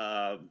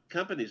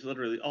companies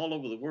literally all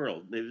over the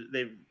world.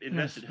 They've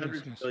invested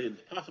hundreds of billions,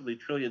 possibly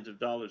trillions of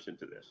dollars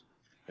into this.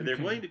 And they're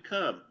going to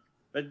come,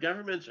 but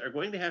governments are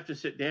going to have to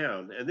sit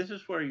down, and this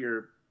is where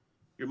your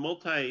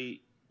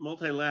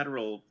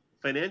multilateral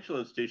financial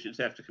institutions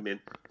have to come in.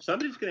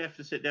 Somebody's going to have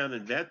to sit down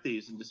and vet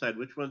these and decide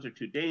which ones are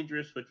too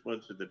dangerous, which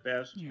ones are the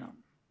best,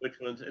 which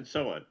ones, and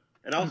so on.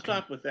 And I'll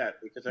stop with that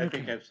because I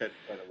think I've said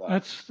quite a lot.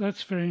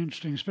 That's very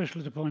interesting,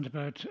 especially the point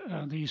about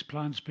these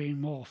plants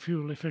being more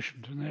fuel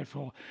efficient, and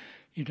therefore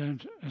you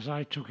don't, as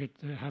I took it,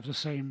 have the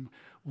same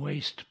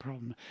waste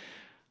problem.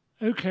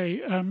 Okay,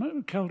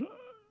 Calder.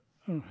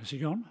 Oh, has he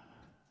gone?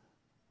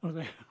 Oh,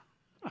 there.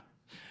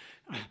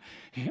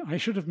 I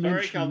should have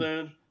mentioned. Sorry,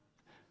 Calder.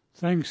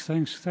 Thanks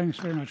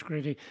very much,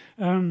 Grady.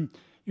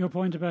 Your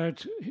point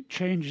about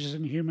changes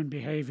in human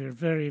behavior,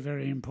 very,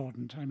 very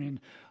important. I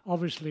mean,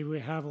 obviously we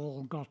have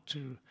all got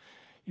to,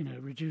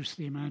 reduce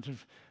the amount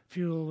of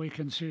fuel we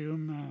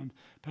consume and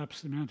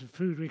perhaps the amount of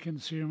food we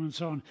consume and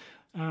so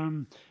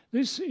on.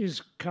 This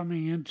is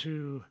coming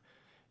into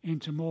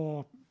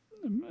more.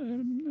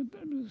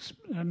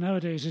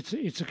 Nowadays,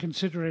 it's a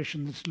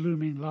consideration that's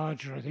looming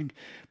larger. I think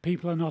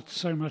people are not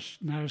so much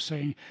now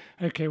saying,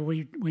 okay,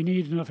 we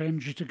need enough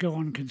energy to go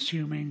on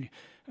consuming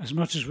as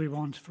much as we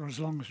want for as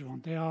long as we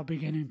want. They are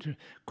beginning to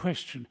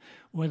question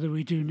whether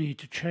we do need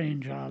to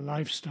change our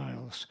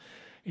lifestyles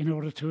in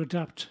order to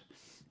adapt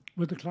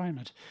with the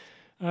climate.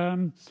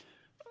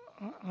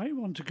 I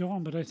want to go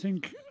on, but I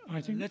think.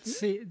 Let's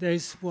see.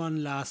 There's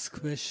one last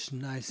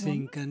question, I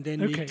think, and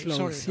then we close.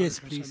 Sorry, yes,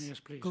 Haruka-san, please. yes,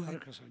 please. Go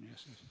ahead. Haruka-san,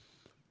 yes.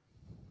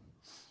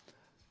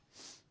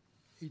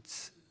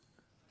 It's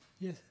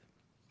yes.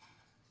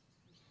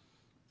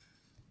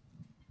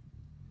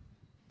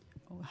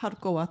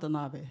 Haruko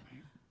Watanabe.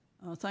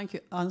 Thank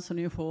you,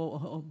 Anthony,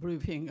 for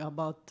briefing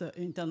about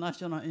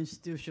international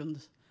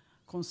institutions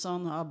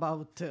concerned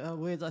about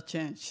weather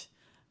change.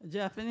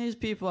 Japanese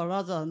people are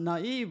rather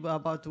naive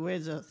about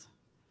weather.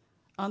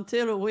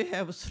 Until we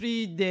have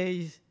 3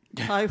 days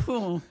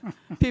typhoon,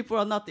 people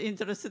are not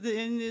interested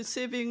in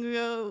saving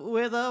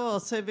weather or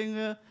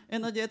saving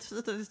energy,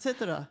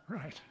 etc.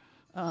 Right.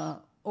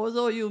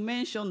 Although you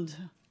mentioned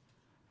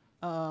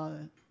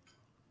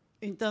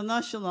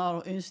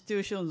international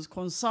institutions'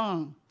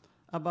 concern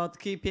about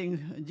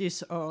keeping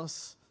this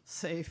earth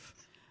safe,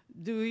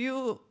 do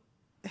you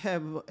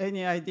have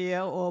any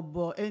idea of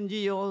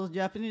NGO,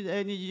 Japanese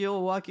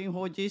NGO working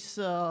for this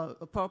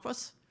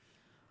purpose?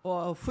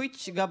 Or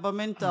which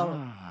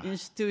governmental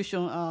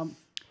institution are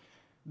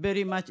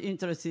very much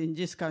interested in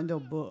this kind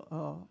of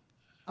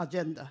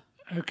agenda?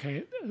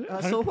 Okay.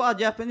 So far,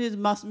 Japanese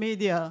mass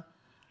media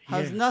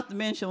has not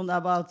mentioned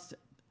about,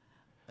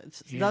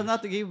 does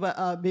not give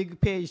a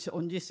big page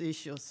on these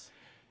issues.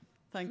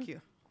 Thank you.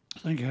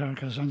 Thank you,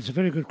 Haruka-san. It's a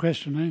very good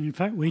question. And in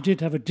fact, we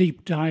did have a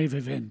deep dive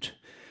event,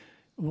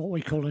 what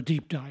we call a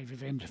deep dive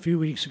event, a few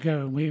weeks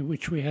ago,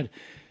 which we had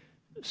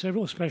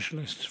several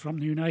specialists from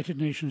the United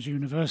Nations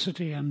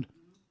University and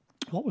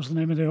what was the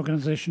name of the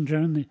organization,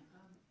 Joan? The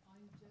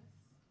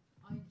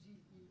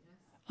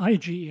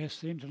IGES,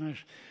 the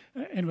International,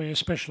 anyway, a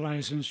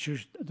specialized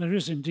institution. There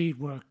is indeed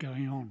work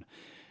going on.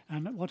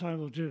 And what I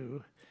will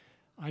do,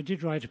 I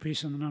did write a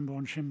piece in the number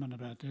one Shimbun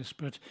about this,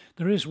 but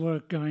there is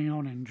work going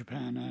on in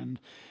Japan.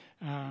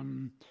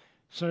 And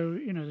so,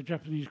 you know, the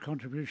Japanese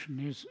contribution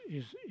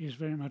is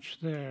very much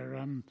there.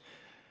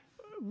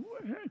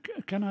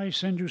 Can I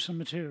send you some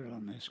material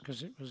on this?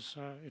 Because it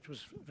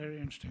was very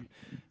interesting.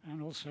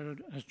 And also,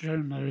 as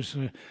Joan knows,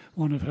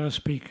 one of her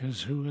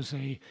speakers, who was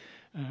a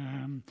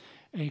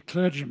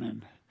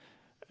clergyman,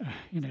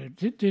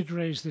 did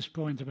raise this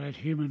point about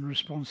human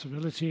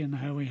responsibility and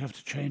how we have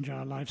to change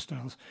our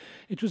lifestyles.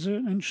 It was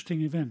an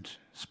interesting event,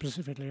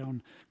 specifically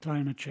on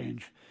climate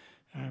change,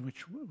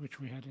 which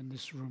we had in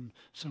this room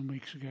some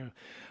weeks ago.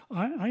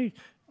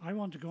 I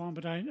want to go on,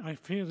 but I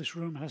fear this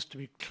room has to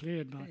be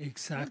cleared. By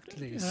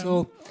Exactly.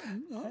 So,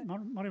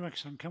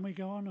 Moriwaki-san, can we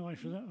go on? Or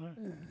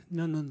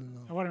no.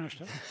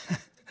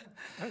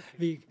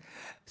 Okay.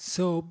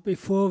 So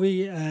before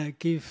we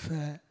give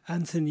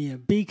Anthony a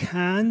big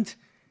hand,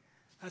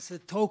 as a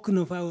token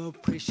of our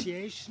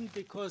appreciation,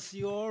 because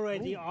you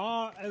already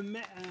are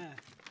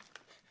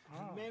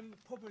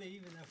probably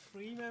even a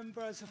free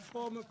member as a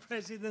former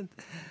president,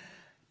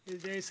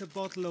 there's a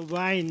bottle of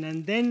wine.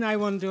 And then I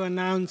want to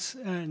announce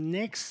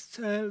next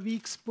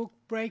week's book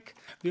break.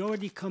 We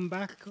already come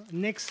back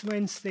next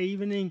Wednesday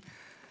evening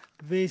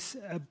with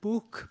a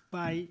book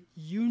by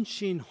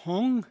Yunshin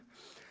Hong.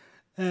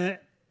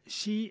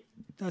 She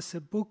does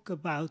a book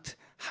about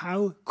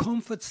how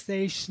comfort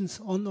stations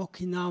on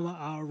Okinawa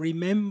are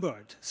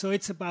remembered. So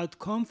it's about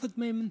comfort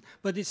women,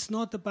 but it's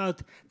not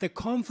about the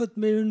comfort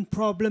women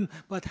problem,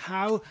 but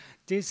how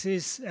this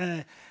is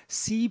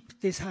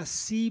this has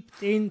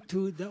seeped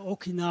into the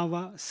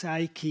Okinawa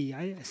psyche.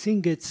 I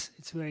think it's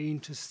very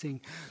interesting.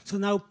 So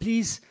now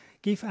please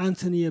give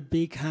Anthony a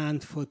big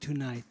hand for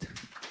tonight.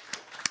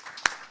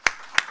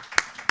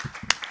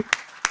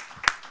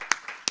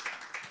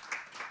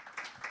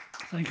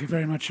 Thank you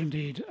very much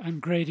indeed. And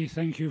Grady,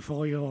 thank you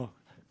for your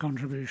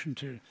contribution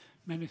too.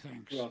 Many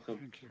thanks. You're welcome.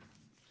 Thank you.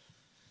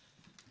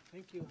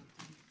 Thank you.